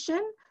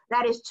aspiration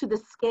that is to the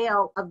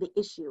scale of the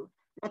issue?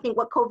 I think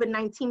what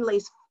COVID-19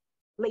 lays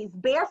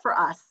bare for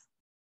us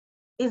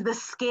is the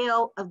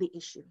scale of the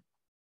issue.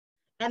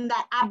 And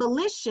that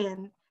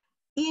abolition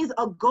is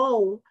a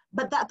goal,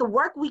 but that the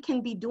work we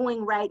can be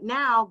doing right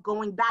now,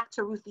 going back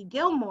to Ruthie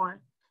Gilmore,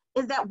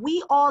 is that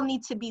we all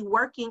need to be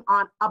working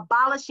on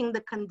abolishing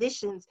the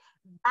conditions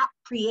that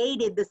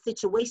created the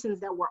situations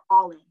that we're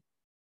all in.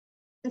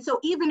 And so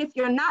even if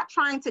you're not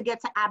trying to get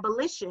to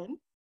abolition,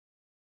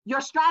 your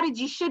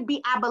strategy should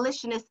be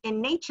abolitionist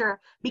in nature,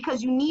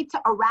 because you need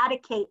to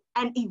eradicate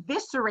and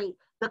eviscerate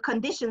the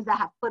conditions that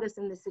have put us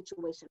in this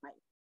situation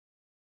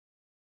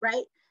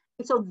right?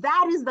 And so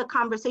that is the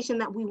conversation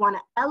that we want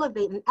to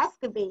elevate and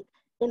excavate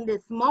in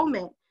this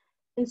moment.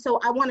 And so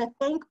I want to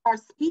thank our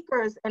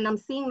speakers, and I'm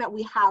seeing that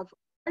we have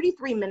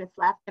 33 minutes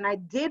left, and I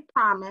did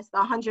promise the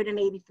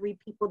 183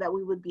 people that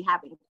we would be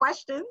having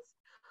questions.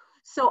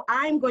 So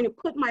I'm going to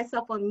put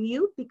myself on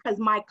mute because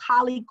my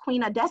colleague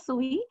Queen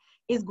Adesui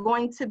is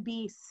going to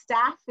be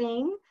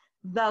staffing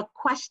the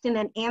question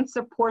and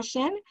answer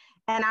portion,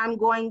 and I'm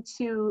going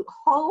to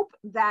hope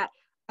that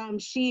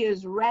she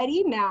is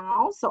ready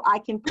now so I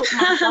can put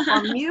myself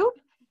on mute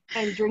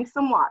and drink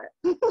some water.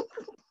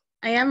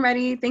 I am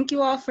ready. Thank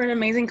you all for an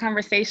amazing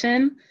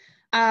conversation.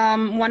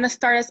 Want to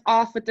start us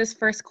off with this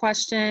first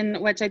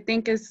question, which I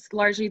think is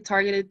largely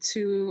targeted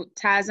to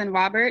Taz and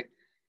Robert.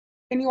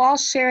 Can you all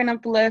share and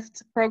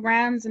uplift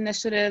programs,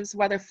 initiatives,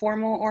 whether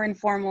formal or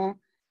informal,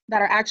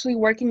 that are actually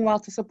working well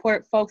to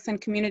support folks and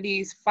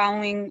communities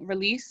following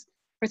release,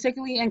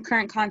 particularly in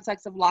current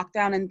context of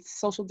lockdown and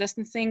social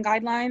distancing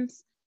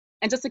guidelines?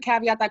 And just to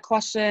caveat that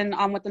question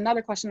with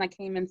another question that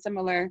came in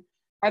similar,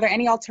 are there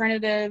any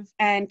alternative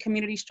and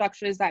community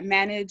structures that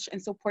manage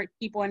and support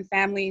people and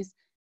families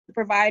to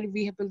provide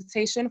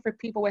rehabilitation for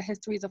people with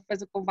histories of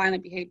physical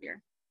violent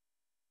behavior?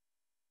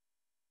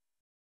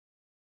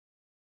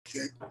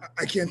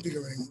 I can't think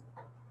of any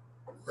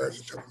right off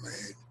the top of my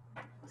head.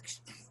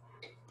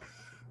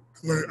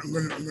 I'm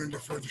gonna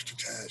defer this to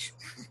Taz.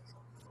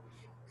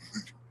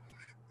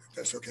 If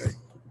that's okay.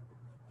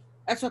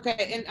 That's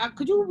okay. And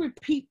could you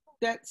repeat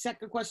that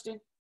second question?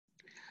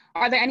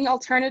 Are there any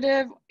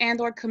alternative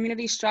and or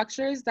community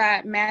structures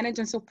that manage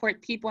and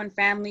support people and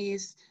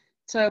families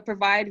to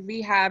provide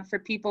rehab for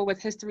people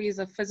with histories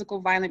of physical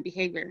violent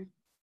behavior?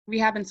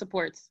 Rehab and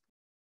supports.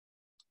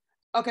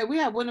 Okay, we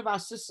have one of our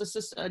Sister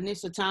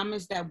Anissa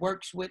Thomas that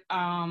works with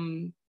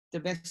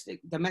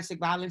domestic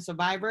violence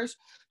survivors.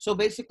 So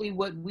basically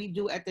what we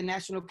do at the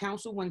National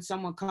Council, when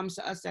someone comes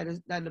to us that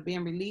are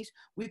being released,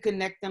 we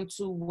connect them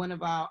to one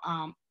of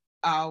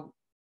our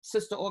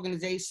sister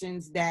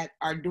organizations that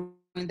are doing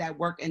that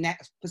work in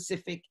that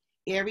specific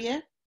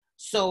area.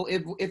 So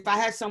if I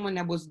had someone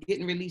that was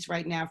getting released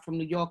right now from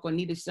New York or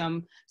needed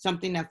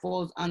something that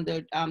falls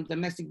under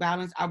domestic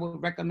violence, I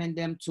would recommend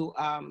them to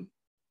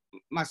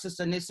my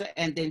sister Nissa,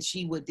 and then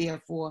she would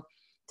therefore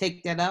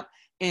take that up.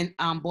 In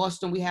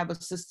Boston, we have a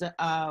sister,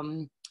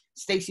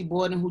 Stacy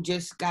Borden, who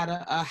just got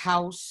a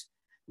house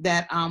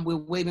that we're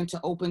waiting to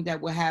open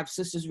that will have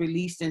sisters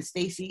released. And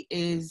Stacy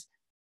is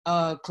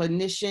a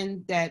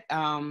clinician that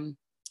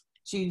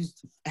she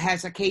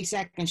has a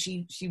CASAC, and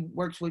she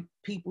works with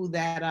people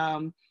that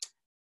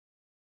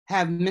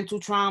have mental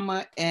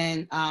trauma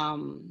and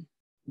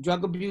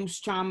drug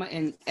abuse trauma,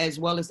 and as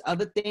well as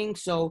other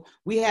things. So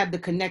we have the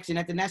connection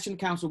at the National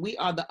Council. We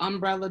are the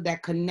umbrella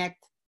that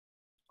connect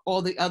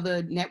all the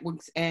other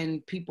networks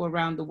and people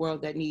around the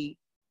world that need,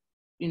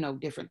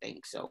 different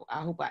things. So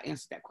I hope I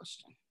answered that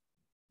question.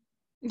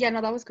 Yeah,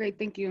 no, that was great.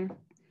 Thank you.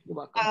 You're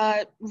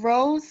welcome.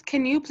 Rose,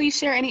 can you please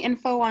share any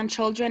info on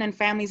children and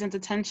families in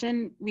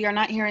detention? We are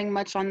not hearing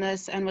much on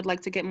this and would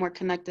like to get more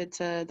connected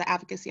to the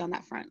advocacy on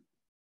that front.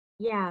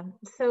 Yeah,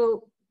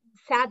 so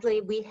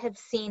sadly, we have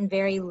seen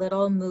very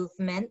little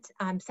movement,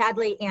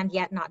 sadly and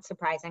yet not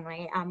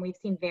surprisingly. We've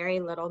seen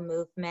very little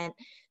movement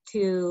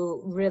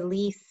to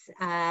release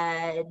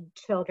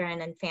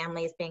children and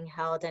families being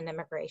held in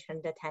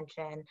immigration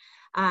detention.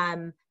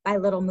 By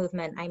little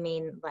movement, I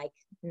mean like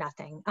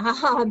nothing.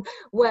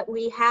 What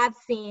we have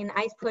seen,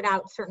 ICE put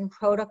out certain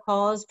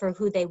protocols for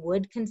who they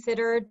would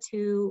consider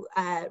to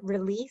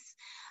release.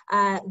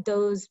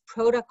 Those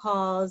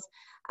protocols,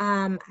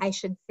 I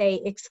should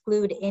say,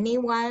 exclude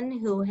anyone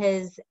who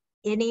has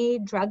any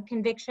drug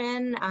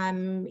conviction,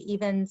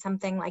 even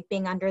something like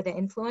being under the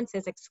influence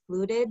is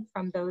excluded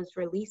from those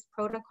release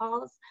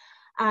protocols.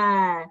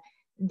 So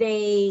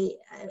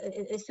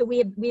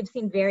we've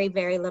seen very,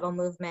 very little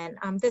movement.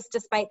 This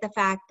despite the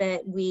fact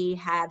that we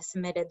have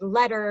submitted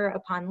letter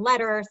upon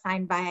letter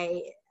signed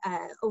by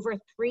over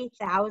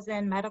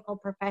 3,000 medical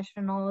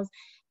professionals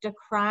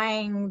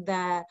decrying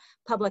the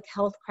public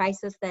health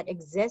crisis that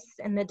exists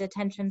in the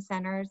detention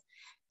centers.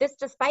 This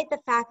despite the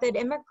fact that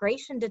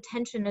immigration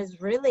detention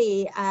is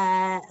really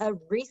a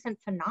recent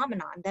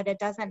phenomenon, that it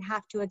doesn't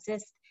have to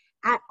exist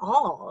at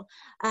all.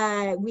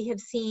 We have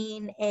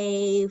seen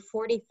a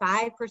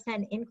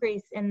 45%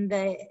 increase in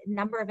the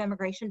number of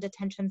immigration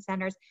detention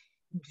centers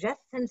just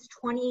since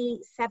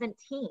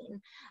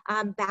 2017.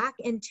 Back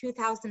in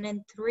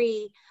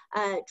 2003,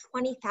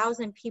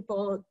 20,000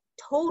 people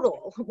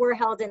total were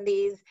held in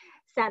these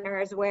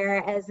centers,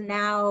 whereas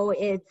now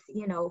it's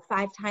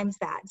 5 times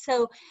that.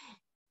 So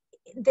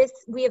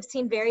we have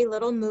seen very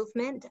little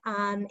movement,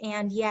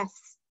 and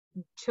yes,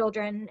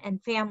 children and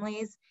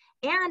families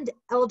and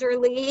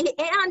elderly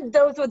and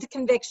those with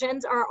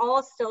convictions are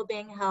all still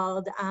being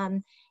held,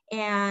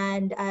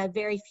 and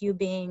very few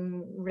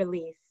being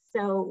released.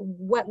 So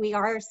what we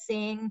are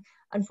seeing,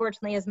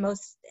 unfortunately,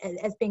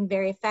 as being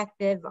very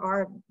effective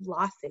are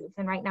lawsuits.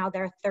 And right now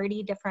there are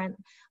 30 different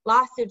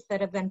lawsuits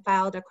that have been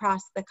filed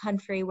across the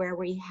country where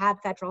we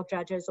have federal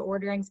judges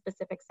ordering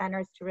specific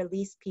centers to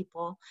release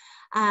people.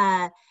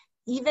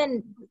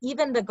 Even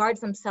the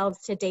guards themselves,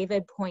 to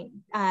David's point,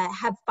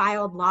 have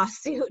filed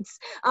lawsuits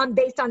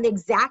based on the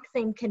exact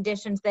same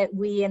conditions that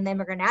we in the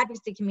immigrant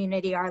advocacy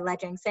community are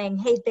alleging, saying,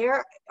 hey,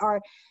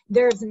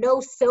 there's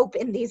no soap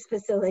in these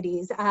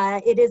facilities.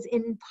 It is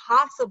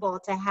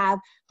impossible to have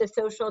the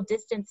social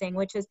distancing,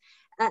 which is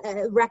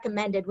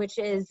recommended, which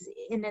is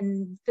in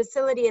a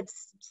facility,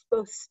 it's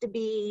supposed to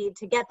be,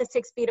 to get the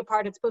 6 feet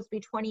apart, it's supposed to be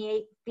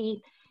 28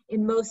 feet.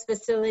 In most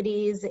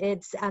facilities,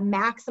 it's a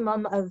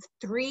maximum of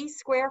 3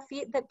 square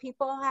feet that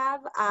people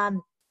have.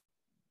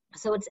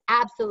 So it's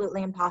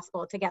absolutely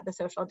impossible to get the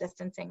social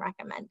distancing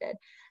recommended.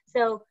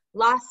 So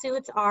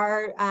lawsuits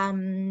are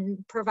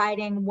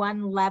providing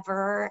one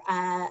lever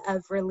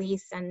of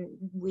release, and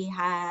we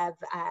have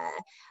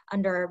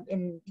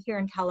here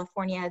in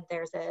California,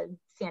 there's a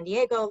San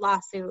Diego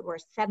lawsuit where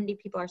 70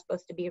 people are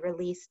supposed to be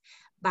released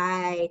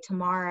by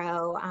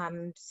tomorrow.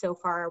 So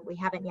far, we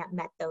haven't yet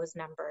met those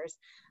numbers,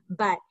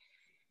 but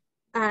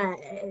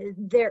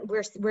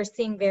we're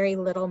seeing very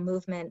little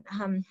movement.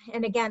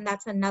 And again,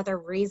 that's another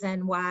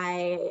reason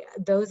why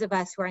those of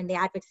us who are in the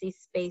advocacy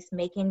space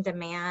making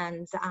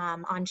demands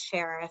on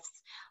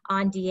sheriffs,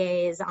 on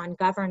DAs, on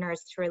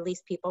governors to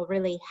release people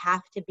really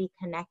have to be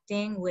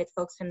connecting with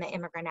folks from the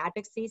immigrant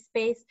advocacy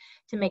space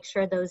to make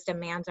sure those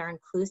demands are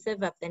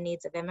inclusive of the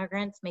needs of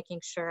immigrants,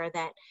 making sure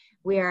that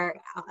we are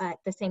at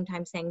the same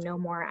time saying no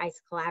more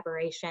ICE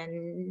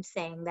collaboration,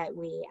 saying that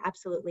we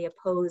absolutely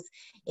oppose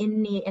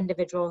any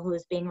individual who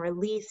is being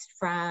released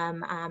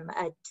from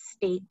a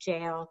state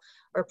jail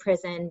or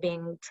prison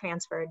being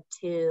transferred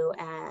to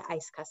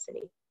ICE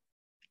custody.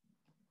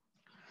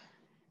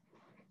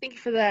 Thank you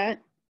for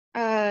that.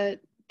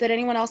 Did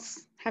anyone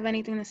else have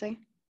anything to say?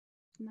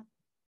 No.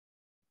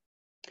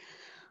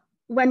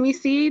 When we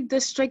see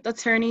district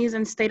attorneys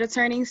and state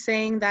attorneys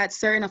saying that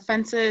certain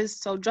offenses,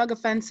 so drug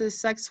offenses,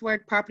 sex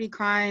work, property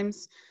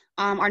crimes,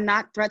 are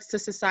not threats to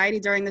society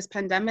during this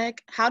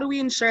pandemic, how do we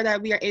ensure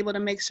that we are able to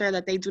make sure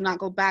that they do not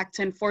go back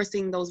to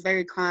enforcing those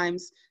very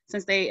crimes,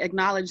 since they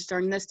acknowledged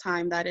during this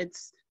time that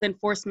the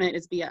enforcement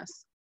is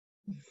BS?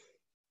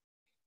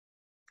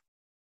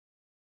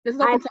 This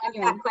is open to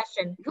anyone. That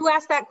question. Who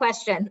asked that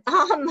question?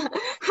 I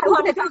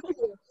want to talk to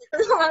you.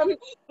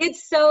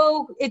 It's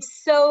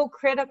so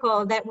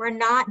critical that we're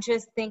not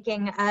just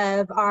thinking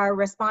of our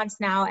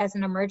response now as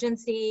an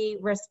emergency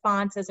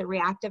response, as a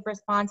reactive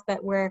response,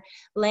 but we're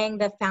laying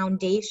the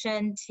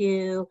foundation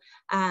to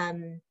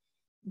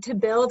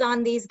build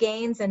on these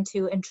gains and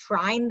to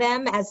enshrine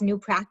them as new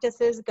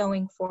practices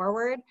going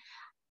forward.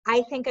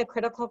 I think a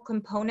critical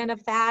component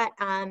of that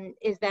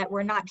is that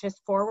we're not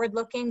just forward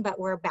looking, but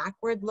we're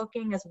backward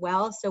looking as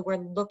well. So we're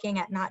looking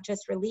at not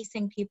just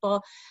releasing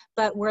people,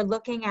 but we're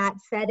looking at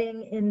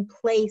setting in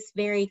place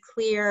very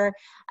clear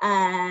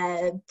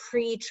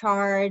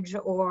pre-charge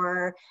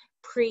or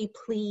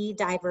pre-plea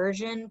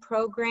diversion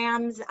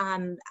programs.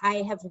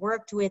 I have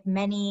worked with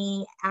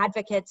many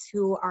advocates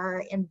who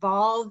are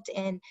involved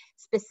in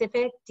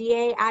specific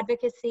DA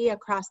advocacy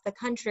across the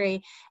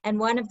country. And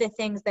one of the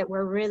things that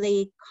we're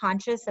really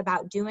conscious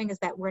about doing is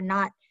that we're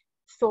not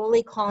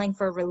solely calling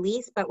for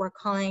release, but we're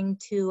calling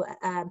to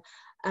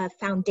a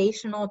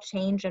foundational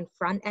change in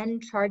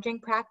front-end charging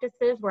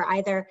practices where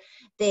either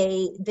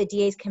the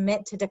DAs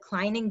commit to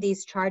declining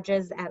these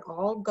charges at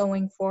all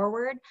going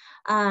forward,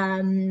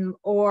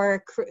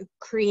 or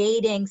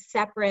creating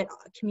separate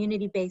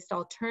community-based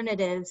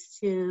alternatives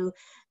to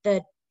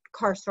the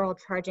carceral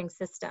charging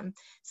system.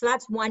 So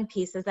that's one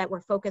piece, is that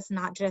we're focused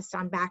not just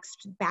on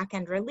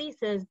back-end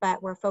releases,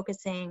 but we're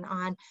focusing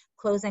on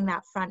closing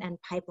that front-end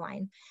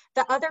pipeline.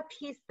 The other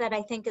piece that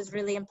I think is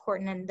really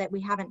important and that we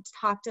haven't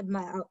talked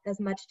about as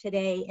much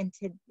today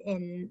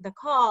in the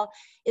call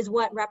is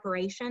what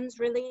reparations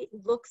really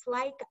looks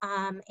like,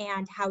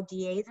 and how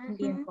DAs can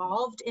be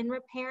involved in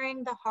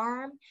repairing the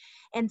harm.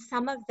 And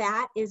some of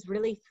that is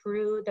really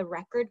through the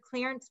record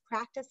clearance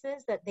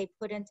practices that they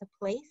put into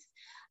place,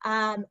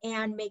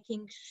 and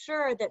making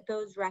sure that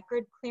those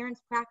record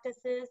clearance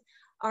practices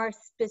are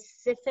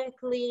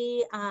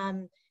specifically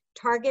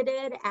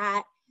targeted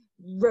at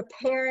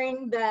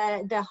repairing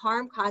the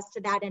harm caused to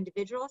that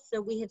individual.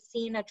 So we have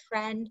seen a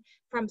trend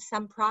from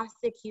some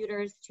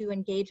prosecutors to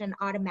engage in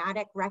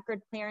automatic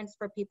record clearance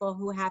for people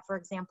who have, for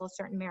example,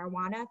 certain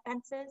marijuana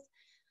offenses.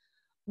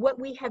 What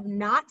we have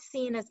not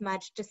seen as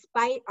much,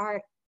 despite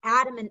our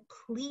adamant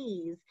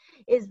pleas,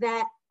 is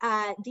that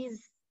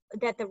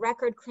that the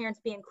record clearance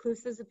be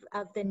inclusive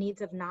of the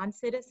needs of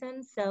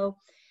non-citizens. So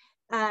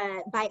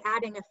by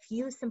adding a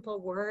few simple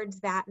words,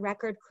 that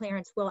record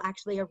clearance will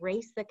actually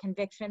erase the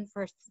conviction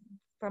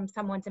from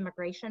someone's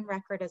immigration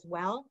record as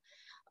well,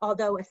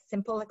 although a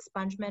simple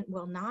expungement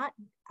will not.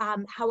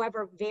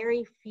 However,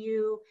 very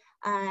few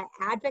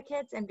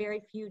advocates and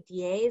very few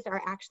DAs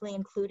are actually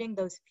including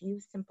those few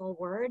simple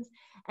words,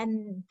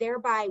 and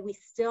thereby we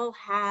still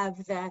have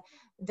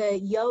the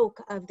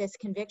yoke of this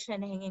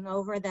conviction hanging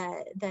over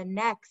the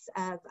necks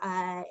of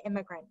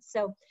immigrants.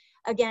 So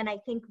again, I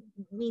think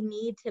we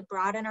need to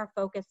broaden our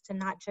focus to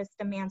not just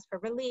demands for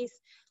release,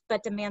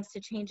 but demands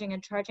to changing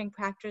and charging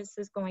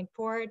practices going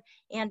forward,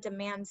 and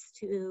demands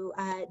to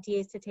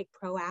DAs to take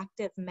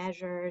proactive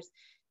measures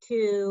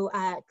to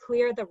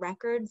clear the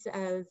records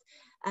of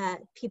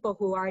people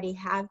who already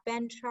have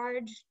been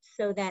charged,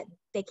 so that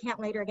they can't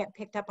later get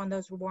picked up on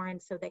those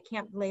warrants, so they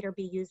can't later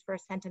be used for a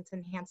sentence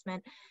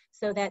enhancement,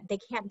 so that they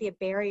can't be a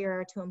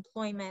barrier to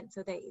employment,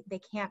 so that they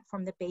can't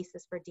form the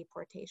basis for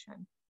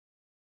deportation.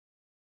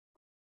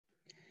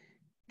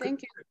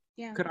 Thank you.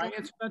 Yeah. Could I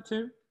answer that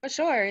too? For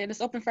sure. It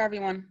is open for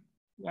everyone.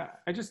 Yeah,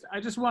 I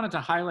just wanted to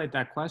highlight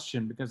that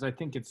question because I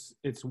think it's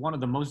one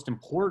of the most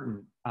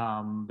important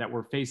that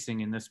we're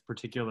facing in this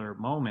particular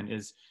moment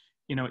is,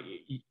 you know,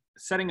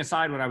 setting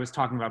aside what I was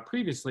talking about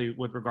previously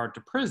with regard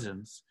to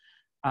prisons,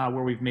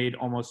 where we've made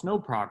almost no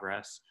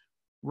progress.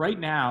 Right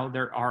now,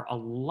 there are a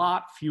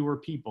lot fewer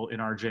people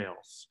in our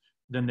jails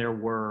than there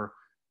were,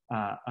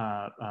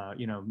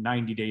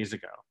 90 days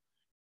ago.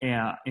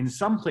 And in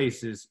some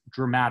places,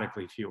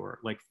 dramatically fewer,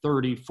 like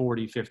 30,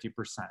 40, 50%.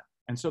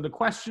 And so the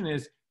question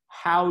is,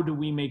 how do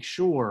we make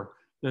sure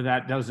that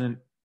that doesn't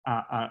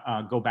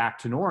go back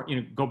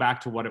to go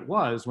back to what it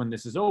was when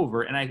this is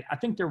over? And I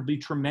think there will be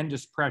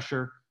tremendous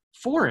pressure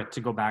for it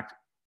to go back,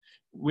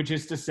 which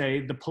is to say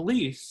the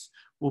police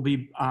will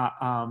be,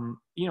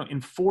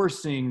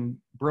 enforcing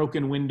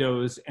broken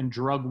windows and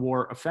drug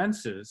war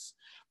offenses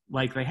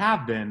like they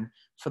have been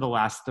for the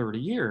last 30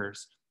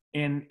 years.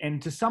 And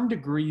to some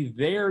degree,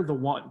 they're the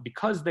one,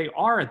 because they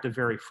are at the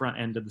very front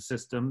end of the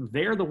system,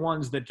 they're the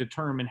ones that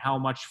determine how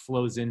much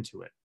flows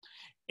into it.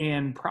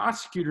 And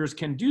prosecutors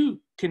can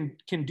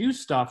do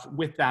stuff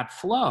with that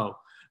flow,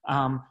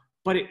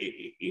 but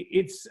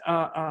it's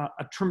a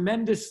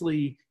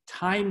tremendously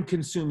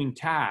time-consuming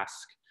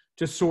task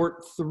to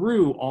sort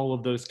through all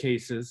of those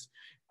cases,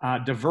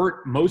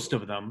 divert most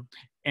of them,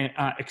 and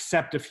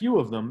accept a few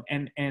of them,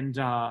 and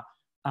a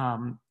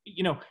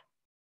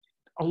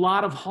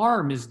lot of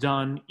harm is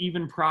done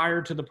even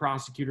prior to the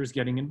prosecutors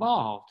getting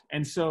involved.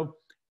 And so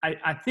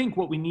I think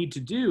what we need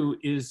to do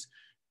is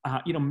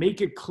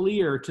make it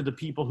clear to the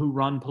people who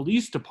run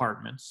police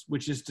departments,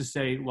 which is to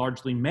say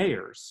largely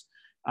mayors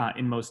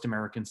in most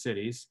American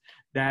cities,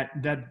 that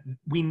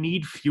we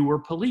need fewer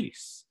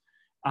police.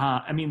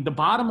 The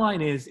bottom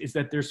line is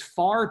that there's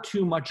far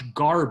too much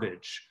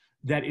garbage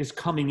that is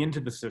coming into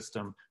the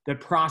system that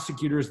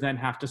prosecutors then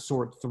have to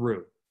sort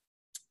through,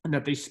 and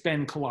that they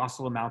spend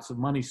colossal amounts of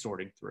money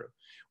sorting through.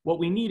 What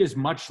we need is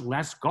much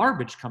less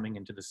garbage coming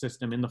into the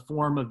system in the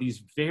form of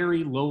these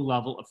very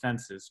low-level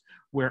offenses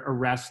where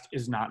arrest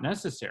is not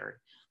necessary.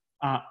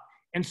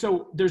 And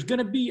so there's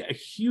gonna be a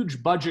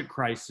huge budget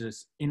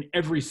crisis in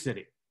every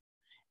city.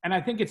 And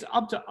I think it's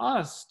up to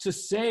us to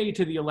say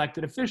to the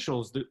elected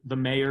officials, the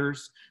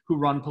mayors who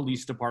run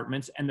police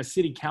departments and the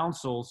city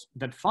councils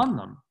that fund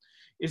them,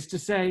 is to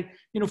say,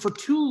 for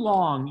too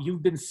long,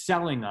 you've been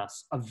selling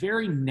us a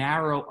very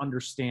narrow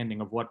understanding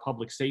of what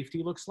public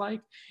safety looks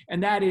like.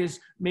 And that is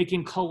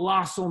making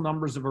colossal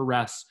numbers of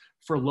arrests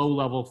for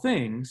low-level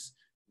things.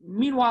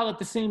 Meanwhile, at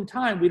the same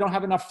time, we don't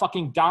have enough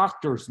fucking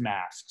doctors'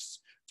 masks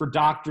for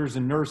doctors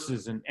and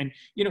nurses. And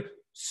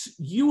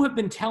you have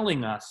been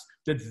telling us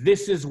that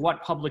this is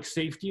what public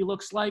safety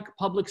looks like.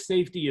 Public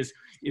safety is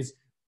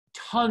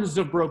tons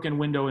of broken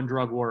window and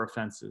drug war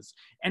offenses.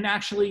 And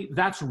actually,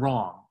 that's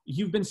wrong.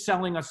 You've been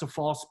selling us a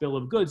false bill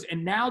of goods.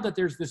 And now that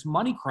there's this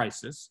money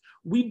crisis,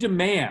 we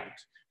demand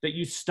that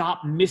you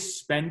stop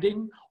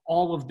misspending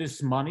all of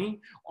this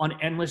money on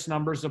endless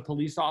numbers of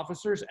police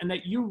officers and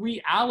that you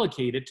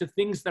reallocate it to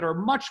things that are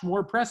much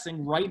more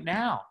pressing right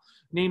now,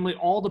 namely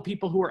all the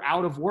people who are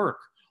out of work,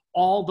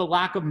 all the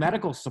lack of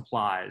medical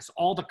supplies,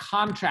 all the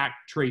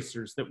contact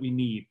tracers that we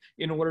need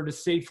in order to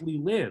safely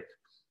live.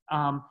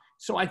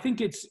 So I think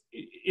it's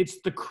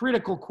the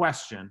critical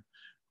question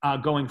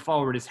going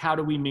forward is how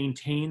do we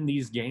maintain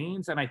these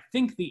gains? And I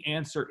think the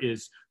answer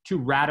is to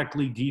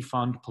radically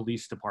defund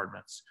police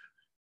departments.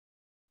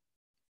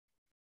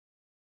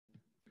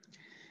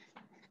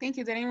 Thank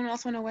you. Did anyone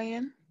else want to weigh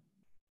in?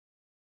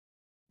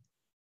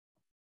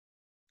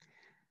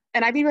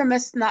 And I'd be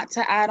remiss not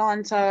to add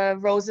on to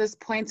Rose's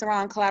points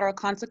around collateral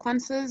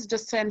consequences,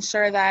 just to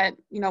ensure that,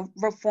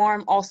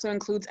 reform also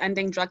includes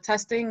ending drug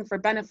testing for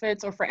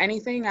benefits or for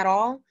anything at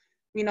all.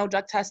 We know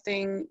drug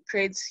testing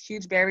creates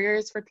huge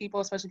barriers for people,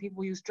 especially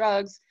people who use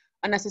drugs,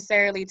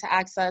 unnecessarily to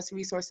access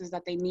resources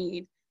that they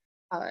need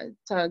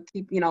to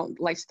keep,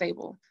 life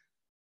stable.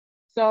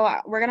 So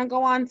we're gonna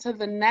go on to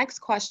the next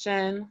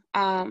question.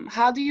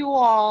 How do you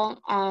all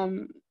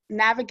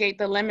navigate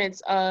the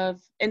limits of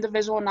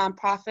individual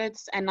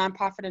nonprofits and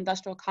nonprofit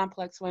industrial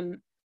complex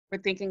when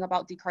we're thinking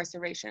about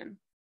decarceration?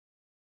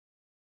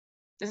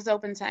 This is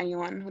open to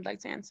anyone who'd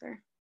like to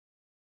answer.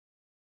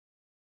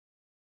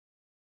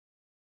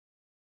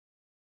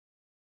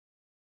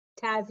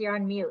 Taz, you're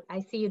on mute.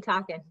 I see you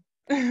talking.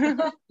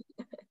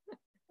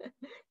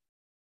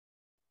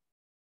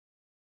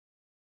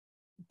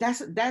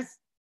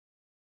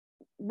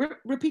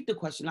 Repeat the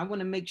question. I want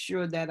to make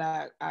sure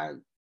that I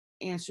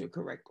answer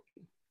correctly.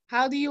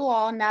 How do you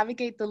all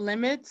navigate the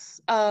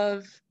limits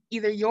of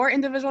either your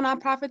individual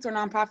nonprofits or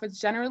nonprofits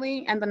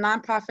generally and the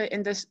nonprofit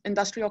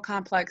industrial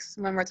complex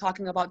when we're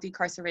talking about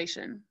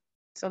decarceration?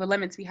 So the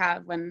limits we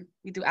have when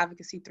we do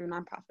advocacy through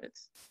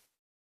nonprofits.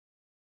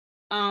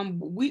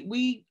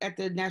 We at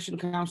the National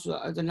Council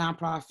are the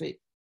nonprofit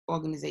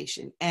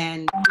organization,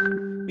 and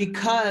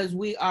because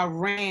we are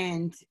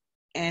RAND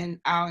and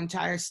our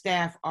entire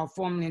staff are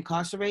formerly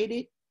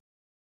incarcerated,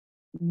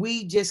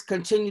 we just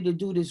continue to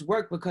do this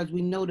work because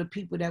we know the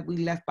people that we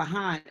left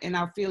behind, and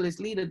our fearless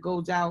leader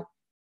goes out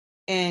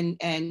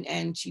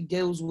and she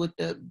deals with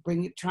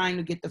trying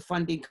to get the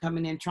funding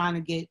coming in, trying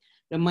to get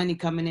the money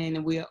coming in,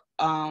 and we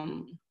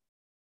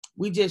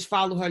just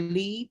follow her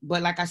lead.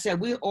 But like I said,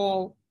 we're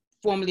all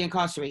formerly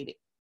incarcerated.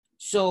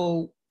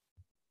 So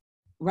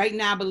right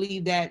now, I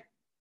believe that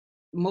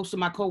most of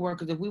my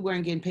coworkers, if we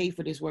weren't getting paid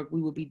for this work,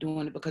 we would be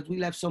doing it, because we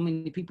left so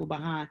many people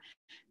behind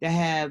that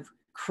have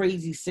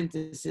crazy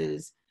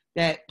sentences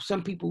that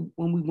some people,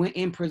 when we went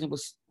in prison,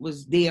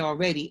 was there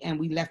already, and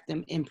we left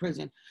them in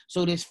prison.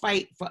 So this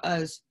fight for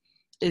us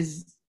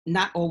is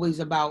not always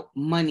about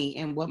money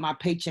and what my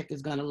paycheck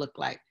is going to look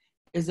like.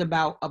 It's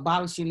about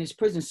abolishing this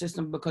prison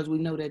system, because we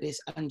know that it's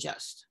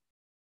unjust.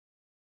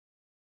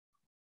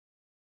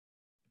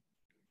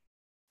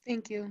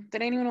 Thank you.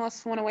 Did anyone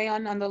else want to weigh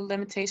on the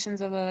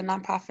limitations of a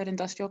nonprofit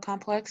industrial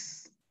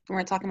complex?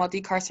 We're talking about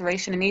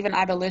decarceration and even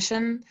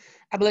abolition.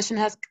 Abolition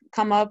has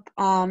come up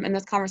in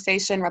this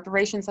conversation.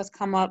 Reparations has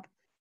come up.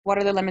 What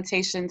are the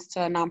limitations to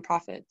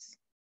nonprofits?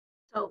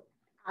 So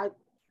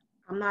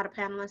I'm not a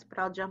panelist, but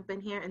I'll jump in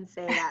here and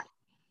say that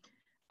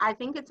I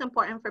think it's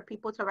important for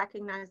people to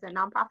recognize that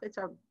nonprofits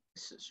are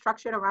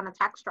structured around a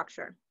tax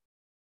structure,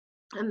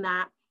 and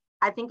that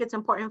I think it's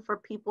important for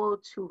people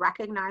to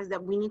recognize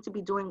that we need to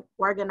be doing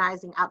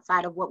organizing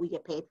outside of what we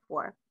get paid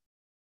for.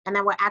 And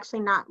that we're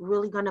actually not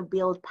really going to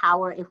build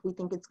power if we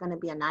think it's going to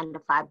be a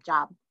 9-to-5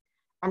 job.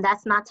 And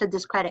that's not to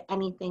discredit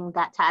anything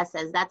that Taz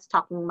says. That's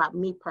talking about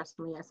me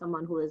personally as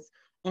someone who is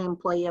an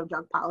employee of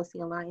Drug Policy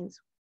Alliance.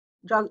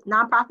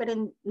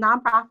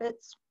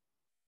 Nonprofits,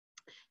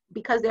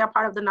 because they are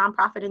part of the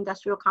nonprofit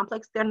industrial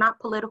complex, they're not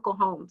political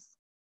homes.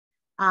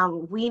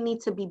 We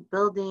need to be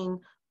building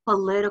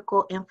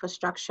political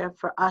infrastructure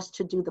for us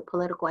to do the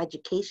political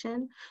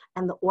education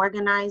and the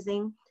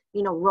organizing.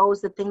 You know,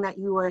 Rose, the thing that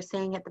you were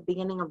saying at the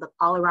beginning of the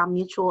call around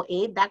mutual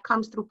aid, that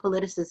comes through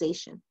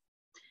politicization.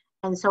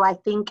 And so I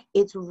think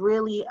it's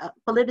really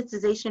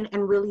politicization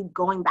and really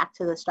going back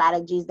to the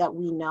strategies that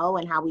we know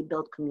and how we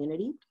build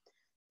community.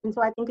 And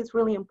so I think it's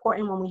really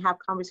important when we have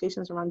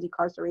conversations around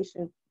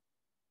decarceration.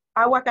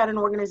 I work at an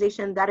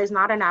organization that is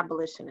not an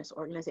abolitionist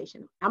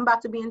organization. I'm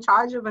about to be in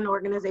charge of an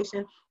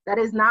organization that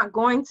is not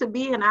going to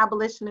be an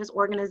abolitionist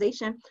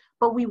organization,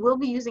 but we will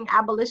be using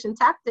abolition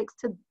tactics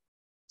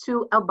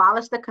to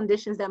abolish the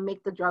conditions that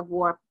make the drug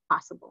war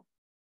possible.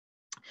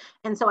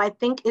 And so I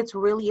think it's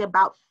really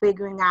about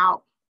figuring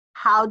out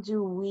how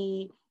do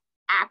we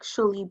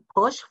actually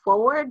push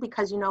forward,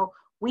 because, you know,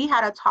 we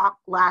had a talk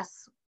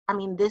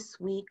this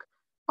week,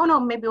 oh no,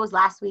 maybe it was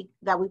last week,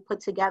 that we put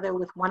together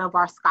with one of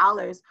our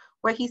scholars,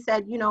 where he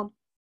said, you know,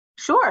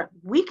 sure,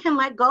 we can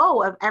let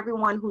go of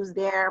everyone who's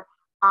there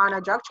on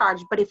a drug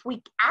charge, but if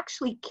we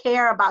actually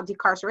care about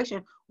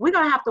decarceration, we're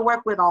gonna have to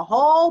work with a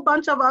whole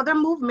bunch of other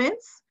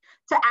movements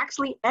to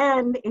actually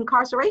end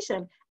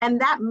incarceration.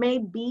 And that may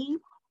be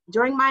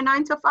during my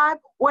 9-to-5,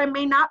 or it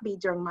may not be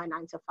during my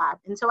 9-to-5.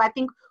 And so I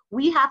think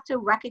we have to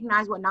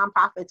recognize what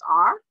nonprofits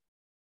are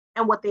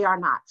and what they are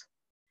not.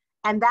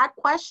 And that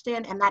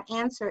question and that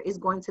answer is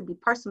going to be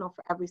personal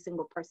for every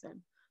single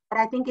person. But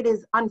I think it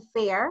is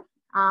unfair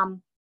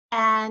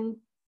and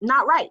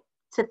not right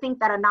to think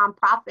that a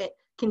nonprofit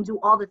can do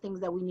all the things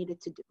that we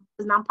needed to do.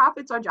 Because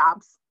nonprofits are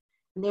jobs,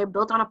 and they're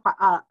built on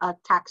a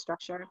tax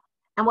structure.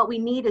 And what we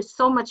need is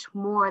so much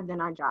more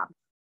than our job.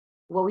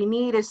 What we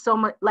need is so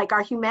much, like,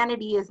 our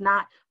humanity is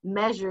not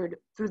measured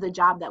through the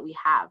job that we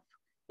have,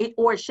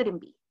 or it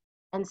shouldn't be.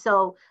 And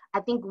so I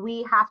think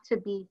we have to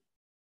be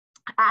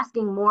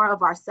asking more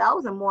of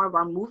ourselves and more of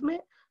our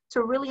movement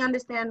to really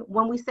understand,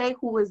 when we say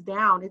who is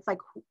down, it's like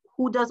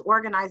who does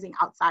organizing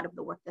outside of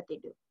the work that they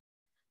do.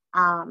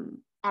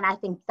 And I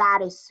think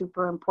that is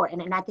super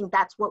important. And I think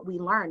that's what we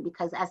learned,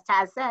 because as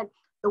Taz said,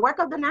 the work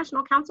of the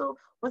National Council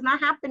was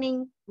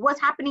happening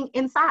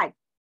inside,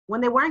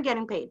 when they weren't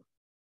getting paid,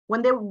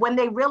 when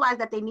they realized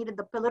that they needed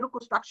the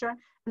political structure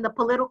and the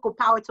political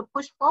power to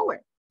push forward.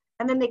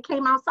 And then they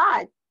came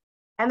outside,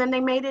 and then they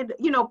made it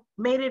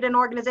an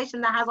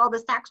organization that has all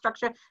this tax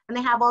structure and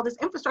they have all this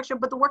infrastructure,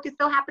 but the work is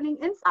still happening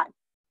inside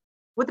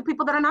with the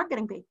people that are not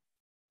getting paid,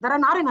 that are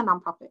not in a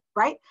nonprofit,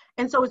 right?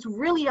 And so it's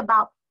really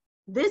about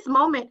this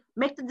moment,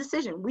 make the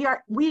decision.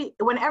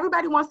 When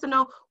everybody wants to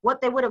know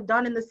what they would have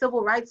done in the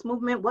civil rights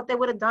movement, what they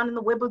would have done in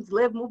the Women's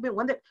Live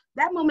movement,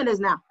 that moment is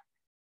now.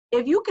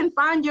 If you can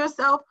find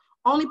yourself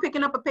only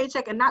picking up a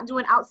paycheck and not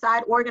doing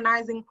outside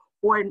organizing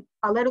or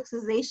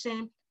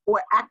politicization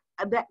or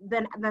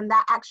then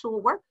that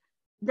actual work,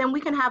 then we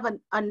can have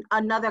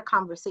another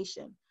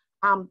conversation.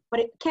 But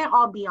it can't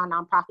all be on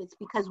nonprofits,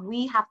 because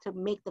we have to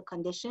make the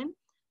condition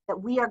that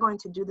we are going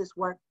to do this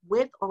work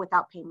with or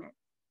without payment.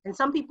 And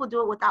some people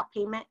do it without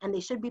payment and they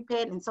should be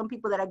paid, and some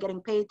people that are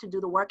getting paid to do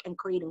the work and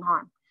creating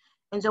harm.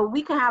 And so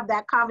we can have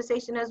that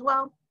conversation as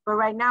well. But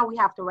right now we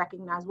have to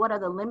recognize what are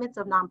the limits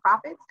of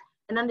nonprofits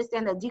and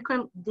understand that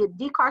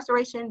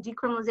decarceration,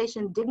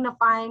 decriminalization,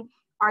 dignifying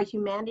our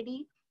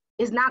humanity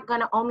is not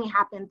going to only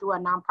happen through a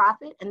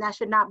nonprofit, and that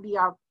should not be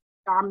our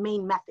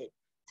main method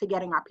to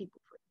getting our people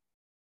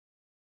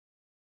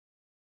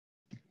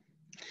free.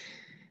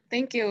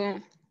 Thank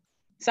you.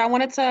 So I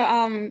wanted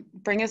to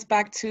bring us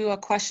back to a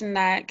question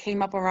that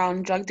came up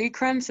around drug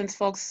decrim, since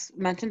folks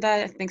mentioned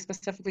that, I think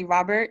specifically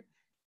Robert,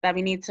 that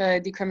we need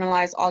to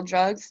decriminalize all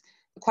drugs.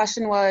 The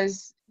question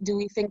was, do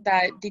we think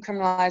that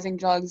decriminalizing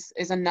drugs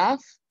is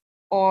enough?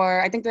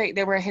 Or I think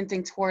they were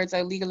hinting towards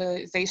a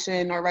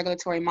legalization or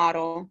regulatory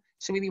model.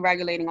 Should we be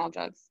regulating all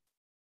drugs?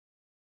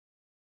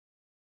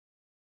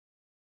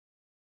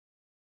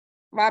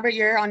 Robert,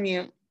 you're on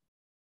mute.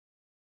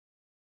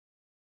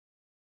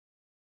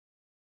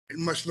 It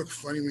must look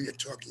funny when you're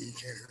talking, you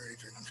can't hear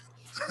anything.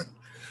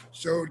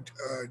 So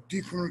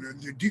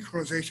the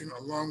decriminalization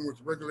along with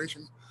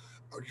regulation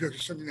of drugs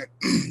is something that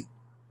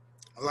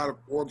a lot of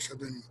orgs have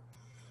been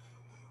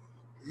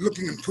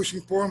looking and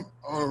pushing for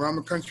all around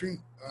the country.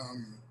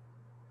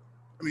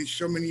 I mean,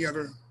 so many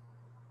other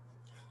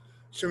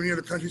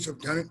countries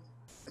have done it.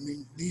 I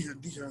mean, these are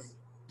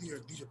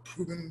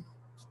proven,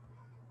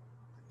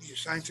 these are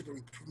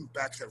scientifically proven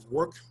facts that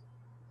work,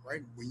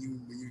 right? When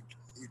you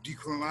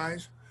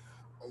decriminalize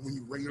or when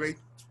you regulate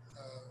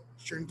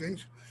certain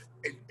things,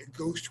 it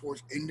goes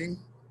towards ending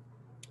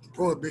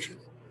prohibition,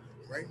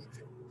 right?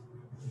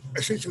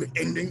 Essentially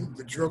ending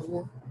the drug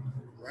war,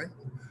 right?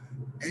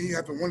 And you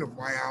have to wonder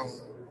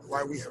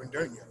why we haven't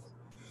done it yet.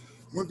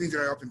 One thing that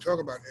I often talk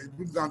about is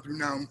we've gone through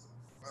now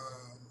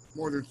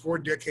more than 4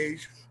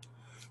 decades,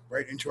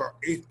 right, into our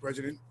 8th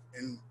president,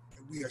 and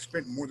we have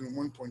spent more than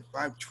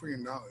 $1.5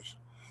 trillion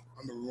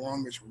on the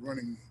longest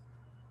running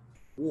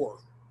war,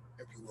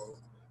 if you will,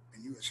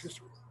 in U.S.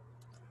 history,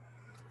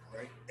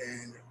 right?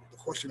 And the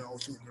question that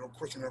often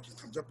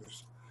comes up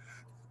is,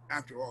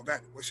 after all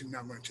that, what's it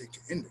now going to take to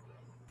end it?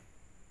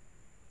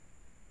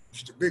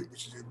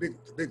 Which is the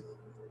big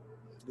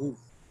move.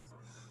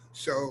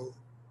 So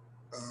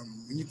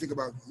when you think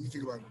about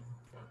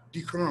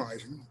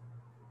decriminalizing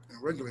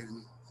and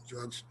regulating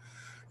drugs,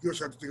 you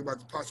also have to think about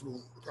the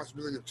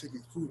possibility of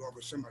taking food off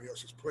of somebody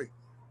else's plate,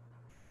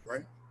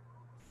 right?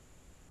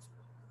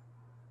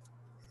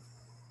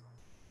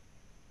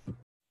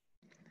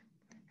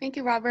 Thank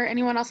you, Robert.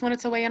 Anyone else wanted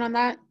to weigh in on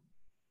that?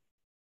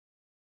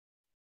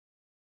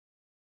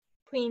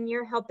 Queen,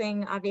 you're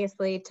helping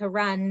obviously to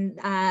run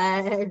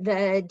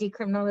the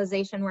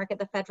decriminalization work at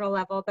the federal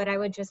level, but I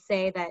would just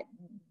say that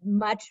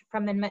much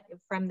from the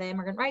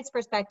immigrant rights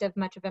perspective,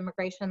 much of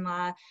immigration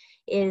law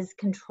is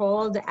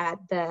controlled at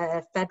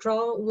the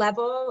federal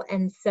level.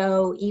 And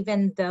so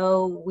even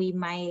though we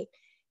might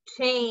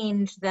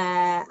change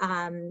the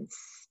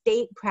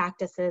state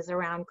practices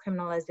around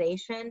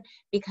criminalization,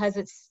 because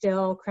it's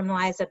still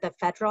criminalized at the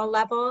federal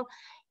level,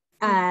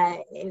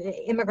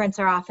 immigrants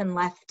are often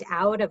left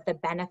out of the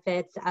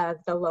benefits of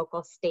the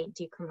local state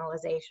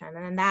decriminalization.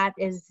 And that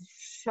is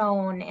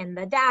shown in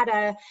the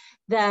data.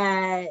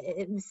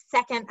 The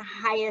second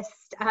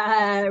highest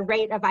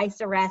rate of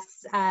ICE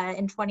arrests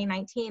in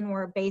 2019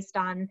 were based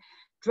on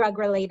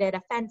drug-related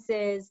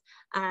offenses.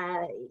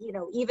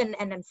 Even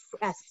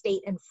a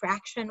state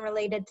infraction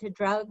related to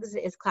drugs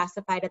is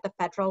classified at the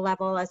federal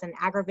level as an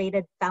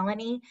aggravated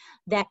felony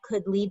that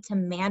could lead to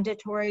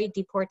mandatory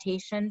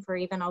deportation for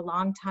even a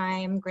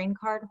long-time green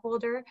card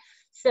holder.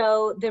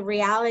 So the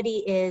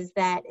reality is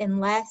that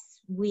unless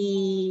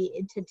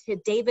we, to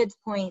David's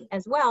point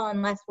as well,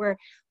 unless we're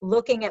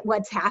looking at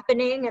what's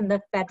happening in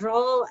the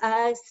federal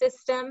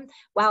system,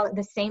 while at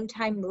the same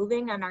time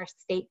moving on our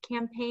state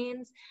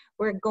campaigns,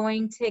 we're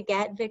going to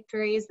get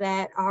victories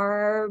that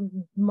are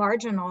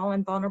marginal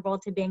and vulnerable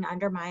to being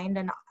undermined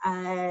and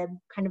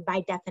kind of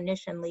by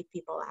definition leave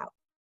people out.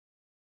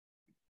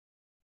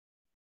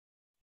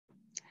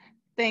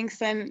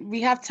 Thanks, and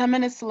we have 10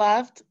 minutes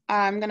left.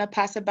 I'm gonna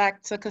pass it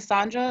back to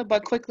Cassandra,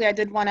 but quickly I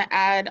did wanna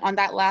add on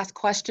that last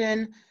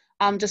question,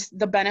 just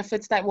the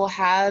benefits that we'll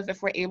have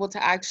if we're able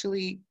to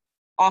actually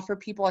offer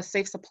people a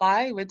safe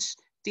supply, which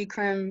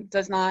decrim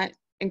does not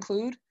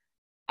include.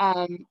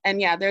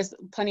 And yeah, there's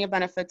plenty of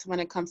benefits when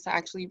it comes to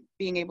actually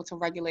being able to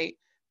regulate,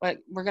 but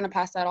we're gonna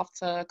pass that off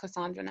to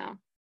Cassandra now.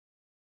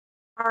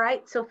 All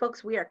right, so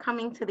folks, we are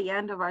coming to the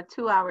end of our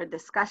 2-hour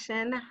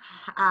discussion.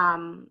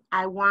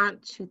 I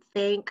want to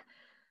thank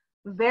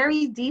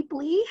very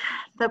deeply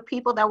the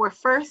people that were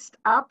first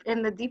up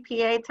in the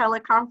DPA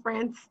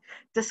teleconference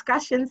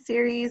discussion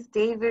series: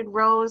 David,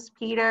 Rose,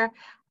 Peter,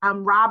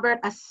 Robert.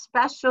 A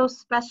special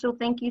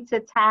thank you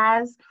to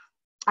Taz,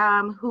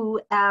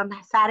 who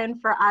sat in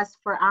for us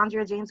for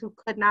Andrea James, who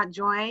could not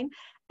join.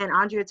 And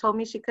Andrea told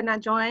me she could not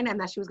join and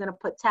that she was gonna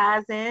put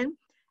Taz in.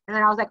 And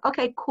then I was like,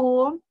 okay,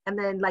 cool. And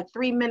then like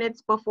 3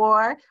 minutes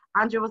before,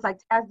 Andrea was like,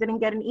 Taz didn't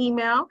get an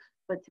email,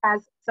 but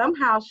Taz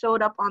somehow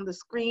showed up on the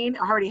screen,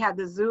 already had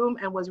the Zoom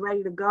and was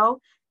ready to go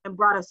and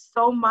brought us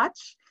so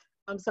much.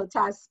 So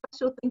Taz,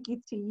 special thank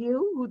you to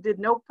you, who did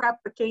no prep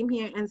but came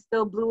here and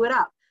still blew it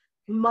up.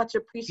 Much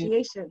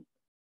appreciation.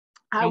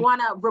 I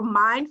want to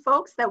remind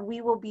folks that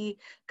we will be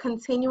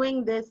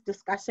continuing this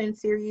discussion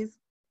series,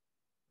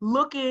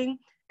 looking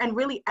and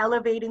really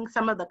elevating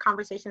some of the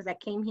conversations that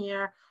came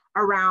here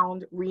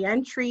around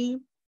reentry,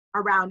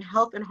 around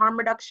health and harm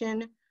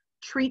reduction,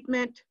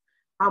 treatment.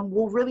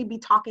 We'll really be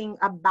talking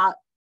about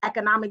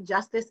economic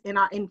justice in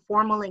our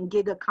informal and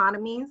gig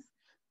economies.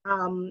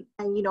 And,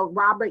 you know,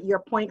 Robert, your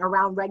point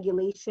around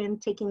regulation,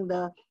 taking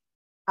the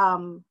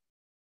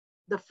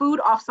food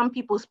off some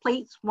people's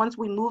plates once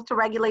we move to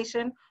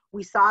regulation.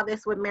 We saw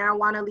this with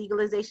marijuana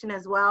legalization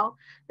as well.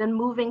 Then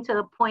moving to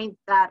the point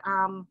that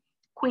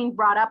Queen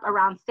brought up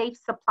around safe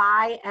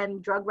supply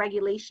and drug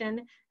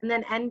regulation, and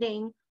then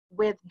ending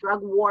with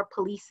drug war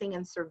policing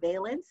and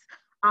surveillance.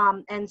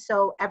 And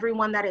so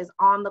everyone that is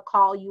on the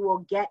call, you will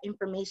get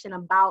information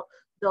about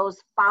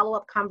those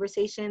follow-up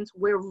conversations.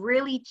 We're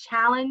really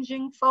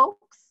challenging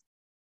folks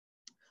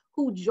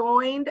who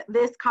joined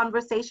this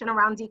conversation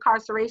around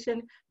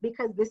decarceration,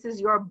 because this is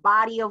your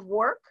body of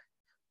work,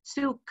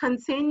 to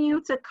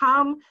continue to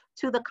come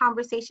to the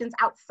conversations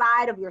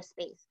outside of your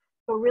space.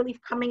 So really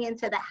coming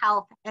into the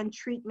health and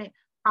treatment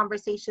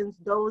conversations,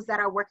 those that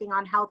are working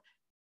on health,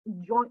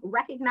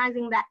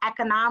 recognizing that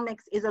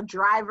economics is a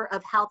driver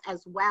of health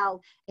as well,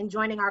 and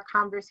joining our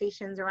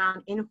conversations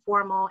around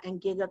informal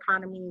and gig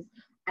economies,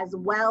 as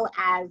well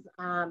as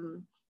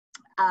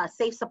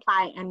safe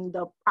supply and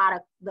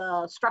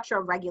the structure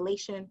of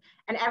regulation.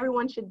 And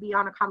everyone should be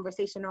on a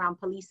conversation around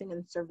policing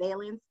and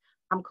surveillance.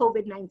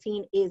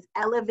 COVID-19 is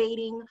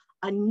elevating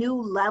a new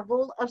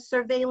level of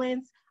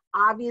surveillance.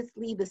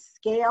 Obviously, the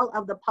scale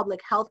of the public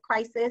health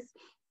crisis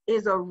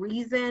is a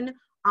reason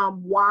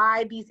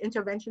why these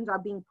interventions are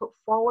being put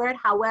forward.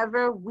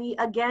 However, we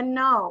again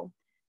know,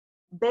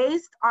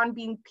 based on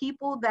being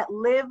people that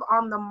live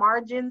on the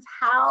margins,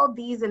 how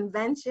these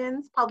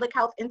inventions, public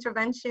health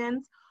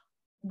interventions,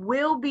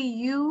 will be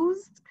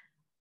used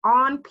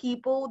on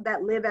people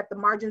that live at the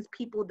margins,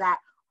 people that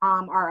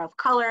are of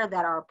color,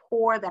 that are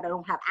poor, that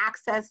don't have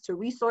access to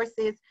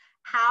resources,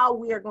 how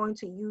we are going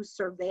to use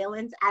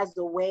surveillance as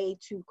a way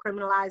to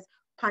criminalize,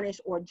 punish,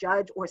 or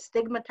judge, or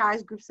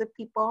stigmatize groups of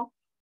people.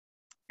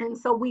 And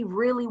so we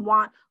really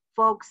want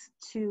folks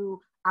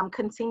to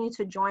continue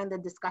to join the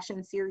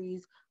discussion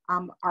series.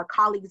 Our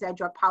colleagues at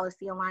Drug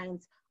Policy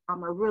Alliance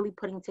are really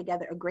putting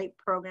together a great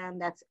program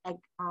that's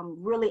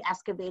really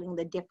excavating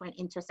the different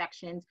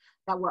intersections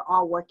that we're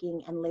all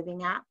working and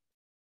living at.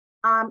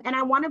 And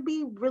I want to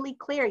be really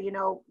clear, you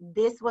know,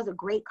 this was a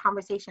great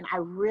conversation. I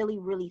really,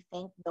 really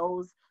thank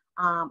those,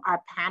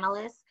 our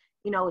panelists.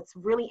 You know, it's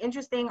really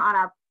interesting. On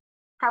our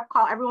prep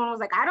call, everyone was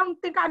like, I don't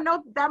think I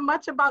know that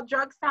much about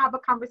drugs to have a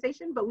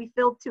conversation, but we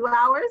filled 2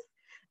 hours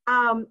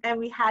and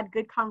we had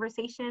good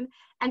conversation.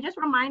 And just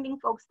reminding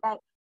folks that,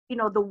 you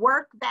know, the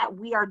work that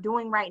we are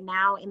doing right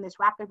now in this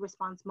rapid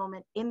response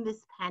moment in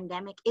this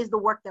pandemic is the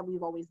work that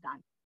we've always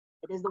done.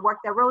 It is the work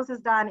that Rose has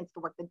done. It's the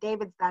work that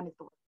David's done. It's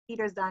the work that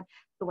Peter's done.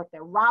 It's the work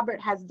that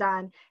Robert has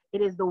done.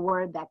 It is the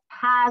work that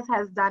Taz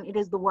has done. It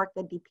is the work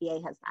that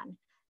DPA has done.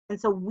 And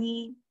so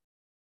we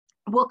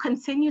will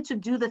continue to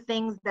do the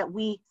things that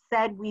we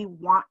said we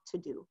want to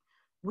do.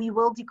 We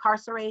will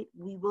decarcerate,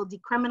 we will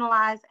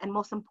decriminalize, and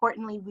most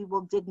importantly, we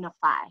will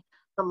dignify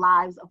the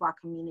lives of our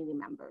community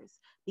members,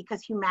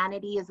 because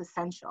humanity is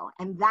essential,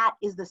 and that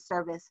is the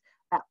service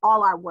that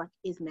all our work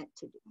is meant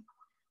to do.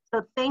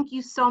 So thank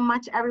you so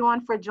much,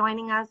 everyone, for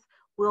joining us.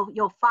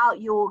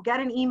 You'll get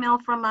an email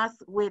from us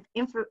with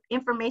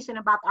information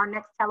about our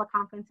next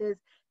teleconferences.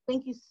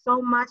 Thank you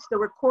so much. The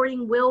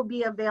recording will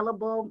be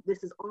available.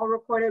 This is all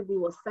recorded. We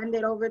will send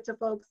it over to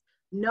folks.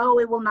 No,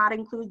 it will not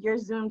include your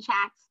Zoom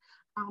chats.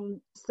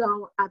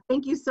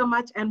 Thank you so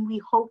much, and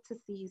we hope to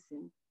see you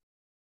soon.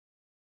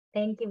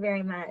 Thank you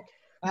very much.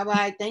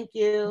 Bye-bye. Thank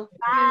you.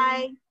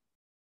 Bye.